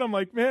 horsepower? And then I'm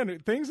like, man,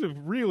 things have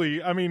really,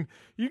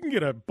 you can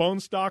get a bone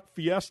stock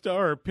Fiesta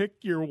or pick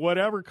your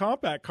whatever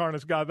compact car and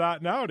it's got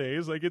that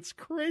nowadays. Like, it's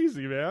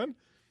crazy, man.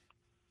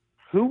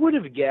 Who would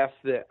have guessed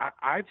that?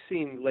 I've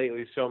seen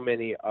lately so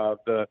many of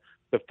the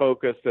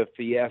Focus, the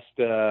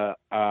Fiesta,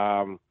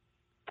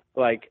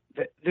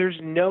 there's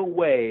no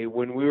way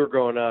when we were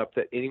growing up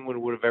that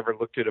anyone would have ever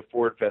looked at a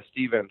Ford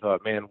Festiva and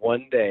thought, man,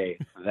 one day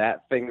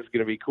that thing's going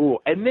to be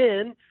cool. And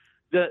then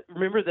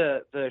remember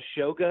the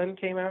Shogun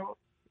came out?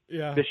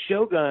 Yeah. The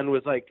Shogun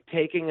was like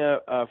taking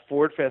a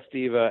Ford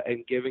Festiva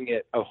and giving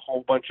it a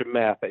whole bunch of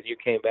meth, and you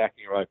came back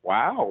and you're like,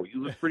 wow,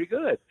 you look pretty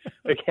good.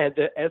 Like, had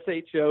the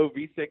SHO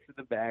V6 in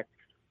the back,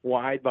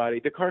 wide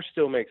body. The car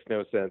still makes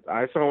no sense.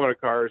 I saw one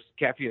of cars,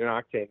 Caffeine and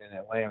Octane in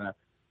Atlanta,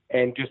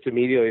 and just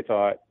immediately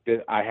thought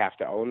that I have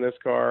to own this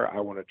car. I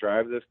want to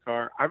drive this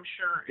car. I'm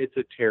sure it's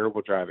a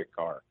terrible driving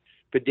car,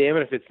 but damn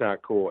it if it's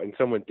not cool. And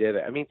someone did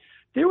it.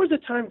 There was a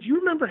time, do you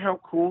remember how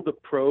cool the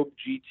Probe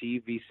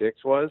GT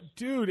V6 was?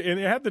 Dude, and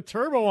it had the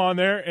turbo on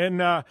there,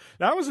 and that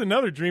was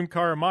another dream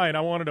car of mine.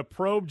 I wanted a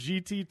Probe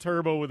GT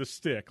turbo with a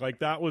stick. Like,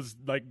 that was,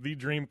 like, the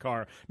dream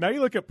car. Now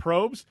you look at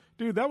Probes,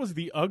 dude, that was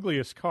the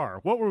ugliest car.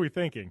 What were we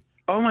thinking?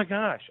 Oh, my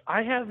gosh.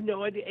 I have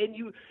no idea. And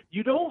you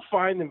don't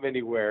find them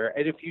anywhere.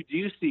 And if you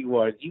do see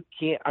one, you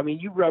can't.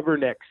 You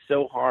rubberneck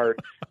so hard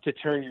to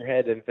turn your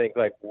head and think,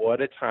 like,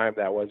 what a time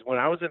that was. When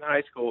I was in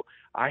high school,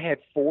 I had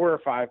 4 or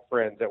 5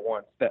 friends at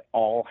once that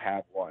all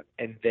had one.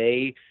 And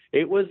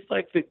it was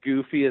like the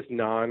goofiest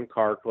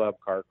non-car club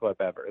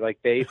ever. Like,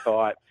 they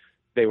thought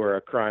they were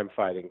a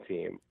crime-fighting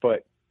team.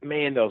 But,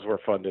 man, those were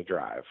fun to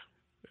drive.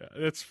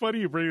 It's funny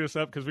you bring this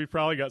up, because we've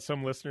probably got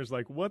some listeners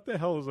like, what the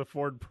hell is a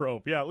Ford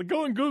Probe? Yeah,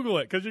 go and Google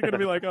it, because you're going to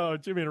be like, oh,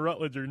 Jimmy and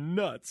Rutledge are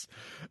nuts.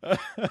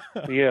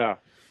 Yeah.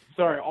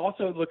 Sorry.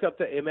 Also, look up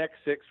the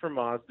MX-6 from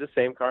Mazda,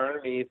 same car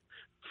underneath.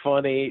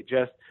 Funny,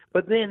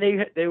 but then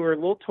they were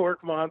little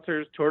torque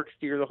monsters, torque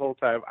steer the whole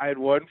time. I had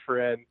one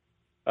friend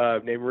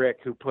named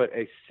Rick who put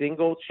a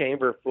single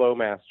chamber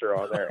Flowmaster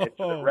on there. And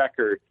for the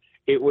record,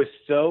 it was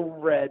so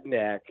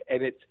redneck,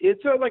 and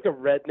it's like a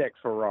redneck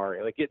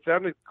Ferrari. Like, it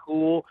sounded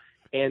cool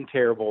and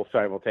terrible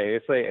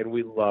simultaneously, and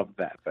we loved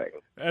that thing.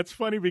 That's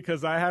funny,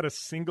 because I had a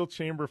single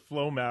chamber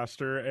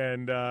Flowmaster,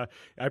 and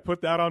I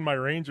put that on my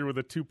Ranger with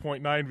a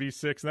 2.9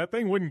 V6, and that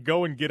thing wouldn't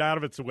go and get out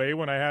of its way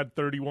when I had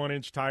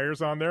 31-inch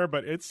tires on there,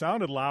 but it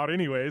sounded loud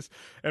anyways.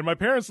 And my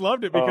parents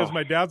loved it, because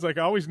my dad's like,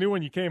 I always knew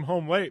when you came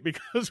home late,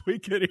 because we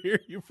could hear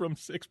you from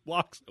 6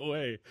 blocks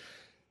away.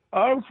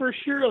 Oh, for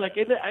sure. Like,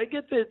 I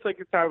get that it's like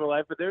a time of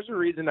life, but there's a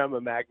reason I'm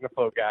a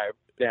Magnaflow guy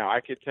now.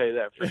 I can tell you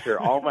that for sure.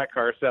 All my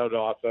cars sound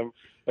awesome,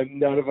 and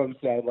none of them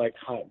sound like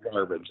hot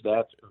garbage.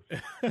 That's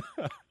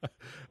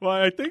well,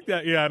 I think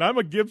that, yeah, and I'm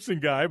a Gibson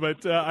guy,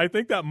 but I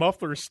think that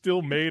muffler is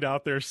still made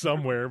out there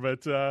somewhere.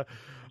 But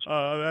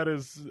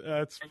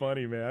that's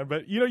funny, man.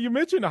 But you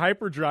mentioned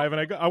hyperdrive,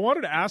 and I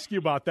wanted to ask you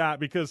about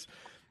that, because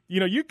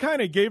you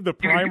kind of gave the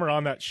primer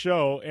on that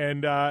show,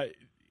 and I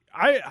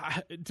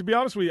to be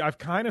honest with you, I've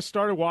kind of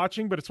started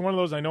watching, but it's one of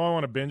those, I know I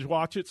want to binge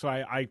watch it, so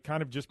I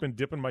kind of just been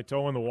dipping my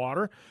toe in the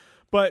water.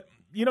 But,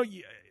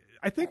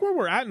 I think where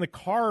we're at in the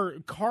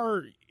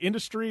car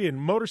industry and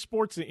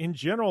motorsports in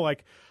general,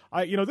 like,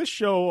 this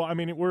show, I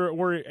mean,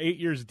 we're 8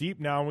 years deep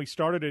now, and we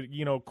started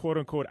at, quote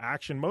unquote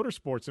action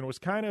motorsports, and it was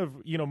kind of,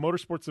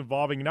 motorsports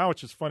evolving. Now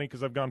it's just funny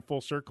because I've gone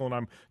full circle and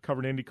I'm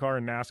covering IndyCar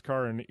and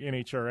NASCAR and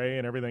NHRA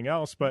and everything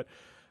else. But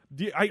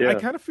I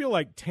kind of feel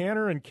like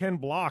Tanner and Ken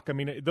Block, I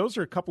mean, those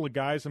are a couple of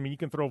guys. I mean, you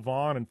can throw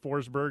Vaughn and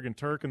Forsberg and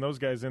Turk and those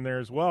guys in there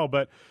as well.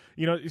 But,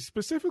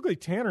 specifically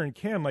Tanner and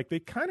Ken, like, they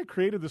kind of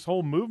created this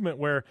whole movement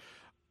where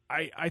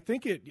I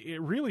think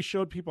it really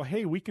showed people,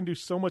 hey, we can do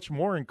so much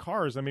more in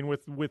cars. I mean,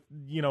 with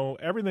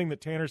everything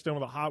that Tanner's done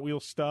with the Hot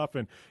Wheels stuff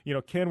and,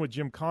 Ken with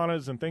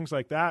Gymkhanas and things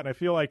like that. And I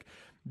feel like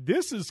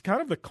this is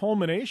kind of the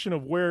culmination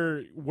of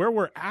where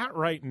we're at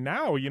right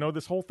now,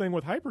 this whole thing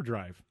with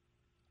hyperdrive.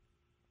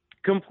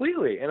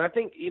 Completely. And I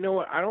think,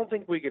 I don't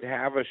think we could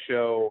have a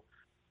show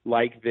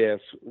like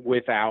this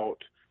without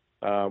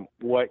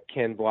what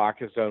Ken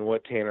Block has done,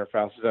 what Tanner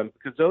Faust has done,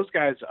 because those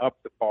guys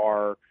upped the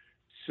bar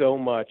so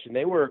much, and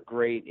they were a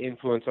great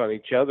influence on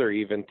each other,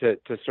 even to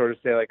sort of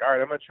say, like, all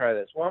right, I'm going to try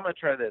this. Well, I'm going to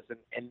try this.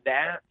 And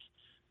that,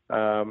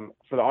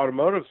 for the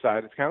automotive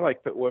side, it's kind of like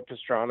what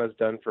Pastrana has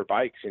done for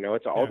bikes.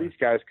 It's all these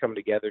guys come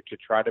together to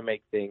try to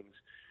make things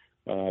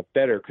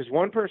better. Because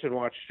one person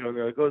watched the show and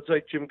they're like, oh, it's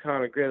like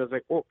Gymkhana Grid. I was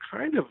like, well,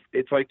 kind of,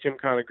 it's like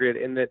Gymkhana Grid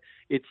in that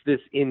it's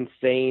this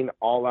insane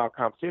all-out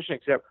competition,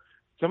 except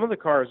some of the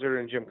cars that are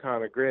in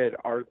Gymkhana Grid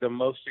are the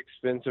most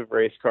expensive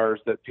race cars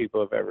that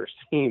people have ever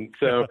seen.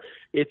 So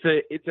it's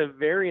a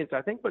variance.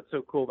 I think what's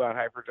so cool about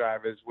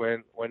hyperdrive is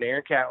when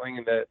Aaron Catling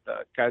and the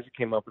guys that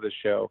came up with the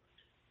show,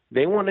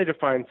 they wanted to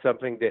find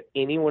something that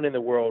anyone in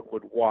the world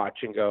would watch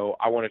and go,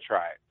 I want to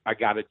try it. I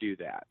got to do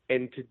that.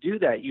 And to do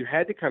that, you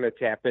had to kind of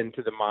tap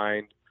into the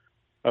mind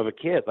of a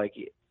kid. Like,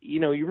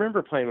 you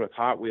remember playing with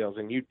Hot Wheels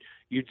and you'd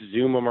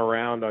zoom them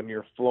around on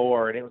your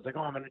floor and it was like,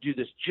 oh, I'm going to do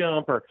this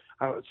jump or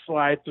I would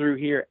slide through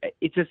here.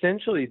 It's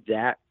essentially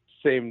that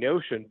same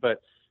notion,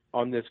 but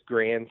on this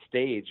grand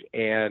stage.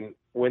 And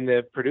when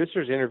the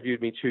producers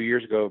interviewed me 2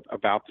 years ago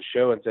about the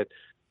show and said,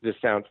 does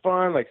this sound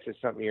fun? Like, is this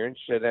something you're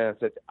interested in? I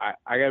said,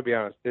 I got to be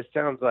honest, this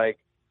sounds like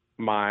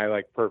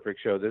my perfect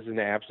show. This is an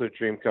absolute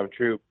dream come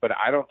true, but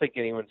I don't think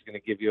anyone's going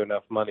to give you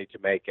enough money to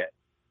make it.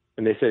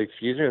 And they said,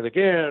 excuse me? I was like,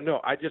 yeah, no,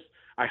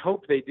 I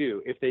hope they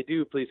do. If they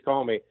do, please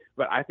call me.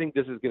 But I think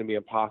this is going to be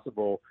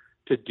impossible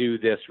to do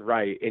this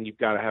right, and you've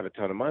got to have a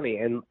ton of money.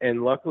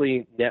 And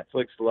luckily,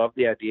 Netflix loved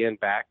the idea and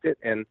backed it.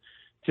 And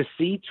to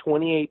see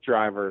 28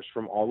 drivers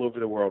from all over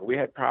the world, we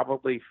had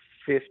probably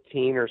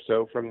 15 or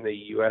so from the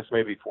U.S.,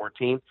 maybe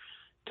 14,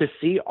 to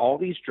see all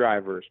these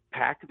drivers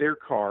pack their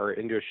car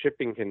into a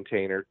shipping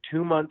container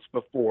 2 months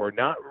before,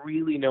 not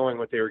really knowing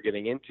what they were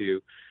getting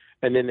into,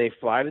 and then they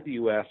fly to the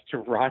U.S., to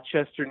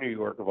Rochester, New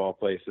York, of all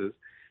places,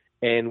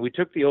 and we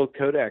took the old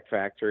Kodak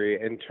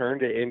factory and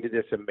turned it into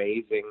this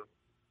amazing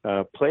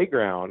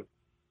playground.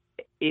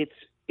 It's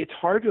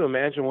hard to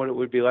imagine what it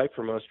would be like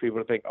for most people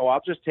to think, oh,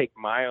 I'll just take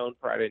my own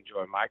pride and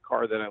joy, my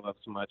car that I love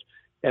so much,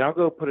 and I'll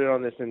go put it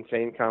on this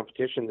insane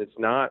competition that's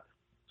not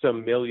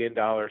some $1 million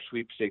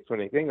sweepstakes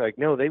winning thing. Like,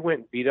 no, they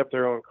went and beat up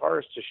their own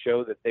cars to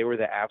show that they were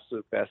the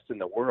absolute best in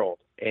the world.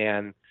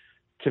 And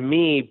to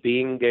me,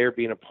 being there,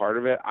 being a part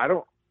of it, I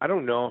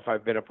don't know if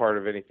I've been a part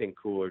of anything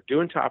cooler.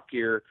 Doing Top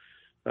Gear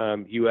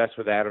US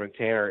with Adam and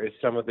Tanner is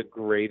some of the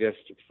greatest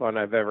fun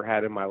I've ever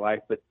had in my life.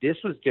 But this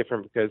was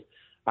different because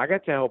I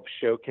got to help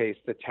showcase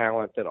the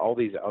talent that all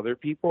these other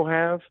people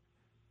have.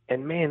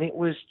 And man, it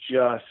was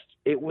just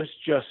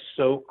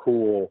so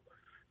cool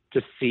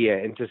to see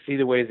it and to see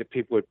the ways that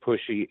people would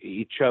push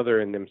each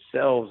other and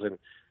themselves, and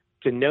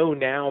to know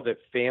now that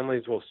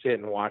families will sit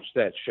and watch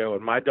that show.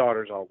 And my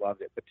daughters all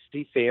loved it, but to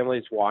see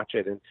families watch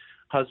it and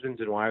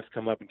husbands and wives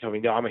come up and tell me,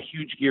 no, I'm a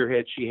huge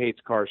gearhead. She hates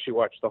cars. She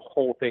watched the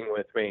whole thing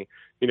with me.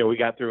 We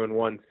got through in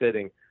one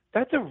sitting.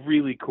 That's a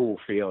really cool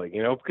feeling,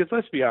 because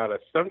let's be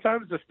honest,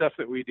 sometimes the stuff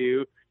that we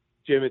do,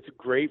 Jim, it's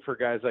great for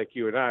guys like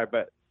you and I,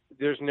 but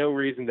there's no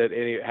reason that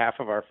half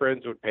of our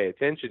friends would pay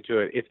attention to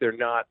it if they're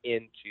not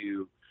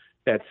into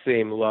that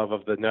same love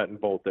of the nut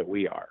and bolt that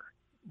we are.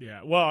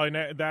 Yeah, well,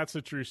 and that's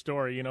a true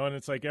story, and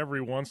it's like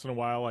every once in a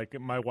while, like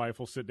my wife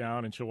will sit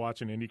down and she'll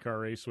watch an IndyCar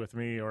race with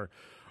me or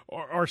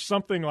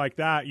something like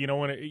that,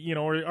 when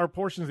or our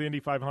portions of the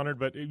Indy 500,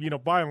 but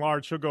by and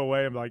large she'll go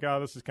away and be like, oh,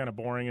 this is kind of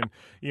boring, and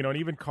and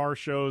even car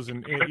shows,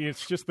 and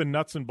it's just the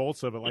nuts and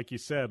bolts of it, like you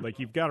said, like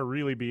you've got to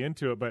really be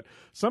into it. But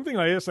something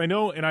like this, I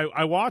know, and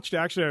I watched,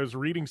 actually, I was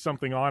reading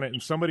something on it,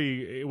 and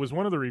it was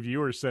one of the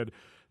reviewers said,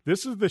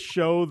 this is the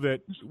show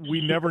that we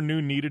never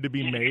knew needed to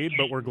be made,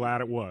 but we're glad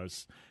it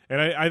was.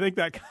 And I think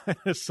that kind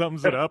of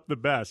sums it up the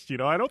best.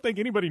 I don't think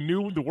anybody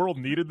knew the world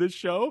needed this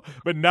show,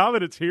 but now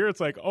that it's here,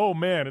 it's like, oh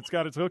man, it's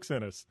got its hooks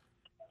in us.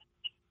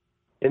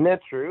 Isn't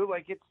that true?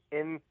 Like,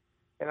 to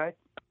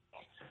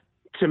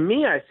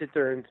me, I sit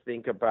there and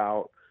think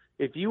about,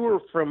 if you were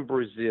from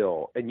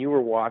Brazil and you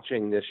were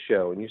watching this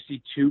show and you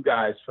see two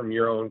guys from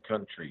your own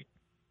country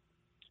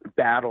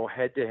battle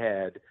head to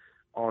head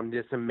on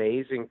this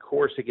amazing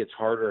course, it gets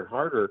harder and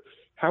harder.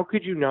 How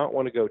could you not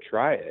want to go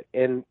try it?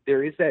 And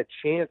there is that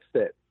chance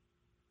that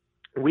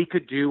we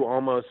could do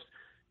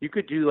you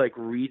could do like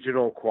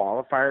regional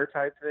qualifier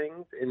type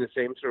things in the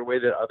same sort of way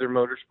that other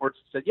motorsports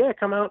said, yeah,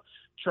 come out,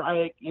 try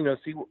it,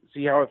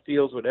 see how it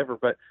feels, whatever.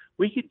 But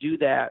we could do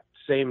that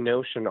same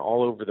notion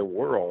all over the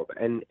world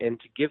and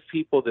to give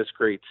people this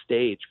great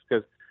stage,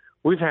 because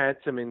we've had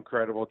some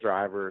incredible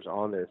drivers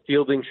on there.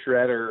 Fielding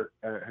Shredder,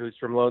 who's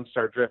from Lone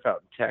Star Drift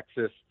out in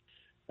Texas,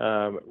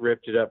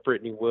 ripped it up.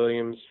 Brittany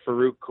Williams,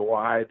 Farouk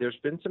Kawai. There's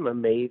been some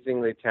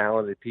amazingly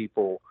talented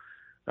people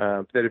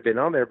that have been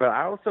on there. But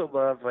I also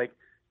love,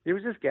 there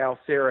was this gal,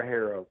 Sarah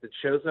Harrow, that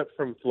shows up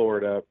from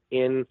Florida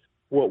in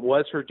what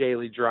was her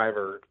daily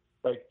driver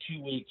 2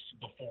 weeks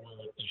before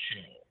the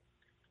show.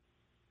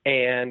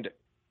 And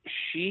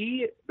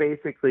she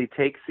basically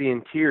takes the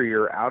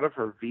interior out of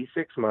her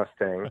V6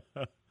 Mustang.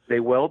 They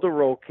weld a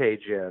roll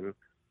cage in,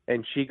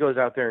 and she goes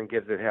out there and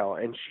gives it hell.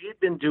 And she had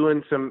been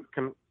doing some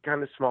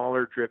kind of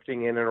smaller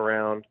drifting in and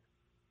around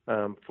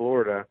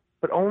Florida,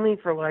 but only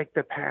for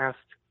the past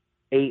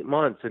 8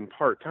 months and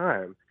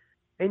part-time.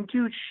 And,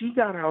 dude, she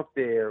got out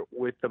there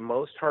with the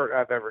most heart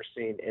I've ever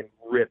seen and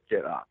ripped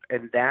it up.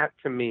 And that,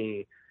 to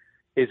me,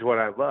 is what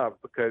I love,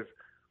 because,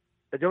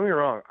 don't get me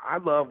wrong, I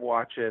love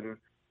watching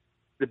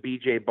the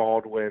BJ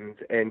Baldwins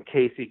and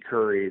Casey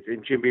Currys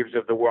and Jim Beavers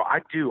of the world. I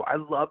do. I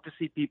love to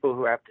see people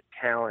who have the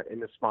talent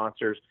and the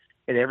sponsors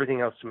and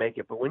everything else to make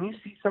it. But when you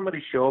see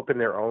somebody show up in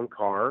their own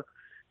car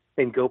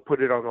and go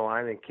put it on the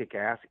line and kick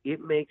ass,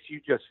 it makes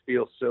you just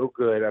feel so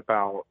good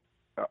about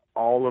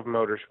all of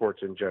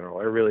motorsports in general.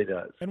 It really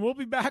does. And we'll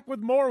be back with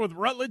more with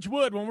Rutledge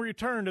Wood when we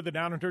return to the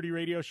Down and Dirty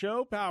Radio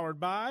Show, powered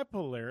by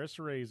Polaris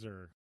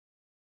RZR.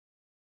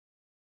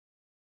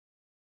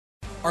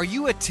 Are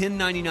you a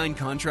 1099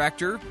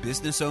 contractor,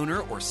 business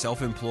owner, or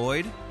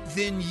self-employed?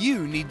 Then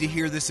you need to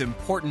hear this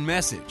important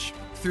message.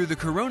 Through the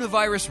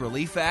Coronavirus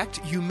Relief Act,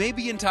 you may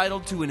be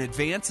entitled to an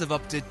advance of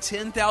up to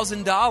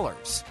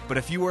 $10,000. But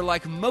if you are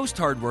like most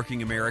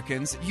hardworking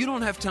Americans, you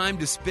don't have time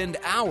to spend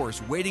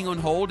hours waiting on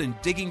hold and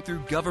digging through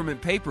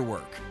government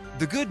paperwork.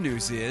 The good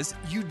news is,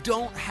 you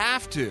don't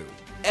have to.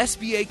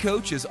 SBA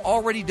Coach has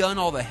already done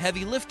all the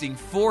heavy lifting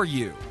for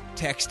you.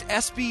 Text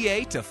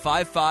SBA to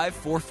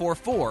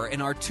 55444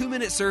 and our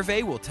 2-minute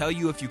survey will tell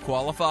you if you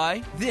qualify.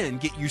 Then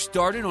get you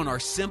started on our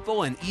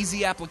simple and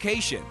easy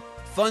application.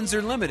 Funds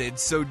are limited,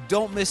 so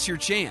don't miss your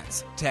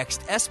chance. Text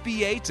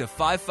SBA to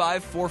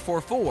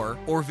 55444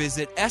 or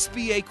visit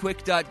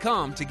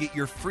SBAquick.com to get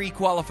your free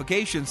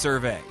qualification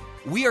survey.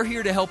 We are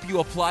here to help you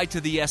apply to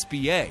the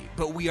SBA,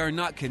 but we are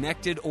not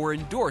connected or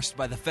endorsed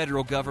by the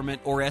federal government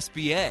or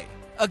SBA.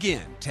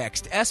 Again,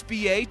 text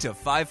SBA to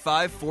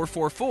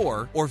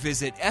 55444 or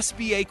visit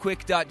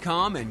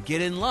SBAquick.com and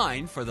get in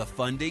line for the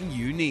funding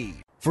you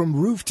need. From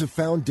roof to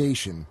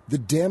foundation, the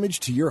damage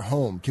to your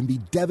home can be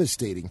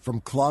devastating, from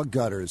clogged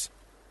gutters,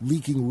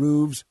 leaking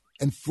roofs,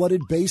 and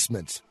flooded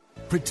basements.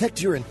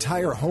 Protect your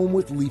entire home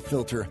with Leaf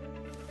Filter.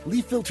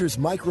 Leaf Filter's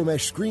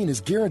micromesh screen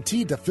is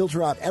guaranteed to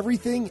filter out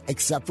everything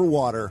except for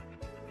water.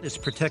 It's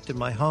protected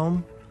my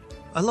home.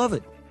 I love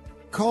it.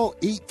 Call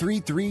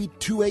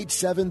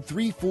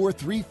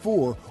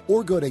 833-287-3434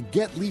 or go to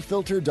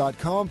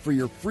getleaffilter.com for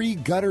your free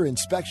gutter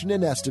inspection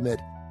and estimate.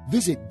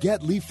 Visit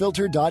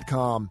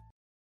getleaffilter.com.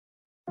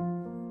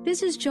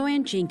 This is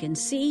Joanne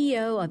Jenkins,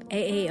 CEO of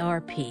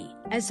AARP.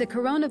 As the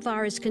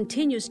coronavirus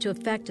continues to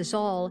affect us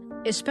all,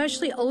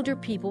 especially older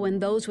people and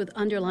those with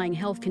underlying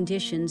health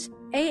conditions,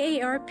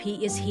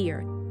 AARP is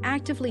here,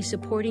 actively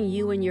supporting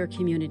you and your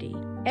community.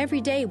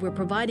 Every day, we're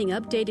providing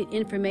updated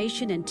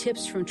information and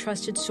tips from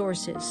trusted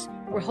sources.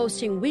 We're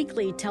hosting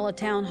weekly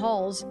teletown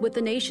halls with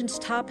the nation's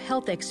top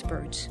health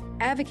experts,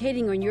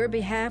 advocating on your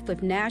behalf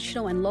with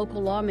national and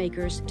local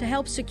lawmakers to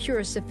help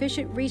secure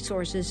sufficient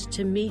resources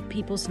to meet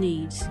people's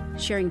needs,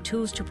 sharing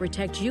tools to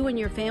protect you and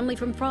your family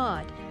from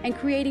fraud, and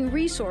creating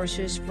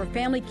resources for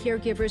family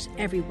caregivers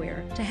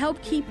everywhere to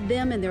help keep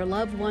them and their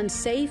loved ones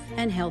safe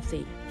and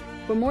healthy.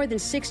 For more than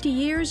 60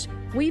 years,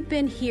 we've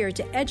been here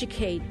to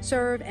educate,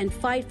 serve, and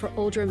fight for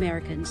older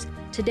Americans.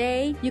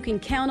 Today, you can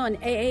count on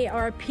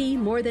AARP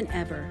more than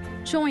ever.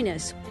 Join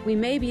us. We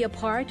may be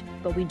apart,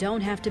 but we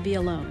don't have to be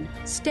alone.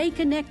 Stay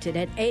connected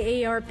at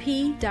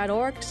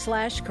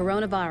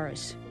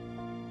aarp.org/coronavirus.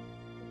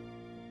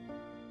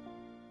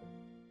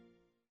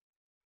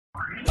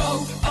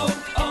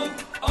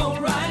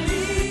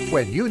 O'Reilly.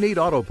 When you need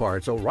auto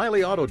parts,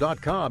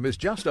 O'ReillyAuto.com is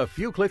just a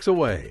few clicks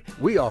away.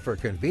 We offer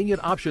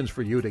convenient options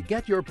for you to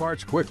get your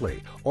parts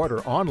quickly. Order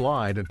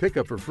online and pick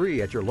up for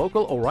free at your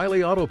local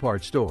O'Reilly Auto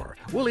Parts store.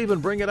 We'll even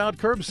bring it out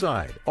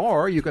curbside.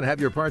 Or you can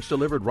have your parts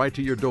delivered right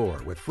to your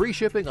door with free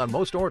shipping on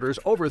most orders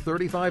over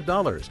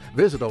 $35.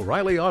 Visit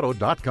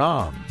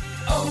O'ReillyAuto.com.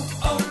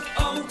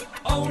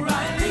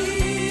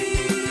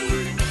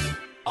 O'Reilly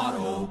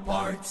Auto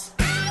Parts.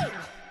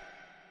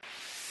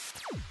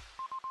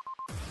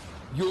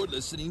 You're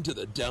listening to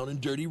the Down and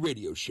Dirty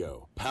Radio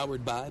Show,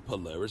 powered by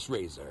Polaris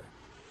RZR.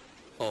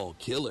 All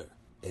killer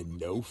and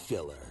no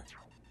filler.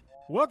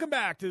 Welcome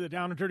back to the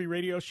Down and Dirty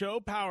Radio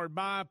Show, powered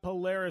by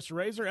Polaris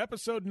RZR,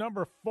 episode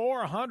number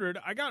 400.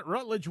 I got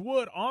Rutledge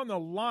Wood on the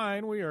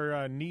line. We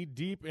are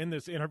knee-deep in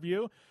this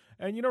interview.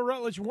 And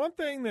Rutledge, one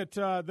thing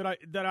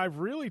that I've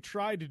really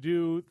tried to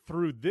do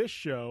through this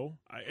show,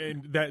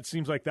 and that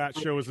seems like that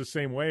show is the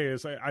same way,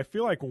 is I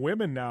feel like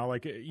women now,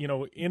 like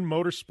in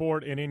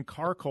motorsport and in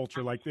car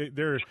culture, like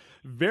they're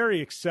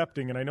very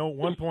accepting. And I know at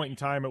one point in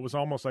time it was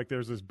almost like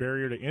there's this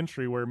barrier to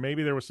entry where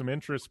maybe there was some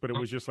interest, but it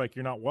was just like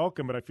you're not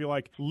welcome. But I feel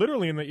like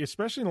literally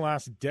especially in the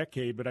last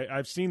decade, but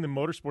I've seen the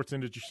motorsports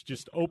industry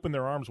just open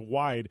their arms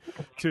wide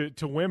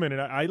to women,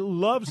 and I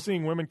love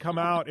seeing women come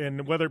out,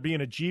 and whether it be in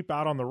a Jeep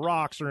out on the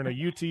rocks or in a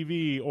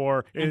UTV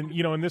or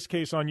in this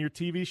case on your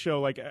TV show,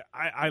 like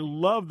I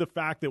love the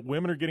fact that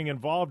women are getting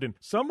involved, and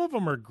some of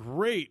them are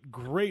great,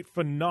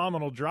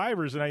 phenomenal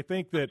drivers. And I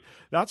think that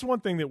that's one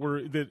thing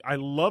that I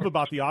love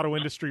about the auto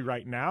industry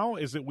right now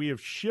is that we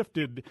have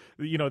shifted,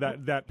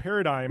 that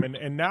paradigm,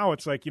 and now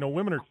it's like,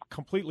 women are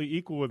completely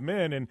equal with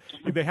men, and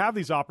they have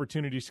these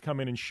opportunities to come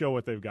in and show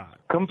what they've got.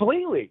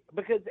 Completely,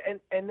 because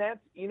and that's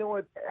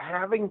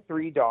having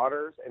 3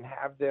 daughters and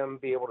have them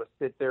be able to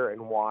sit there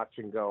and watch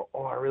and go,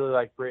 oh, I really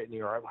like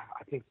Brittany, or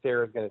I think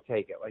Sarah's going to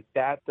take it. Like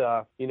that,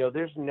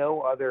 there's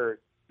no other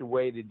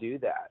way to do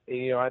that.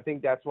 I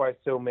think that's why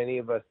so many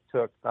of us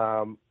took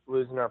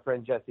losing our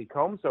friend Jessie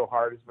Combs so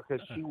hard, is because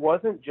she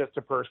wasn't just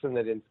a person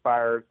that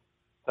inspired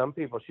some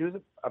people. She was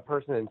a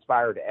person that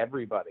inspired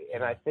everybody.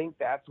 And I think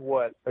that's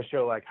what a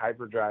show like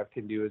Hyperdrive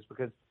can do, is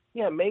because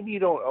maybe you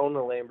don't own a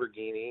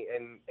Lamborghini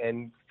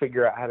and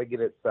figure out how to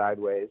get it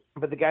sideways.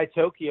 But the guy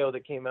Tokyo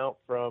that came out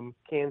from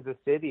Kansas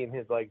City in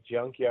his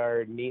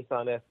junkyard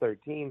Nissan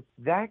S13,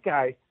 that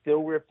guy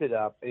still ripped it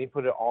up and he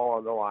put it all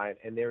on the line.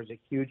 And there's a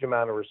huge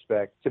amount of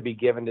respect to be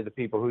given to the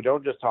people who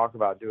don't just talk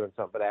about doing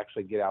something, but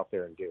actually get out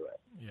there and do it.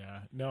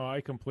 Yeah, no,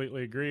 I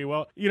completely agree.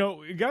 Well,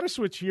 you got to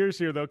switch gears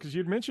here though, because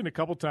you'd mentioned a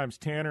couple times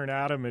Tanner and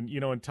Adam and,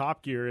 in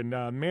Top Gear. And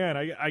man,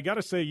 I got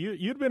to say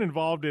you'd been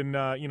involved in,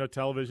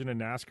 television and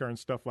NASCAR and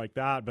stuff like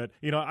that. But,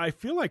 I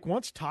feel like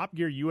once Top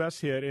Gear US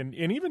hit, and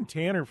even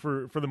Tanner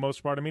for the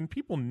most part, I mean,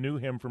 people knew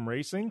him from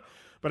racing.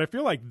 But I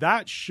feel like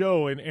that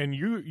show and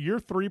your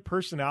 3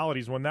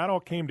 personalities, when that all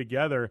came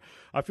together,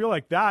 I feel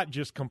like that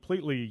just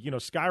completely,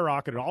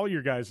 skyrocketed all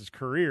your guys'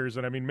 careers.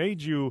 And I mean,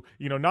 made you,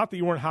 not that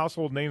you weren't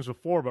household names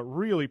before, but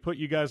really put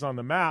you guys on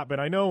the map. And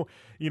I know,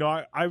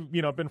 I've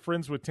been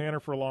friends with Tanner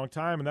for a long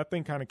time, and that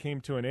thing kind of came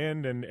to an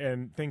end,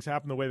 and things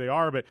happen the way they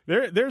are. But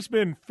there's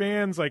been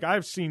fans, like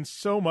I've seen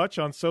so much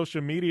on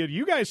social media. Do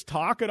you guys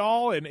talk at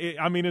all? And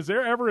is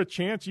there ever a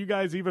chance you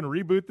guys even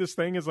reboot this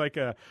thing as like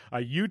a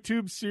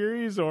YouTube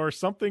series or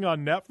something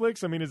on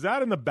Netflix? I mean, is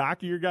that in the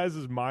back of your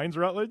guys' minds,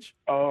 Rutledge?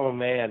 Oh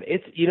man,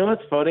 it's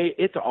it's funny.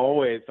 It's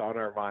always on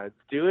our minds.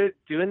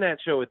 Doing that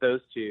show with those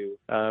two,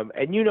 and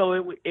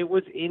it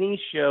was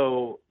any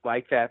show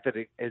like that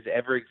has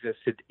ever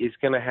existed is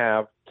going to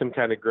have some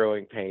kind of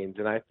growing pains.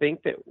 And I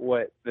think that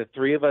what the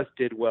 3 of us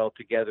did well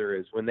together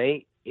is when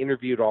they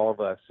interviewed all of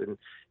us and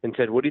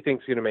said, what do you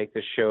think is going to make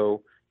this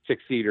show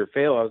succeed or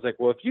fail? I was like,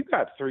 well, if you've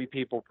got 3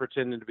 people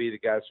pretending to be the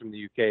guys from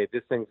the UK,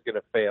 this thing's going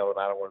to fail and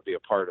I don't want to be a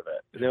part of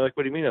it. And they're like,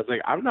 what do you mean? I was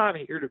like, I'm not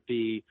here to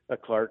be a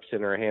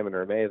Clarkson or a Hammond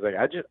or a May. I was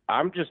like,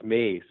 I'm just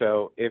me.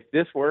 So if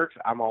this works,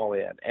 I'm all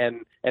in.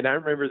 And I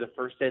remember the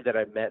first day that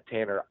I met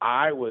Tanner,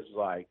 I was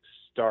like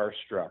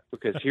starstruck,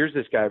 because here's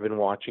this guy I've been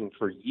watching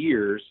for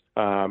years,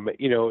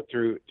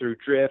 through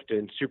Drift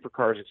and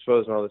Supercars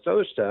Exposed and all this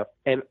other stuff.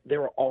 And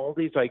there were all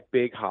these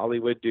big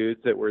Hollywood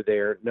dudes that were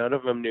there. None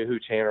of them knew who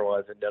Tanner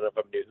was, and none of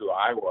them knew who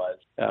I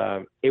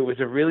was. It was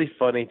a really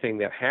funny thing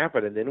that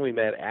happened. And then we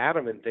met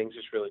Adam, and things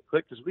just really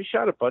clicked, because we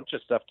shot a bunch of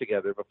stuff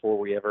together before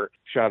we ever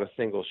shot a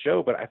single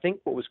show. But I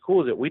think what was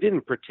cool is that we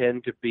didn't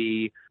pretend to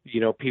be,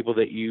 people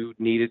that you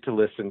needed to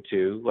listen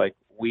to. Like,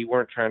 we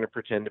weren't trying to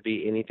pretend to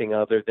be anything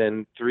other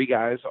than 3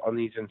 guys on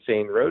these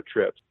insane road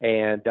trips.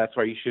 And that's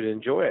why you should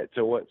enjoy it.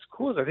 So what's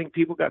cool is I think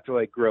people got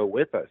to grow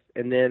with us.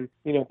 And then,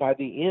 by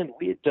the end,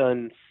 we had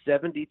done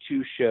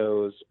 72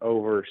 shows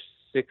over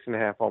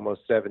 6.5,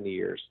 almost 7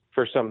 years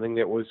for something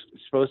that was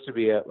supposed to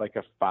be a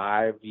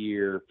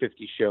 5-year,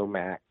 50-show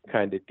max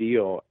kind of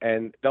deal.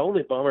 And the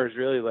only bummer is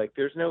really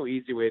there's no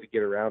easy way to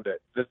get around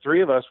it. The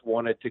 3 of us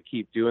wanted to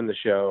keep doing the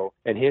show,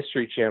 and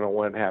History Channel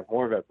wanted to have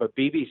more of it. But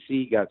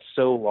BBC got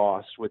so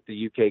lost with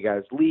the UK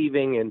guys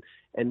leaving,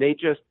 and they've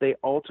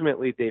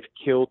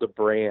killed a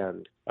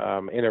brand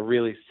in a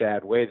really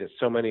sad way that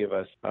so many of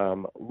us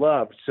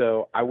loved.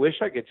 So I wish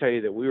I could tell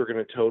you that we were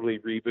going to totally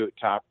reboot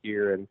Top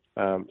Gear and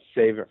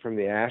save it from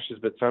the ashes.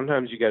 But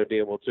sometimes you got to be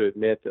able to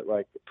admit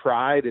that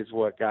pride is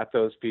what got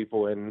those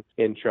people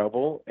in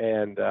trouble,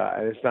 and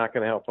it's not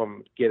going to help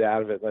them get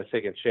out of it unless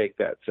they can shake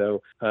that.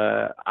 So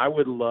I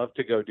would love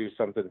to go do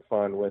something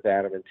fun with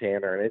Adam and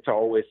Tanner, and it's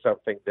always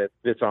something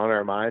that's on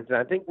our minds. And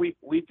I think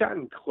we've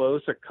gotten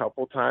close a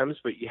couple times,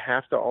 but you have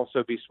have to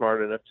also be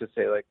smart enough to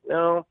say, like,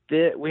 no,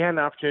 we had an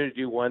opportunity to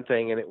do one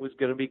thing and it was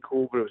going to be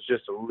cool, but it was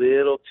just a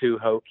little too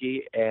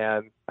hokey.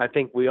 And I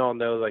think we all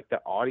know, like, the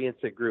audience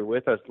that grew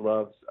with us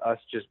loves us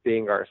just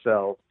being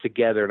ourselves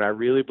together. And I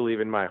really believe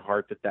in my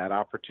heart that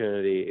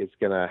opportunity is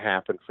going to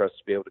happen for us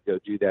to be able to go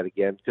do that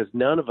again, because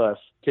none of us,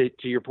 to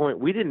your point,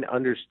 we didn't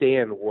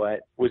understand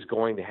what was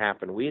going to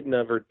happen. We had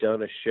never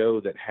done a show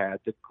that had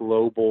the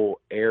global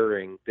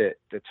airing that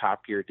the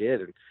Top Gear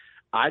did. And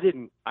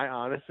I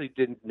honestly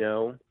didn't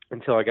know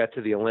until I got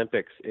to the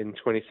Olympics in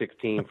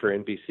 2016 for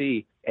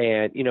NBC.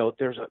 And, you know,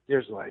 there's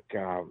like,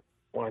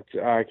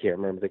 I can't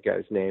remember the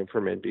guy's name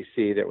from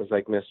NBC that was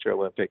like Mr.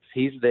 Olympics.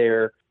 He's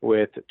there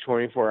with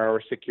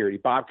 24-hour security,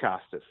 Bob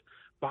Costas.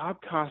 Bob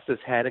Costas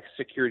had a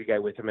security guy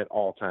with him at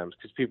all times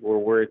because people were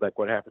worried, like,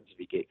 what happens if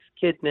he gets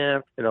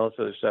kidnapped and all this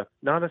other stuff.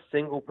 Not a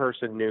single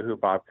person knew who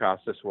Bob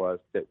Costas was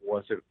that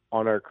wasn't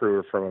on our crew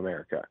or from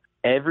America.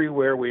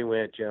 Everywhere we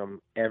went,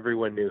 Jim,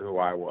 everyone knew who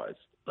I was.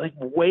 Like,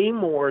 way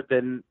more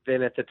than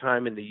at the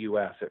time in the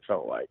U.S., it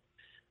felt like.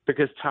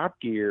 Because Top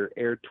Gear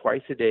aired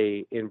twice a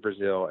day in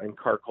Brazil, and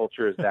car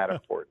culture is that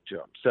important to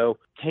him. So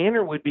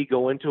Tanner would be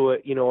going to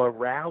a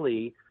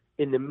rally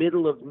in the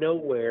middle of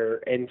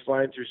nowhere and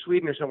flying through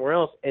Sweden or somewhere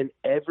else, and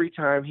every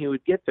time he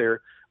would get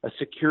there, a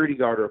security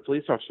guard or a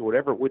police officer,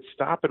 whatever, would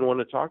stop and want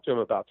to talk to him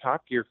about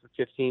Top Gear for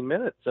 15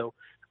 minutes. So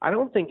I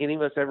don't think any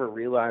of us ever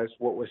realized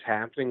what was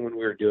happening when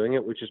we were doing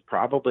it, which is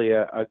probably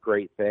a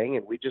great thing.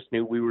 And we just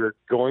knew we were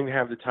going to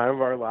have the time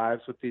of our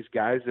lives with these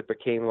guys that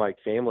became like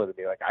family to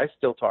me. Like, I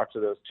still talk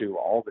to those two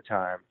all the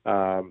time.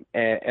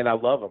 And I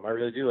love them. I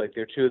really do. Like,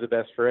 they're two of the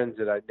best friends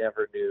that I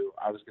never knew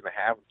I was going to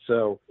have.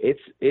 So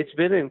it's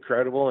been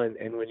incredible.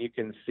 And when you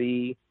can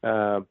see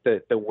the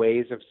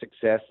ways of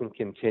success and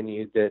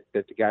continue that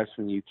the guys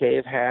from the UK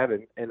have had,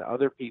 and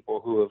other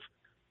people who have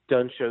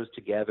done shows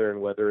together,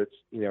 and whether it's,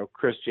 you know,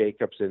 Chris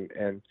Jacobs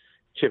and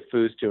Chip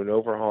Foose doing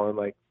Overhaul, and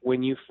like,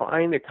 when you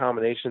find a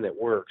combination that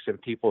works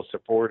and people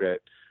support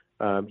it,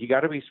 you got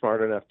to be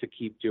smart enough to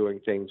keep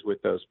doing things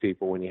with those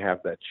people when you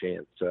have that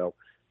chance. So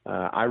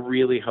I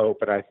really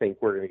hope, and I think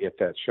we're going to get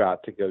that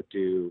shot to go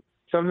do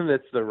something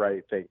that's the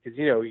right thing, because,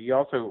 you know,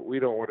 we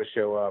don't want to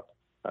show up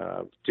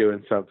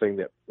doing something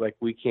that, like,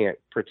 we can't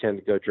pretend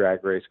to go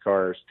drag race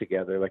cars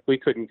together. Like, we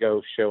couldn't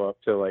go show up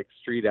to like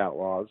Street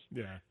Outlaws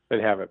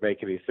and have it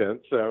make any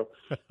sense. So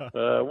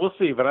we'll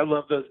see. But I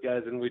love those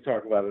guys, and we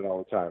talk about it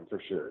all the time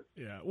for sure.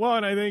 Yeah. Well,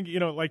 and I think, you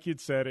know, like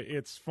you'd said,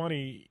 it's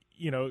funny,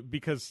 you know,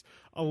 because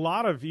a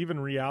lot of even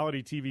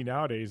reality TV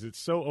nowadays, it's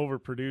so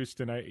overproduced,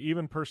 and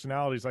even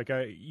personalities, like,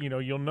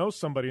 you'll know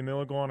somebody and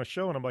they'll go on a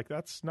show and I'm like,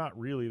 that's not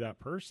really that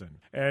person.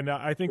 And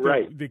I think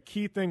the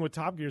key thing with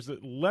Top Gear is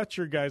that let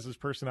your guys'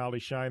 personality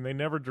shine. They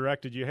never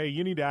directed you, hey,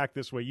 you need to act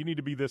this way. You need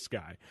to be this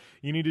guy.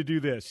 You need to do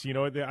this. You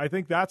know, I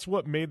think that's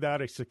what made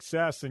that a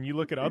success. And you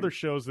look at other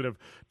shows that have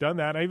done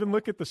that. I even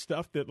look at the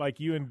stuff that, like,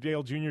 you and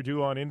Dale Jr.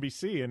 do on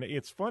NBC. And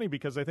it's funny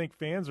because I think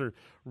fans are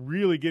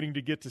really getting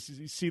to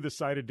see the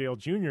side of Dale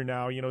Jr.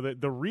 now, you know,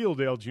 the real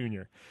Dale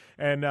Jr.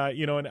 And,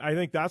 you know, and I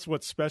think that's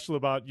what's special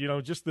about, you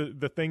know, just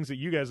the things that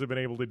you guys have been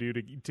able to do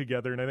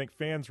together. And I think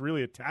fans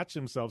really attach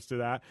themselves to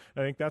that.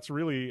 I think that's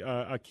really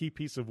a key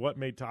piece of what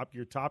made Top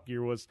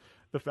Gear was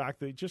the fact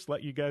that it just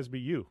let you guys be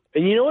you.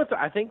 And you know what?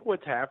 I think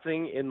what's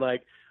happening in,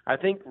 like, I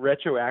think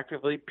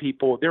retroactively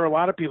there are a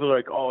lot of people who are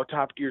like, oh,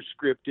 Top Gear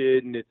scripted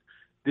and it's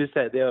this,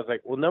 that, that. I was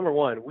like, well, number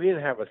one, we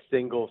didn't have a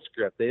single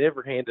script. They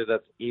never handed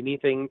us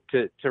anything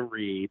to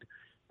read.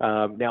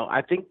 Now,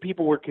 I think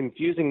people were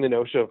confusing the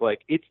notion of,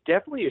 like, it's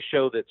definitely a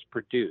show that's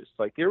produced.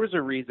 Like, there was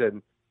a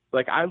reason,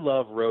 like, I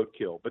love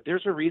Roadkill, but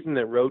there's a reason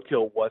that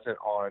Roadkill wasn't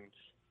on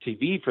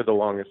TV for the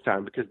longest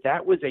time, because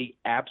that was a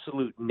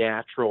absolute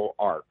natural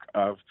arc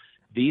of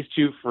these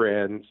two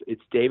friends.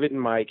 It's David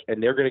and Mike,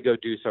 and they're going to go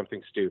do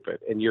something stupid,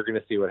 and you're going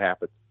to see what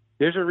happens.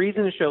 There's a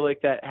reason a show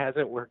like that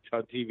hasn't worked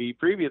on TV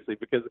previously,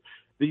 because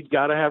you've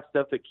got to have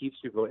stuff that keeps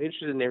people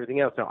interested in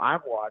everything else. Now,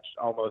 I've watched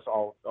almost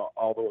all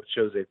the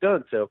shows they've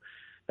done, so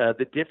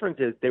the difference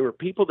is there were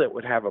people that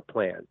would have a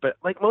plan, but,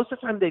 like, most of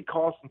the time they'd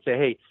call us and say,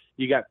 hey,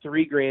 you got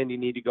 $3,000, you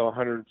need to go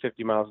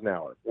 150 miles an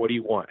hour. What do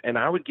you want? And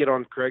I would get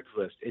on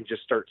Craigslist and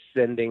just start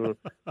sending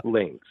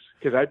links,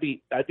 because I'd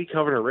be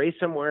covering a race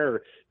somewhere,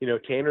 or, you know,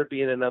 Tanner would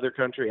be in another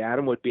country,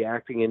 Adam would be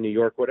acting in New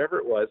York, whatever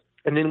it was.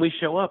 And then we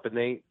show up and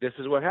this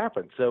is what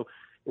happened. So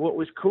what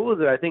was cool is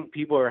that I think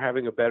people are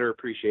having a better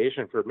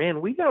appreciation for, man,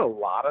 we got a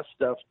lot of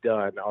stuff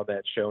done on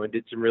that show and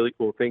did some really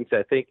cool things.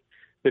 I think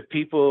that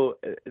people,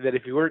 that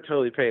if you weren't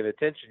totally paying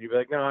attention, you'd be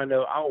like, no, I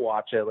know, I'll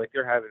watch it. Like,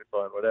 they're having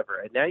fun, whatever.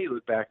 And now you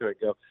look back at it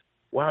and go,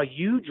 wow,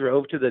 you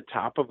drove to the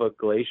top of a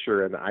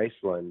glacier in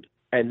Iceland,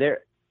 and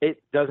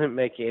it doesn't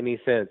make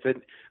any sense.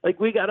 And, like,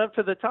 we got up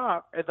to the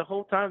top, and the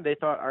whole time they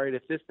thought, all right,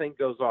 if this thing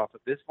goes off,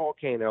 if this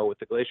volcano with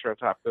the glacier on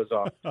top goes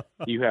off,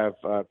 you have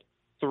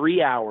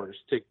 3 hours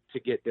to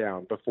get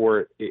down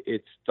before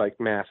it's like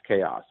mass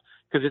chaos,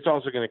 because it's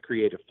also going to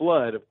create a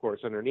flood, of course,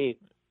 underneath.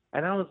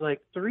 And I was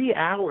like, 3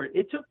 hours?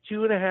 It took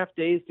 2.5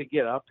 days to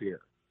get up here.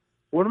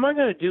 what am I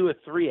going to do with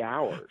 3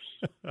 hours?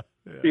 Yeah.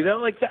 You know,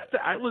 like that.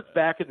 I look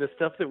back at the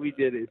stuff that we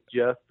did is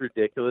just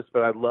ridiculous,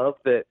 but I love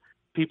that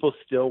people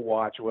still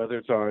watch, whether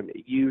it's on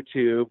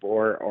YouTube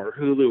or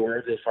Hulu,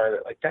 or they find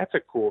it. Like, that's a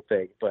cool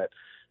thing. But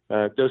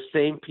those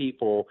same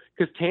people,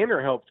 because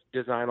Tanner helped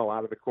design a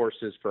lot of the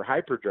courses for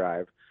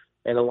Hyperdrive,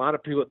 and a lot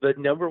of people, the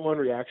number one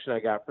reaction I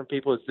got from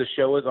people is, the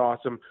show is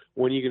awesome.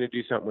 When are you going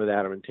to do something with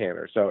Adam and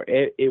Tanner? So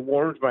it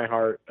warms my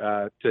heart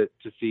to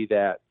see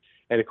that.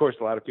 And, of course,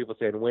 a lot of people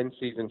saying, when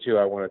season 2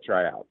 I want to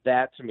try out.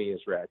 That, to me,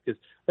 is rad. Because,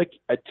 like,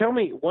 tell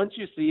me, once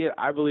you see it,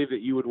 I believe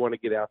that you would want to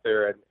get out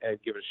there and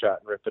give it a shot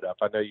and rip it up.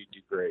 I know you do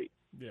great.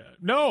 Yeah.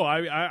 No,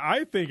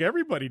 I think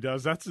everybody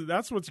does.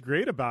 That's what's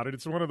great about it.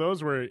 It's one of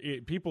those where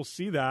people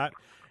see that,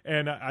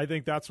 and I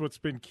think that's what's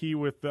been key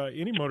with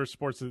any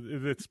motorsports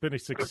that's been a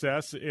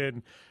success,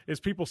 is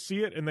people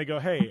see it and they go,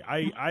 hey,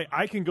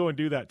 I can go and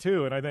do that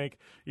too. And I think,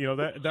 you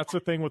know, that's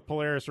the thing with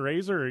Polaris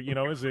RZR, you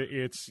know, is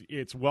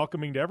it's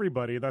welcoming to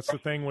everybody. That's the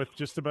thing with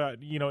just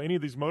about, you know, any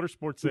of these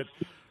motorsports that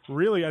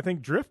really, I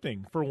think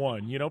drifting, for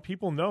one, you know,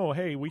 people know,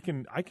 hey,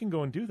 I can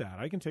go and do that.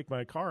 I can take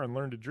my car and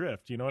learn to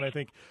drift, you know, and I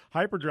think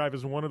Hyperdrive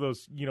is one of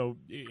those, you know,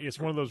 it's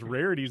one of those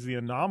rarities, the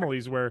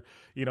anomalies where,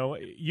 you know,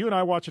 you and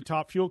I watch a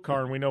Top Fuel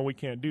car and we know we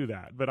can't do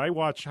that. But I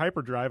watch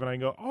Hyperdrive and I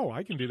go, oh,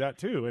 I can do that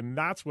too. And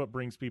that's what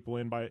brings people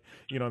in by,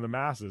 you know, the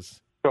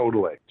masses.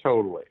 Totally.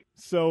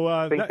 So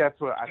I think that's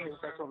what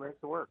makes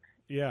it work.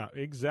 Yeah,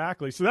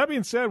 exactly. So that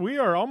being said, we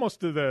are almost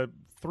to the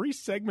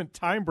 3-segment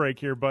time break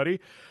here, buddy.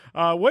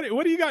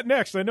 What do you got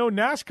next? I know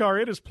NASCAR,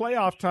 it is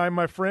playoff time,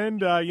 my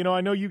friend. You know,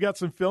 I know you got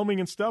some filming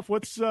and stuff.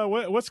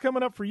 What's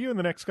coming up for you in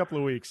the next couple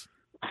of weeks?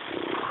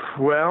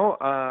 Well,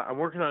 I'm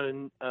working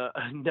on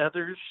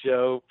another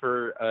show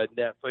for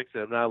Netflix,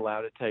 and I'm not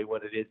allowed to tell you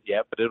what it is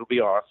yet, but it'll be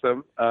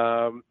awesome.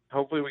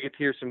 Hopefully we get to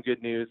hear some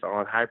good news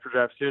on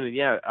Hyperdrive soon. And,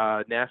 yeah,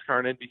 NASCAR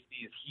and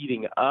NBC is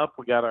heating up.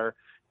 We got our,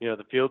 you know,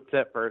 the field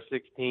set for our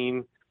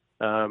 16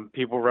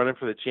 people running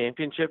for the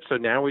championship. So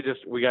now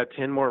we got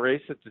 10 more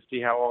races to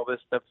see how all this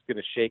stuff's going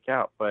to shake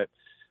out. But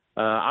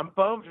I'm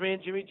bummed, man.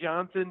 Jimmy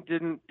Johnson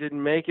didn't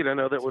make it. I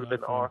know that would have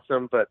been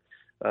awesome, but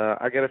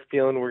I got a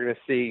feeling we're going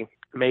to see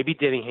maybe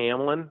Denny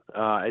Hamlin.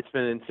 It's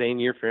been an insane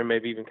year for him.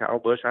 Maybe even Kyle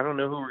Busch. I don't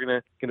know who we're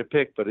gonna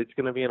pick, but it's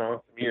gonna be an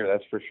awesome year.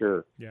 That's for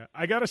sure. Yeah,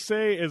 I gotta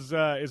say, as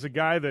a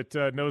guy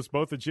that knows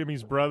both of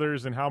Jimmy's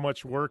brothers and how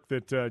much work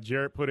that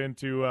Jarrett put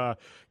into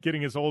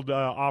getting his old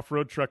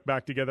off-road truck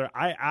back together,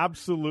 I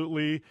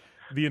absolutely.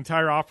 The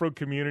entire off-road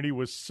community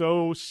was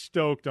so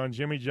stoked on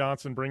Jimmy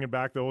Johnson bringing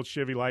back the old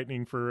Chevy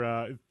Lightning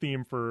for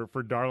theme for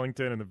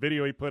Darlington, and the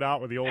video he put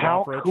out with the old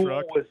off-road truck.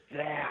 How cool was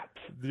that?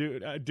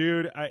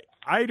 Dude,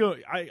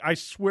 I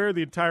swear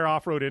the entire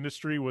off-road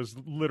industry was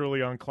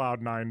literally on cloud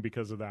 9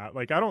 because of that.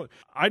 Like,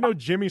 I know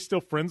Jimmy's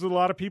still friends with a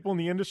lot of people in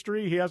the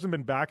industry. He hasn't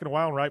been back in a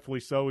while, and rightfully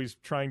so. He's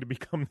trying to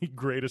become the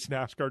greatest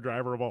NASCAR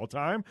driver of all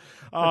time.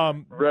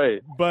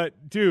 Right.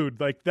 But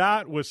dude, like,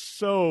 that was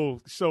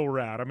so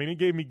rad. I mean, it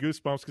gave me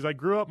goosebumps because I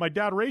grew up, my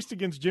dad raced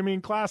against Jimmy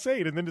in Class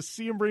 8, and then to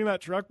see him bring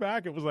that truck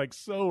back, it was like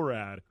so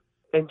rad.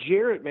 And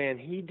Jarrett, man,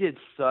 he did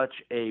such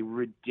a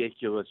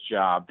ridiculous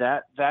job.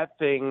 That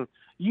thing,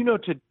 you know,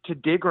 to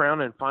dig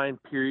around and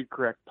find period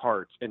correct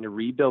parts and to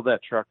rebuild that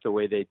truck the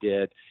way they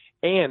did.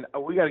 And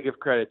we got to give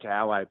credit to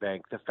Ally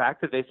Bank. The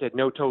fact that they said,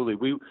 no, totally,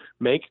 we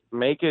make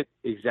it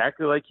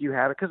exactly like you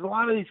had it. Because a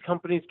lot of these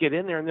companies get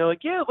in there and they're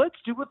like, yeah, let's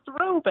do a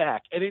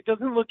throwback. And it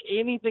doesn't look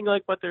anything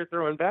like what they're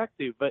throwing back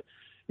to. But,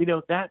 you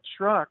know, that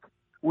truck,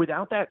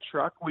 without that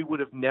truck, we would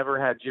have never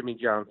had Jimmy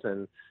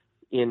Johnson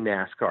in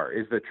NASCAR,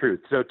 is the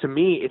truth. So to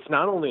me, it's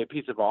not only a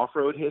piece of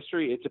off-road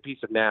history, it's a piece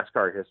of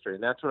NASCAR history.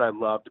 And that's what I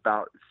loved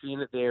about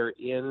seeing it there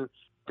in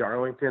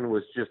Darlington.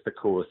 Was just the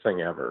coolest thing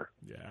ever.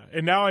 Yeah.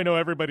 And now I know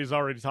everybody's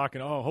already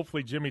talking,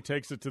 hopefully Jimmy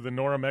takes it to the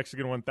Nora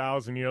Mexican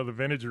 1000, you know, the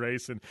vintage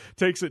race, and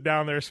takes it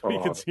down there so we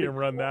can see him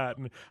run that.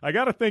 And I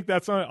got to think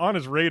that's on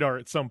his radar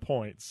at some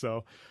point.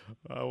 So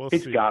we'll see.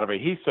 It's got to be.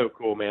 He's so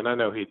cool, man. I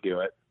know he'd do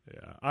it.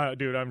 Yeah,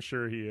 dude, I'm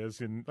sure he is.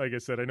 And like I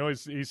said, I know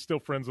he's still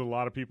friends with a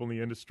lot of people in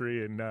the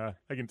industry, and I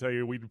can tell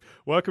you we'd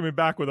welcome him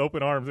back with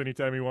open arms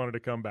anytime he wanted to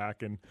come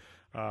back. And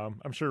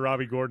I'm sure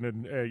Robbie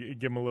Gordon would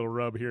give him a little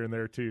rub here and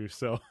there too.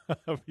 So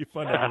it'll be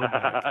fun to have him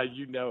back.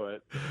 You know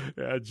it.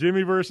 Yeah,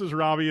 Jimmy versus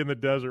Robbie in the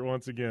desert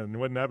once again.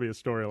 Wouldn't that be a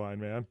storyline,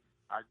 man?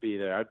 I'd be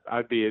there.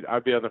 I'd be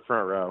on the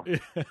front row.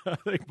 Yeah, I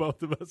think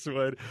both of us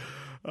would.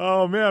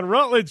 Oh man,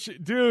 Rutledge,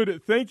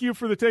 dude, thank you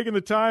for taking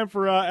the time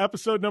for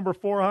episode number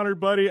 400,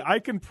 buddy. I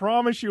can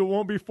promise you it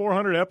won't be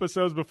 400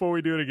 episodes before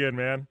we do it again,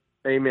 man.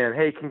 Amen.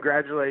 Hey,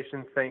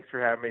 congratulations. Thanks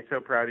for having me. So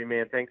proud of you,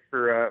 man. Thanks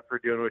for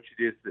doing what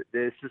you do.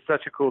 This is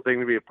such a cool thing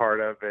to be a part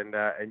of, and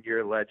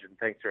you're a legend.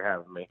 Thanks for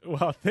having me.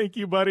 Well, thank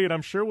you, buddy, and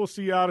I'm sure we'll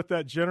see you out at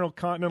that General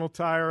Continental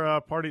Tire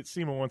party at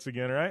SEMA once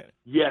again, right?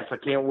 Yes, I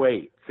can't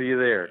wait. See you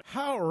there.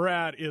 How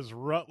rad is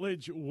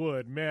Rutledge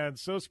Wood? Man,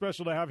 so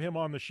special to have him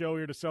on the show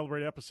here to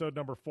celebrate episode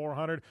number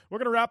 400. We're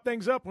going to wrap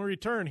things up when we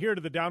return here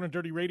to the Down and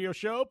Dirty Radio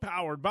Show,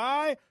 powered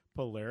by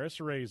Polaris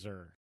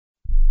RZR.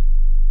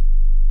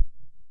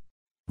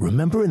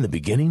 Remember in the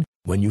beginning,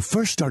 when you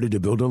first started to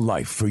build a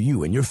life for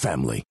you and your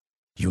family?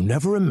 You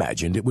never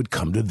imagined it would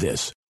come to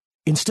this.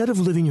 Instead of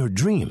living your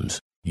dreams,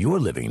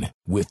 you're living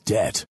with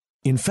debt.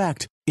 In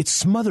fact, it's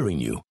smothering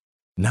you.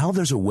 Now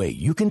there's a way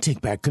you can take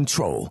back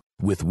control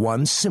with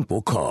one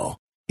simple call.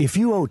 If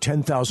you owe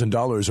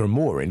 $10,000 or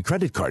more in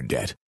credit card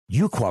debt,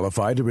 you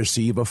qualify to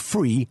receive a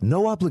free,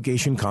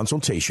 no-obligation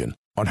consultation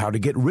on how to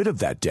get rid of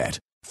that debt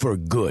for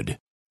good.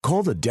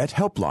 Call the Debt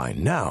Helpline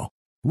now.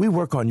 We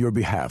work on your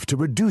behalf to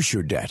reduce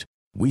your debt.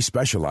 We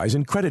specialize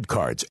in credit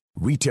cards,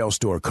 retail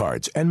store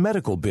cards, and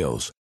medical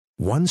bills.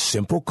 One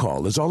simple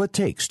call is all it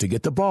takes to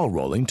get the ball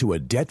rolling to a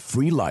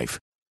debt-free life.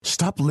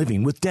 Stop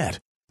living with debt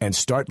and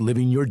start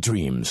living your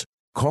dreams.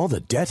 Call the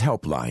Debt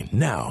Helpline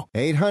now.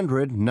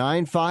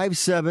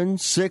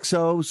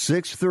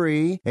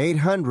 800-957-6063.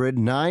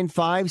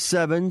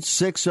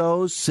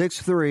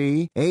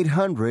 800-957-6063.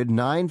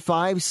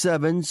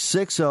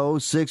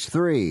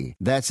 800-957-6063.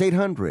 That's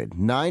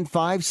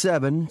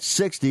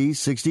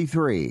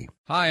 800-957-6063.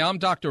 Hi, I'm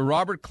Dr.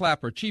 Robert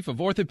Clapper, Chief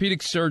of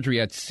Orthopedic Surgery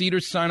at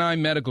Cedars-Sinai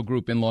Medical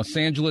Group in Los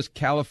Angeles,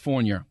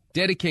 California.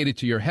 Dedicated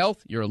to your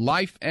health, your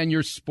life, and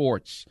your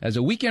sports. As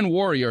a weekend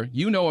warrior,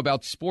 you know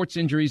about sports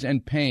injuries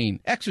and pain.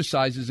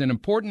 Exercise is an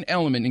important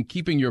element in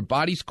keeping your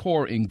body's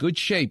core in good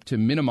shape to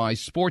minimize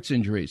sports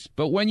injuries.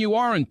 But when you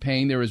are in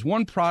pain, there is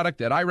one product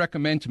that I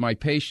recommend to my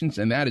patients,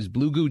 and that is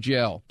Blue Goo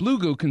Gel. Blue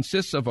Goo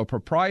consists of a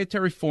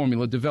proprietary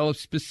formula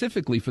developed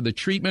specifically for the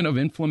treatment of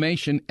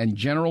inflammation and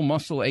general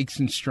muscle aches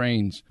and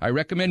strains. I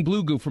recommend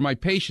Blue Goo for my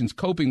patients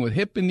coping with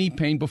hip and knee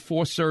pain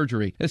before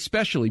surgery,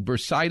 especially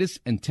bursitis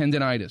and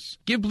tendinitis.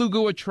 Give Blue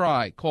Goo a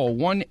try. Call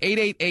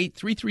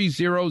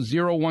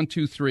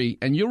 1-888-330-0123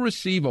 and you'll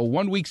receive a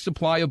 1-week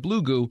supply of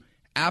Blue Goo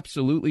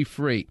absolutely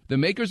free. The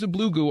makers of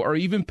Blue Goo are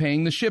even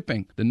paying the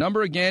shipping. The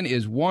number again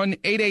is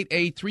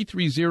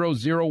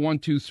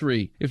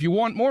 1-888-330-0123. If you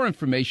want more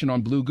information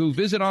on Blue Goo,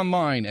 visit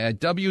online at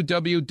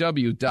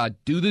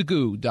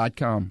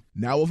www.dothegoo.com.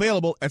 Now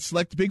available at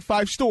select Big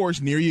 5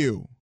 stores near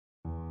you.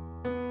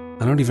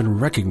 I don't even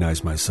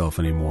recognize myself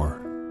anymore.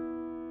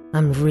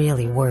 I'm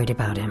really worried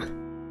about him.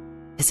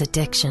 His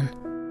addiction.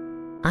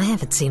 I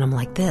haven't seen him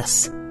like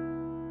this.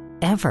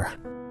 Ever.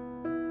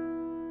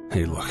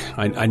 Hey, look,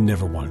 I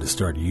never wanted to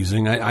start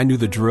using. I knew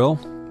the drill,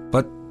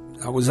 but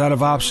I was out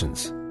of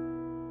options.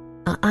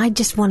 I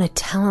just want to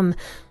tell him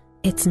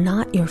it's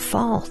not your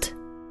fault.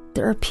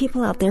 There are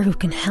people out there who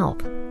can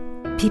help.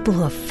 People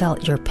who have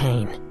felt your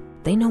pain.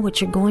 They know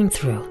what you're going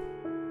through.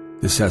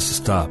 This has to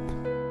stop.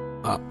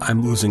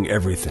 I'm losing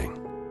everything.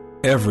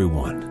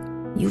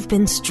 Everyone. You've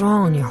been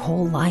strong your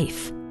whole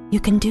life. You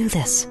can do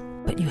this.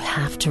 But you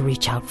have to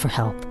reach out for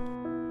help.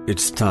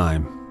 It's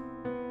time.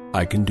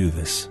 I can do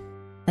this.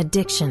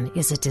 Addiction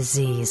is a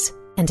disease,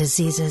 and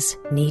diseases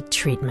need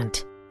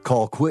treatment.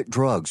 Call Quit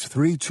Drugs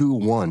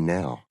 321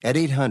 now at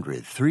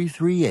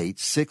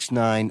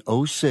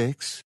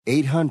 800-338-6906.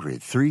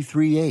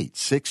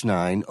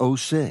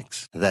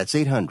 800-338-6906. That's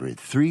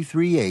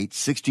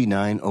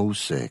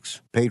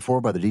 800-338-6906. Paid for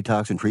by the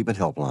Detox and Treatment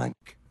Helpline.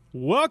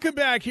 Welcome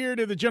back here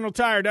to the General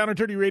Tire Down and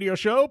Dirty Radio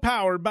Show,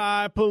 powered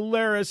by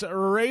Polaris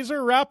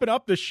Razor. Wrapping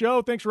up the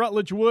show. Thanks,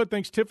 Rutledge Wood.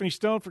 Thanks, Tiffany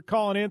Stone, for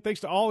calling in.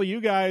 Thanks to all of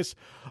you guys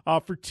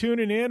for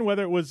tuning in,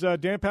 whether it was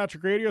Dan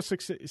Patrick Radio,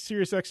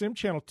 Sirius XM,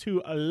 Channel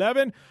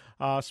 211,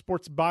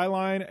 Sports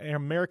Byline,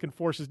 American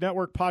Forces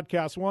Network,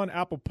 Podcast One,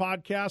 Apple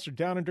Podcasts, or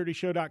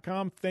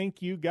downanddirtyshow.com.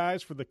 Thank you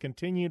guys for the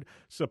continued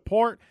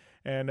support.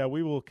 And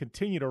we will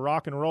continue to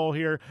rock and roll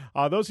here.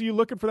 Those of you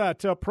looking for that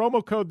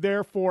promo code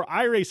there for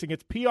iRacing,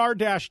 it's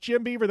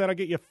PR-Jim Beaver. That'll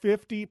get you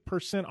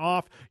 50%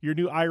 off your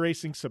new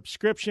iRacing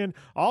subscription.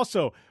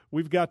 Also,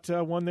 we've got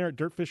one there at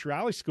Dirtfish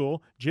Rally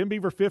School, Jim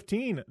Beaver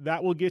 15.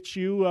 That will get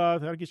you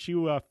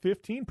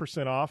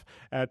 15% off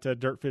at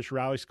Dirtfish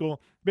Rally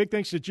School. Big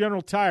thanks to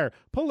General Tire,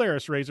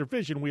 Polaris Razor,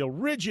 Vision Wheel,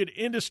 Rigid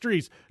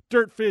Industries,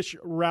 Dirtfish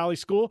Rally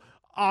School,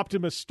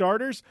 Optimus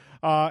Starters,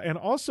 and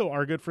also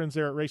our good friends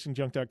there at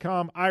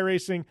RacingJunk.com,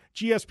 iRacing,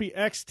 GSP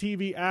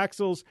XTV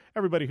Axles,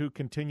 everybody who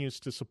continues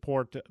to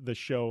support the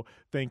show.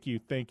 Thank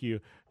you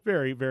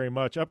very, very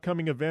much.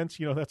 Upcoming events,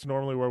 that's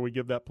normally where we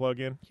give that plug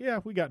in. Yeah,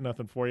 we got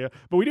nothing for you.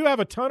 But we do have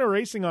a ton of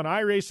racing on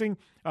iRacing.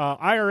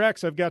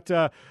 IRX, I've got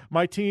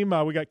my team.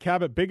 We got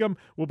Cabot Bigham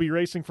will be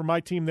racing for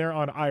my team there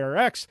on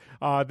IRX.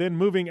 Then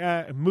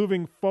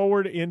moving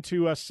forward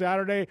into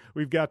Saturday,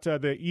 we've got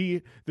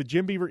the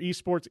Jim Beaver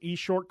Esports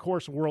eShort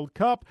Course World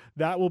Cup.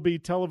 That will be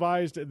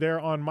televised there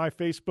on my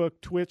Facebook,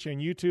 Twitch,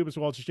 and YouTube, as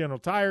well as General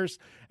Tires.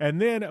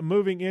 And then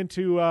moving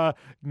into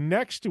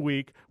next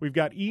week, we've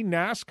got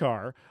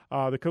eNASCAR,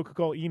 the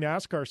Coca-Cola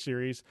eNASCAR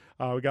Series.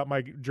 We got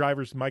my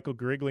drivers, Michael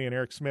Grigley and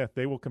Eric Smith.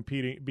 They will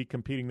be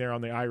competing there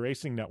on the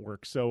iRacing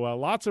Network. So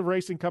lots of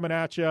racing coming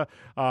at you.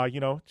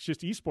 It's just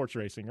esports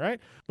racing,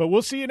 right? But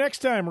we'll see you next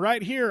time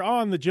right here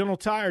on the General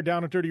Tire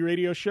Down and Dirty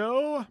Radio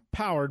Show,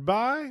 powered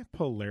by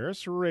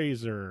Polaris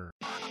Razor.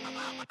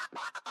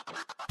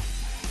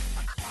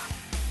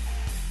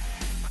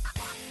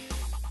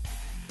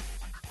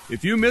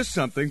 If you missed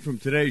something from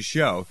today's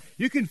show,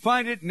 you can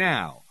find it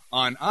now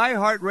on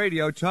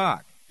iHeartRadio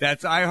Talk.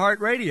 That's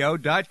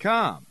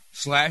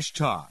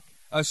iHeartRadio.com/talk.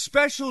 a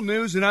special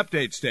news and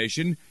update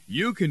station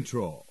you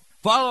control.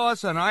 Follow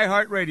us on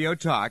iHeartRadio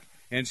Talk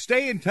and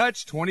stay in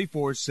touch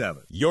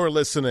 24/7. You're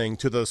listening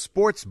to the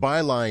Sports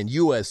Byline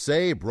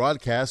USA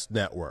Broadcast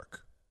Network.